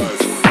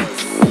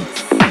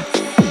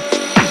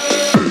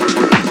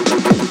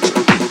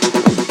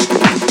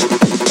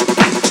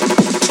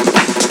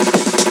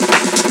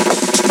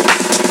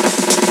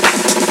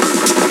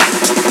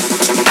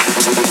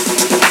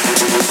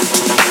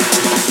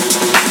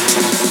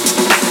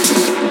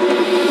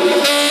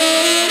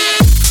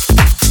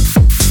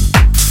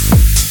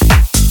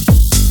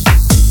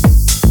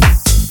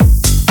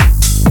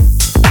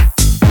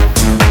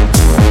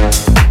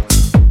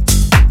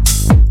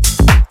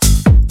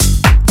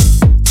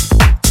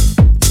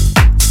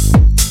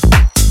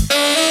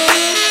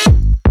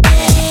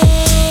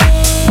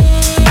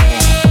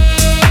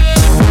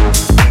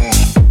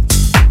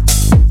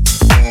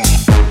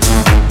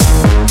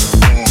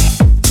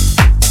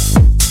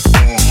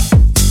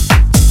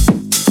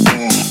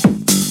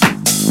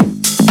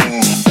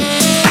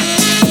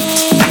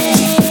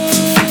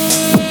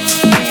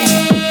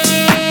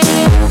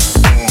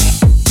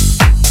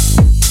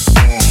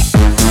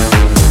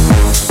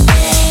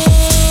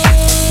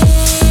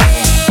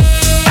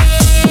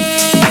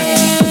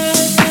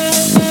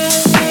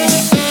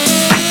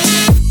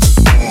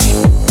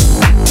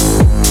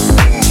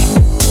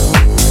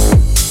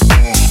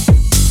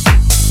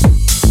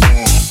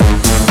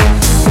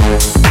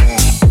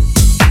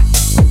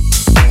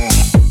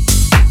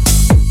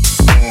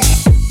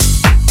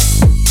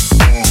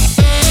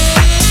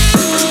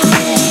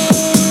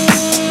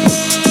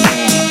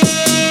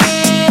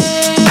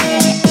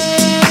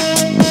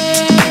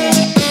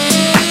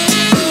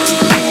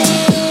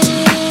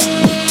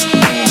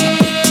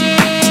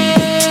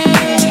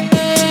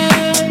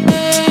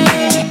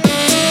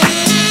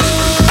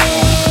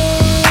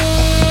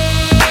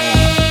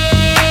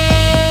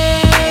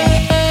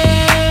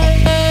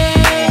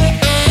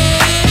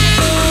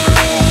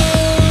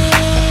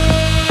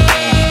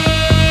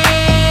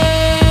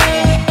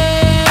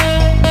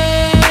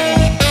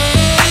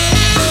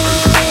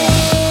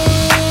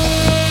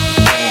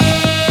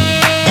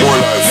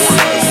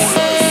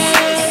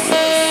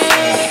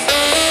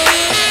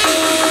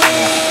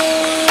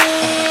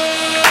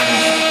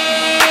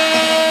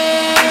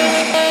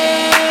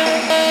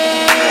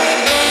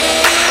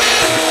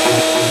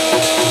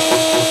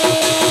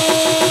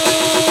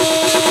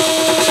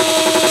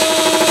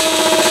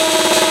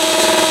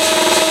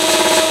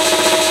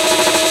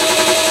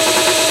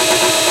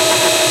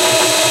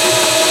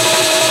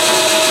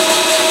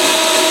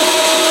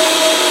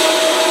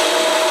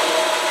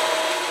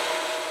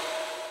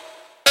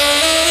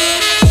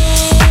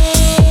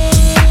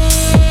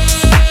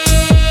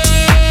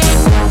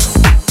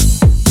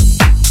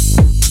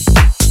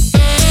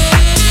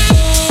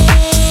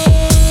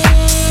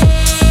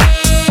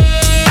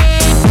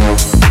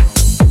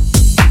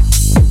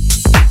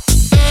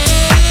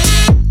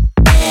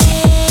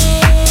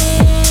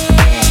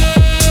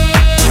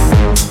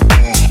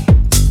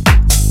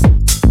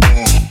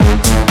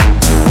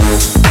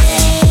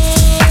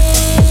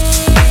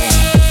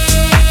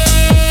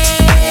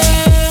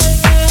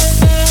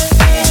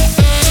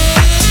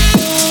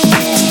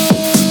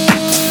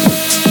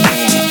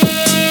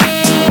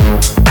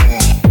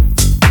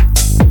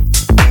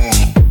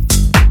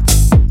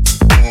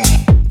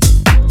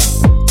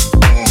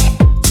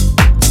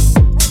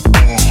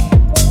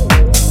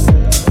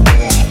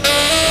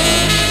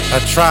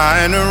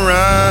 Trying to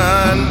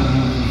run,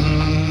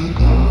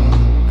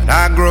 and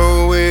I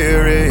grow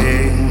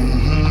weary.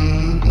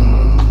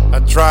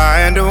 I'm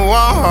trying to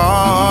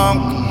walk,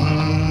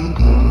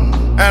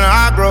 and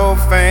I grow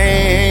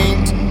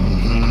faint.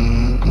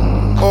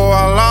 Oh,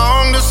 I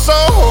long to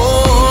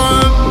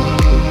soar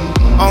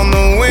on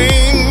the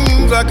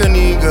wings like an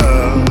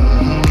eagle,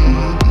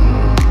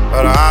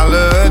 but I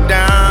look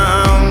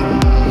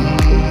down,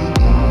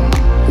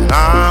 and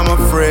I'm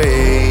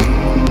afraid.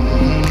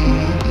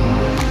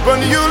 But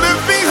you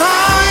lift me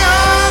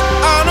higher,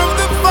 out of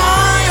the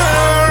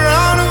fire,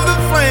 out of the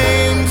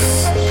flames.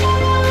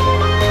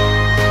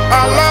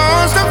 I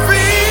lost the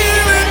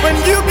feeling when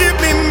you give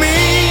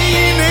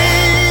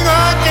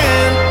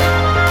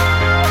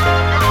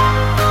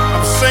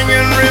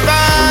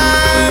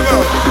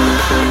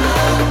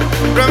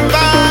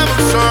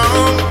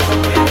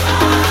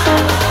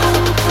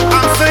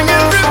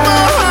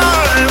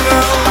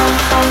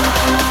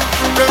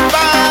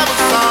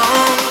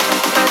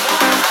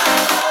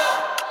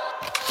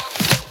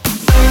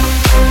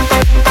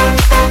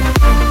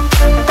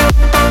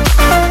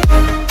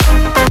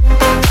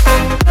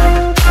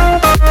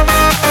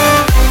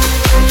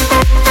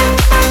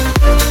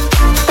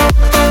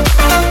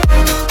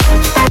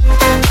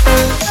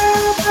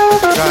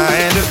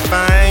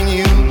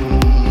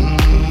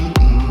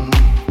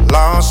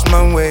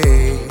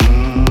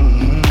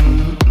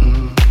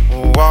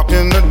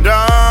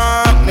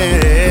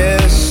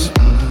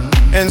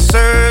in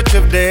search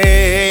of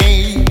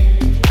day.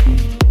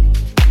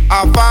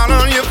 I'll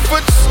follow your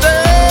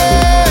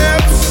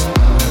footsteps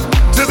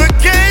to the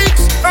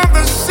gates of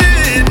the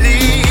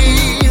city.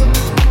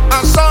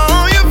 I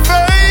saw your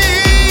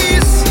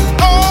face.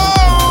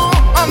 Oh,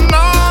 I'm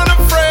not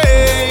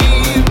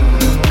afraid.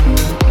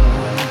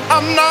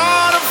 I'm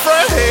not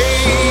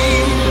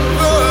afraid.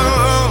 Oh.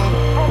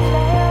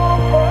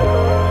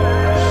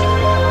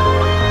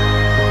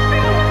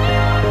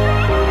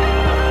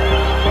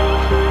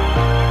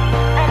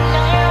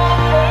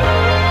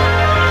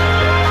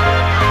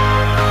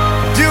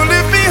 You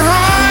lift me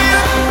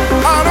higher,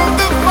 out of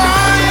the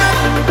fire,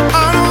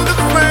 out of the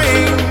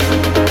flame.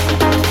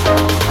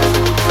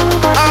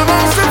 I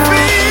lost the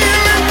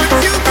feeling, but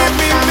you give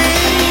me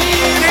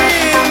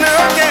meaning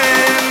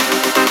again.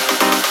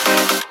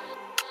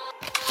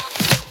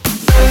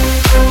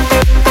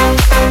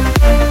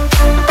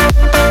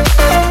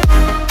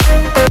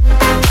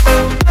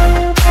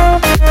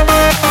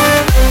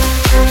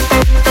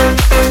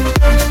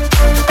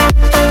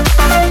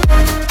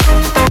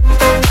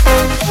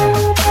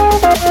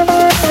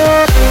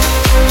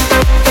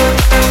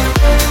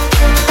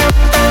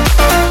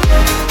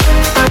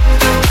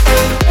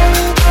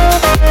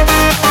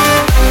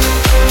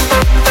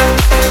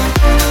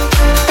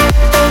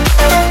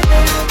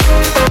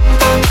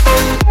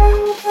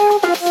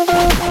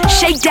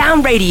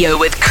 Shakedown Radio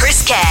with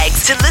Chris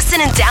Kaggs. To listen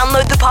and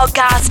download the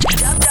podcast,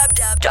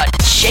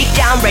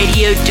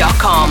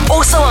 www.shakedownradio.com.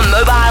 Also on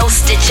mobile,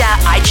 Stitcher,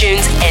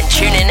 iTunes, and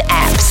TuneIn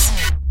apps.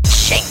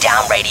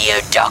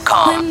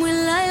 Shakedownradio.com. When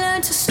will I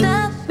learn to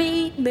stop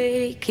me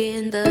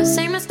making the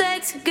same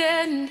mistakes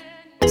again?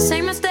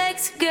 Same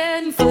mistakes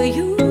again for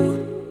you.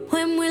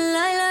 When will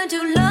I learn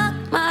to lock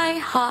my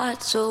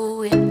heart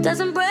so it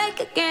doesn't break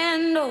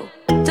again? No,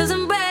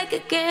 doesn't break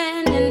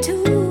again in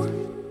two.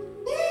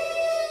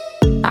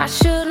 I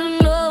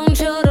should've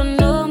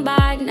known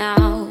by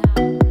now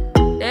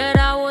that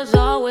I was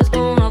always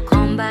gonna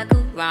come back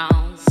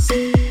around.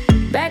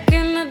 Back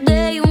in the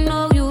day, you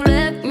know you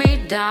let me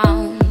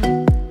down.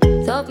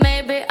 Thought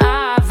maybe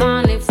I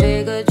finally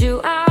figured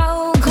you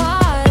out.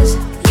 'Cause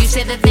you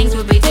said that things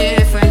would be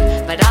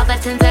different, but all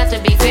that turns out to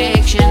be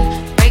fiction.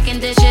 Breaking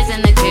dishes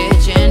in the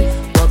kitchen,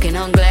 walking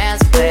on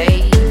glass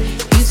plate.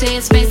 You say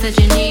it's space that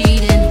you're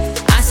needing.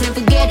 I said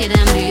forget it,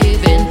 I'm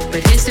leaving,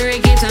 but history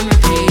keeps on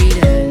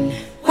repeating.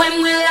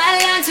 When will I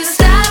learn to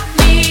stop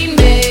me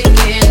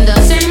making the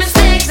same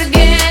mistakes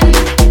again?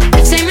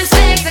 Same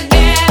mistakes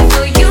again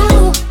for you.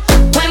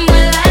 When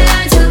will I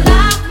learn to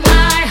lock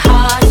my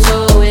heart so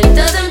it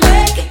doesn't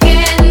break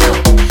again? No,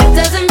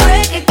 doesn't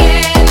break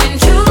again in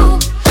true.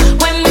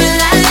 When will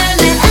I learn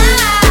that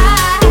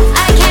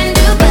I can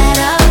do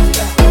better?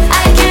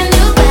 I can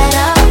do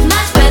better,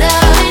 much better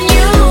than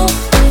you.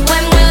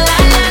 When will I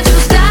learn to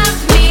stop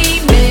me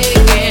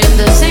making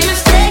the same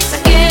mistakes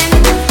again?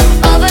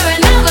 Over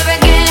and over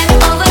again,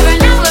 over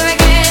and over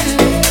again.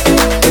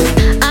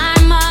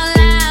 I'm all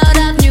out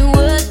of new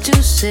words to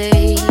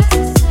say,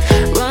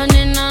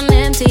 running on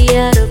empty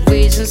out of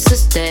reasons to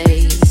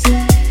stay.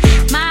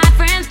 My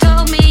friends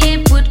told me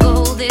it would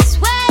go this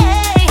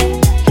way.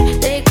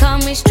 They call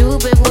me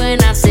stupid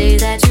when I say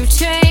that you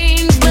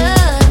changed,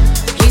 but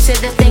you said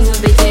that things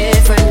would be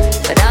different,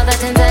 but all that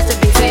turns out to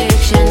be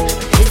fiction.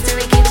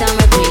 History keeps on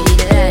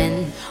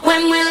repeating.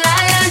 When will I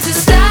learn to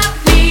stop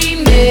me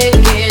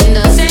making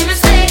the same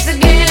mistakes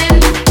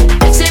again?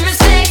 Same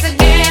mistakes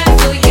again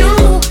for you.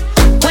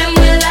 When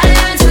will I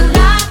learn to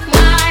lock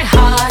my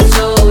heart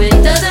so it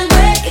doesn't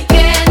break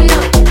again? No,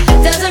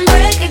 doesn't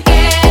break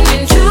again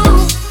in true.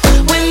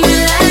 When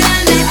will I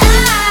learn that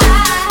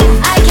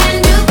I can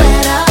do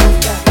better?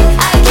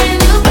 I can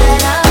do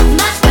better,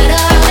 much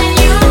better than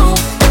you.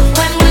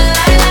 When will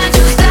I learn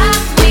to stop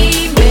me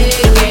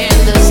making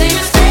the same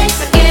mistakes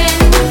again?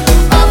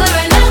 Over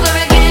and over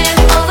again,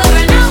 over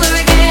and over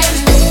again.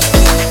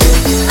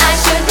 I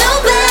should know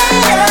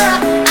better.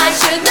 I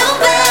should know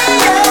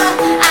better.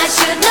 I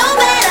should know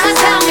better.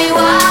 Tell me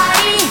why.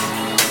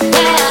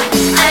 Yeah,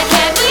 I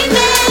can't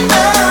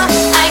remember.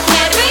 I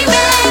can't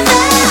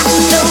remember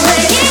the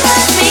way you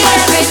hurt me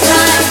every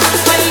time.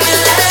 When you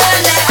learn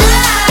that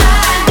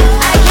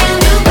I can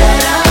do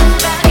better.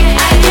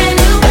 I can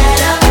do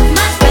better,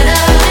 much better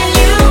than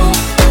you.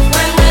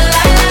 When will I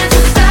learn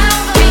to stop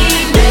me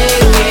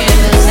making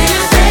the same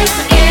mistakes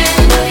again?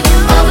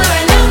 Over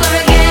and over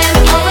again,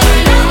 over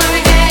and over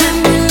again.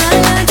 When will I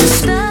learn to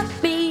stop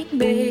me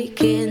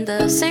making the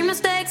same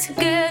mistakes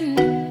again?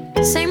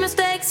 Same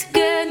mistakes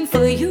again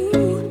for you.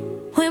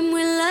 When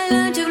will I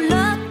learn to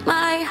lock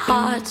my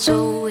heart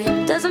so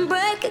it doesn't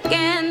break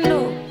again?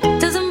 No,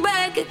 doesn't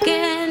break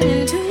again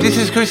into. This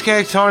is Chris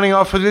Kaggs signing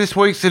off for this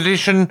week's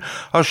edition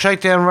of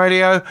Shakedown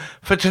Radio.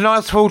 For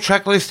tonight's full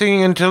track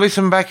listing and to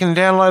listen back and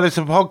download us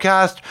a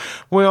podcast,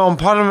 we're on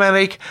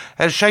Podomatic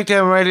at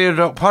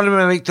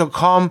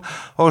shakedownradio.podomatic.com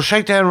or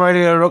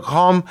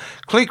shakedownradio.com.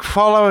 Click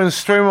follow and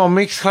stream on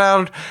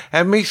Mixcloud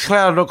at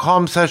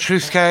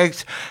mixcloud.com/Chris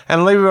Kaggs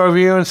and leave a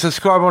review and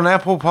subscribe on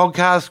Apple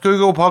Podcasts,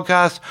 Google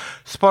Podcasts,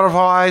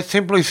 Spotify.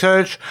 Simply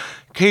search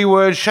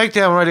keyword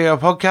Shakedown Radio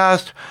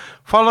Podcast.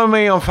 Follow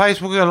me on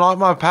Facebook and like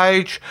my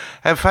page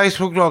at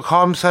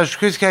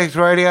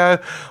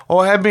facebook.com/ChrisCagsRadio,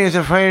 or add me as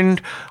a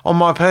friend on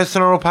my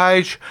personal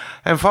page,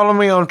 and follow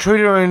me on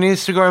Twitter and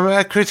Instagram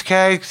at Chris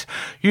Cags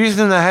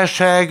using the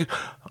hashtag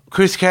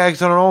Chris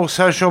Cags on all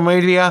social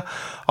media.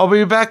 I'll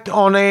be back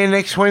on air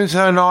next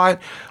Wednesday night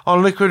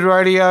on Liquid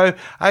Radio,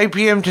 8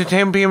 p.m. to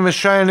 10 p.m.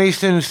 Australian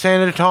Eastern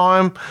Standard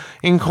Time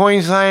in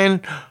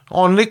Queensland,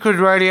 on Liquid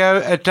Radio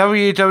at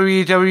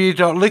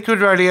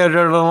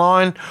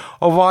www.liquidradio.online,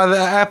 or via the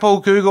Apple,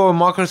 Google and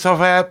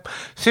Microsoft app.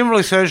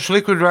 Simply search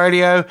Liquid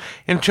Radio.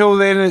 Until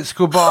then, it's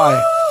goodbye.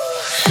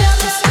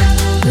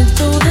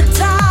 Through the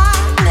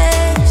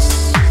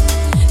darkness,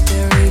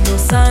 there ain't no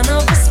sign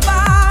of a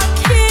spark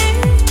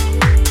here.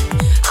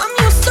 I'm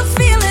used to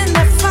feeling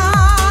that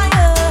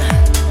fire.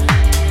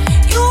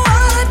 You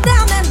are the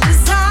down and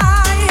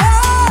desire.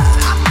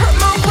 I put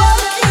my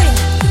work in,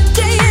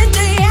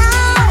 day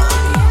out.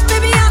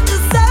 Baby, I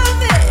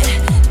deserve it.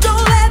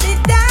 Don't let me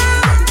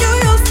down. You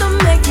used to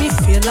make me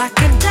feel like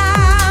a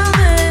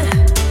diamond.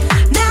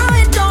 Now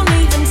it don't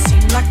even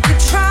seem like you're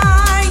trying.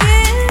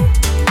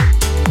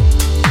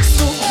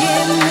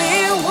 Give me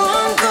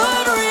one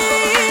good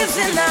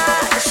reason I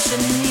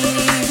should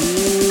need you.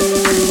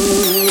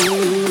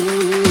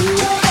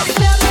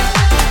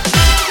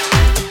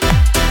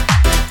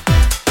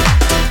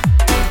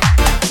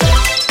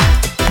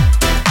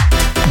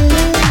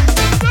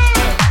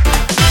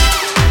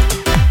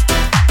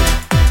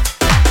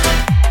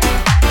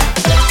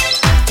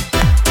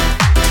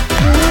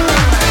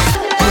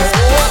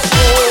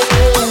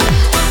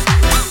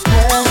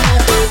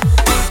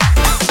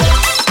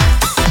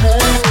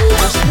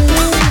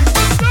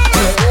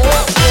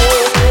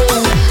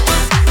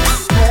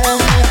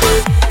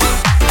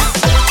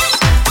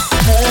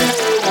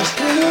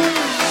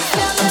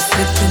 I'm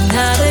slipping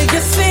out of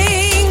your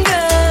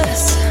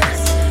fingers,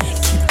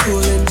 keep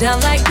cooling down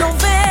like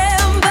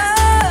November.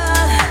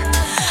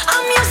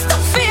 I'm used to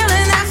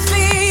feeling that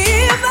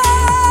fever.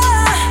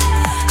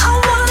 I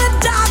wanna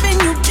dive in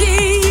you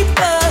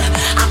deeper.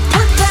 I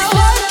put that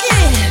work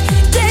in,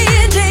 day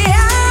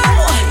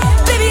out.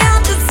 Baby, I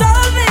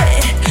deserve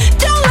it.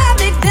 Don't let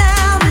me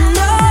down,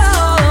 no.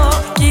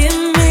 Give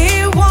me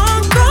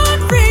one good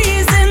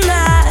reason I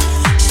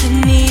should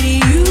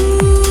need you.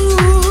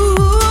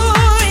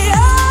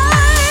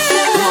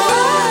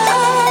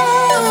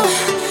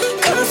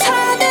 Come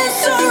turn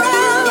this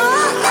around.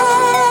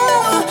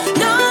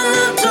 No,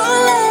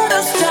 don't let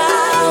us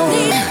down.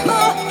 Need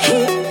more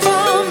heat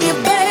from you,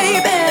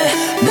 baby.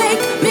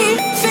 Make me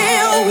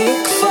feel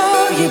weak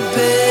for you,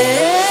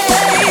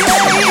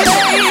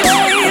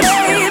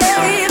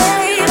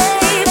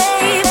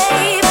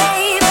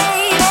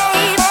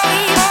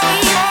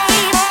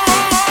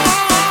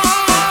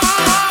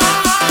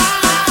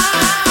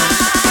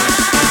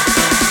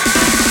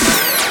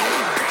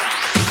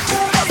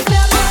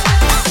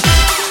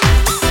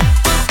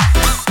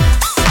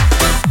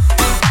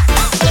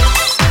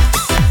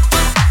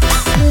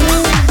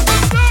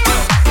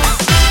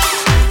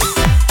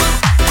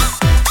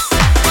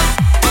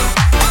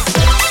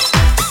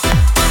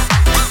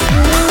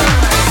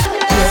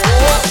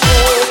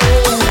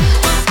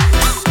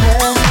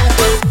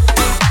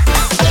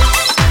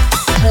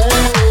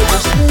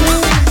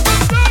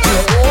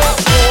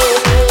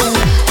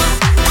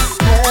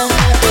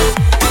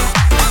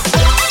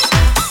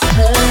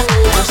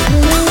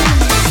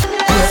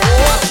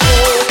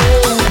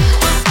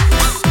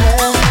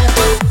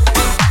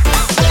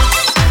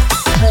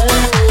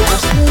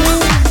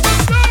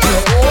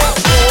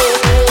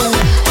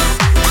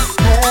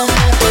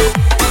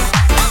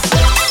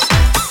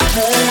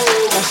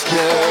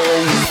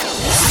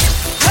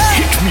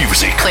 Hit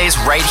music plays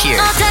right here.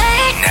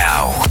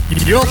 Now.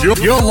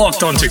 You're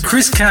locked onto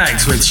Chris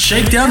Cags with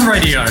Shakedown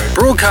Radio,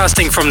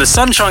 broadcasting from the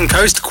Sunshine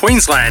Coast,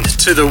 Queensland,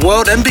 to the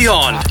world and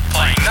beyond.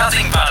 Playing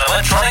nothing but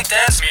electronic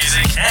dance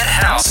music and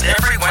house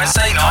every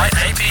Wednesday night,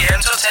 8 p.m.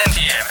 to 10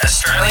 p.m.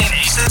 Australian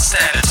Eastern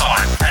Standard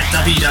Time at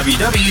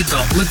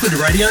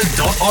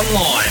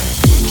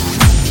www.liquidradio.online.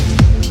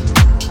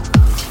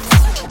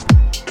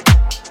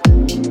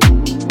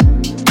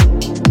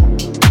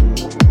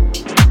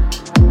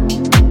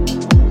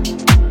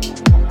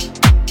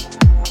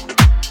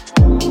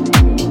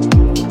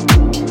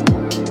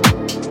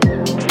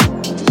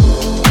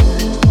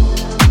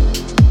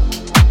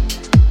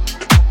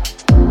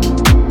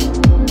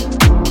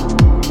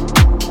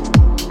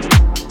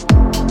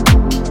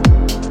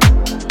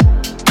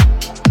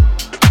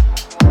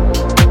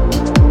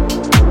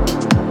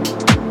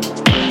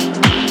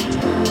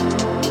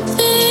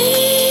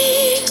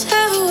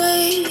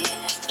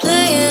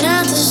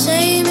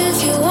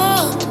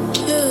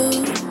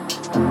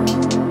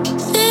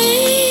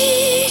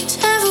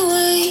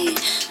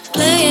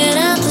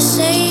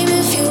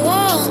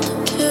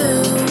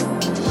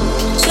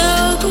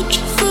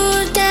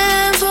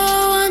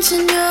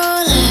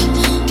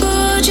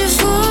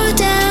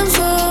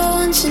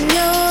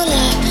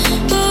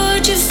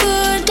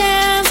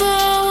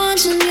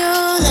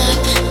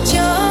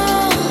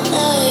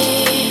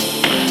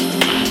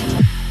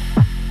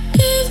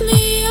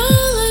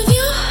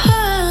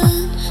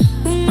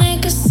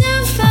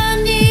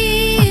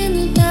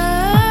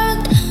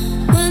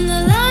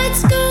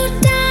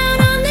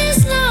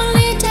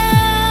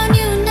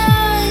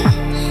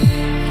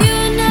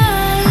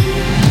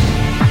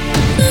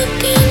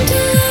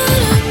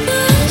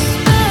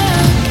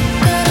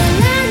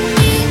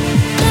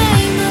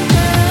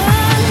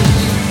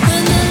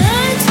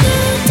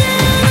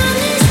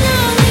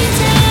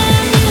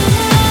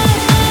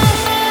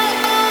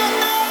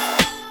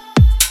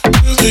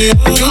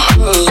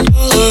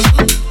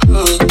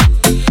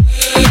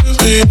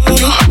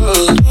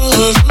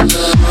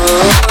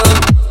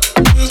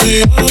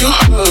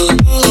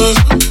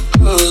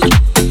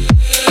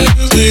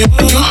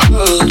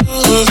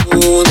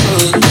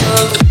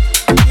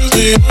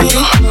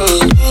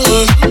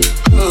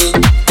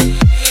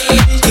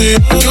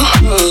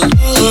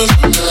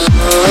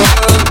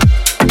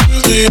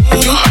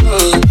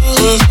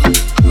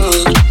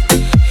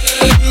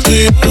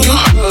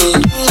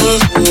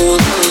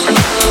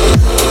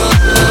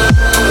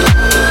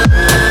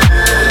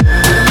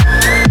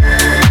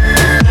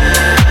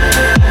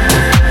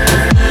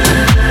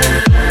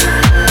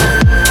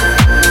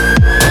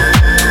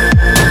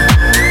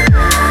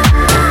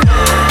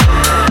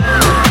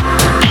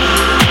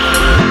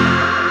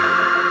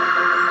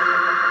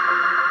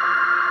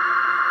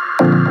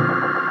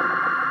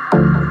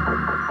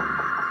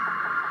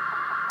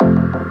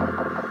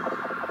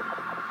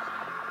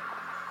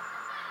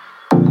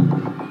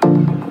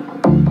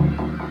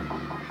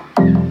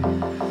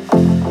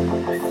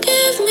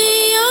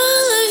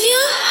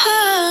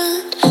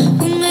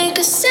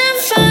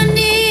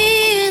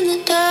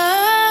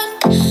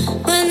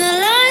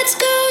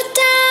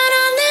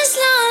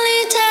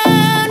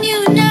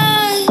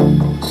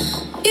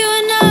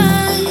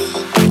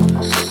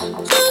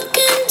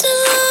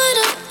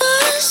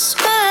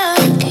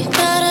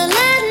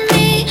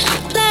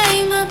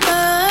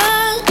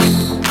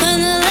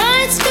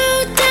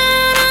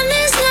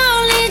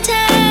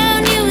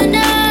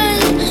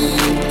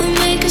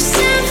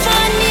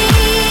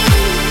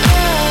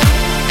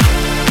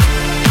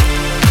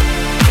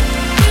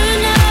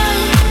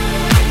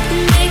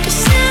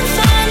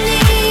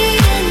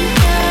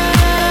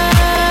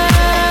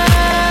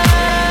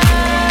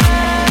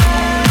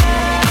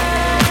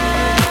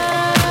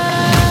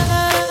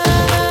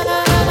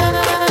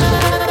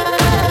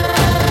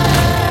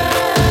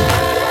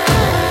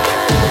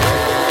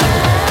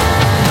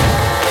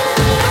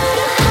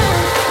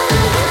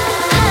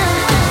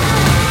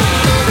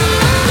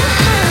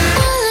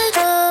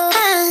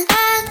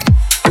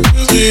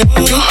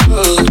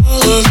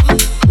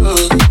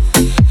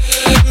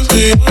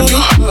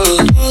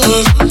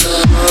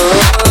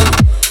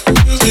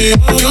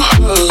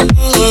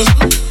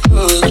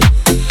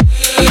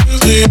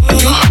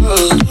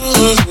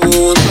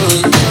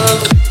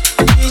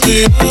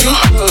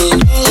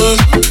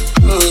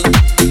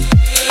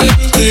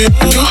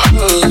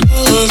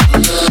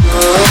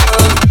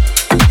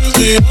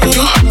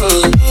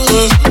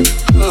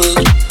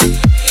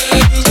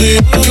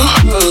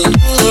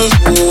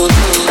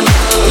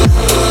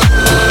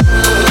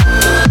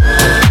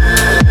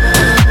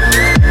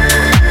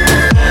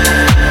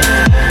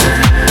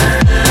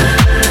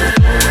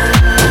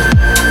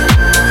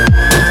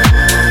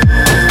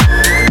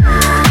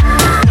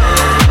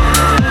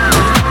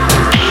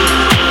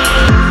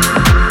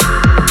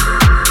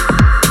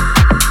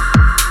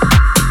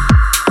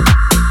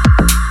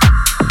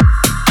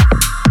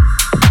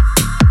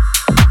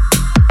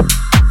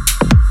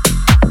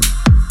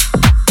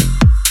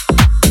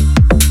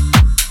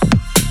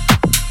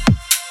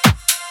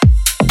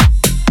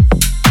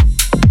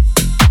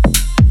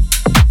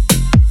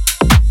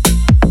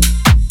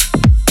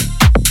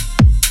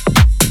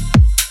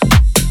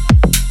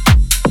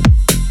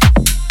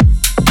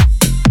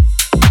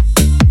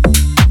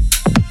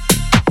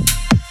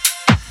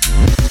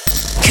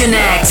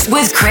 Connect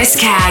with Chris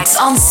Caggs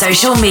on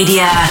social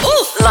media.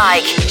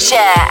 Like,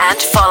 share and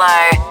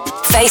follow.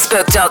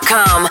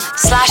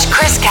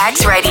 Facebook.com/Chris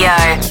Caggs Radio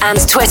and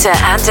Twitter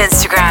and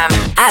Instagram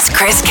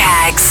 @Chris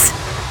Caggs.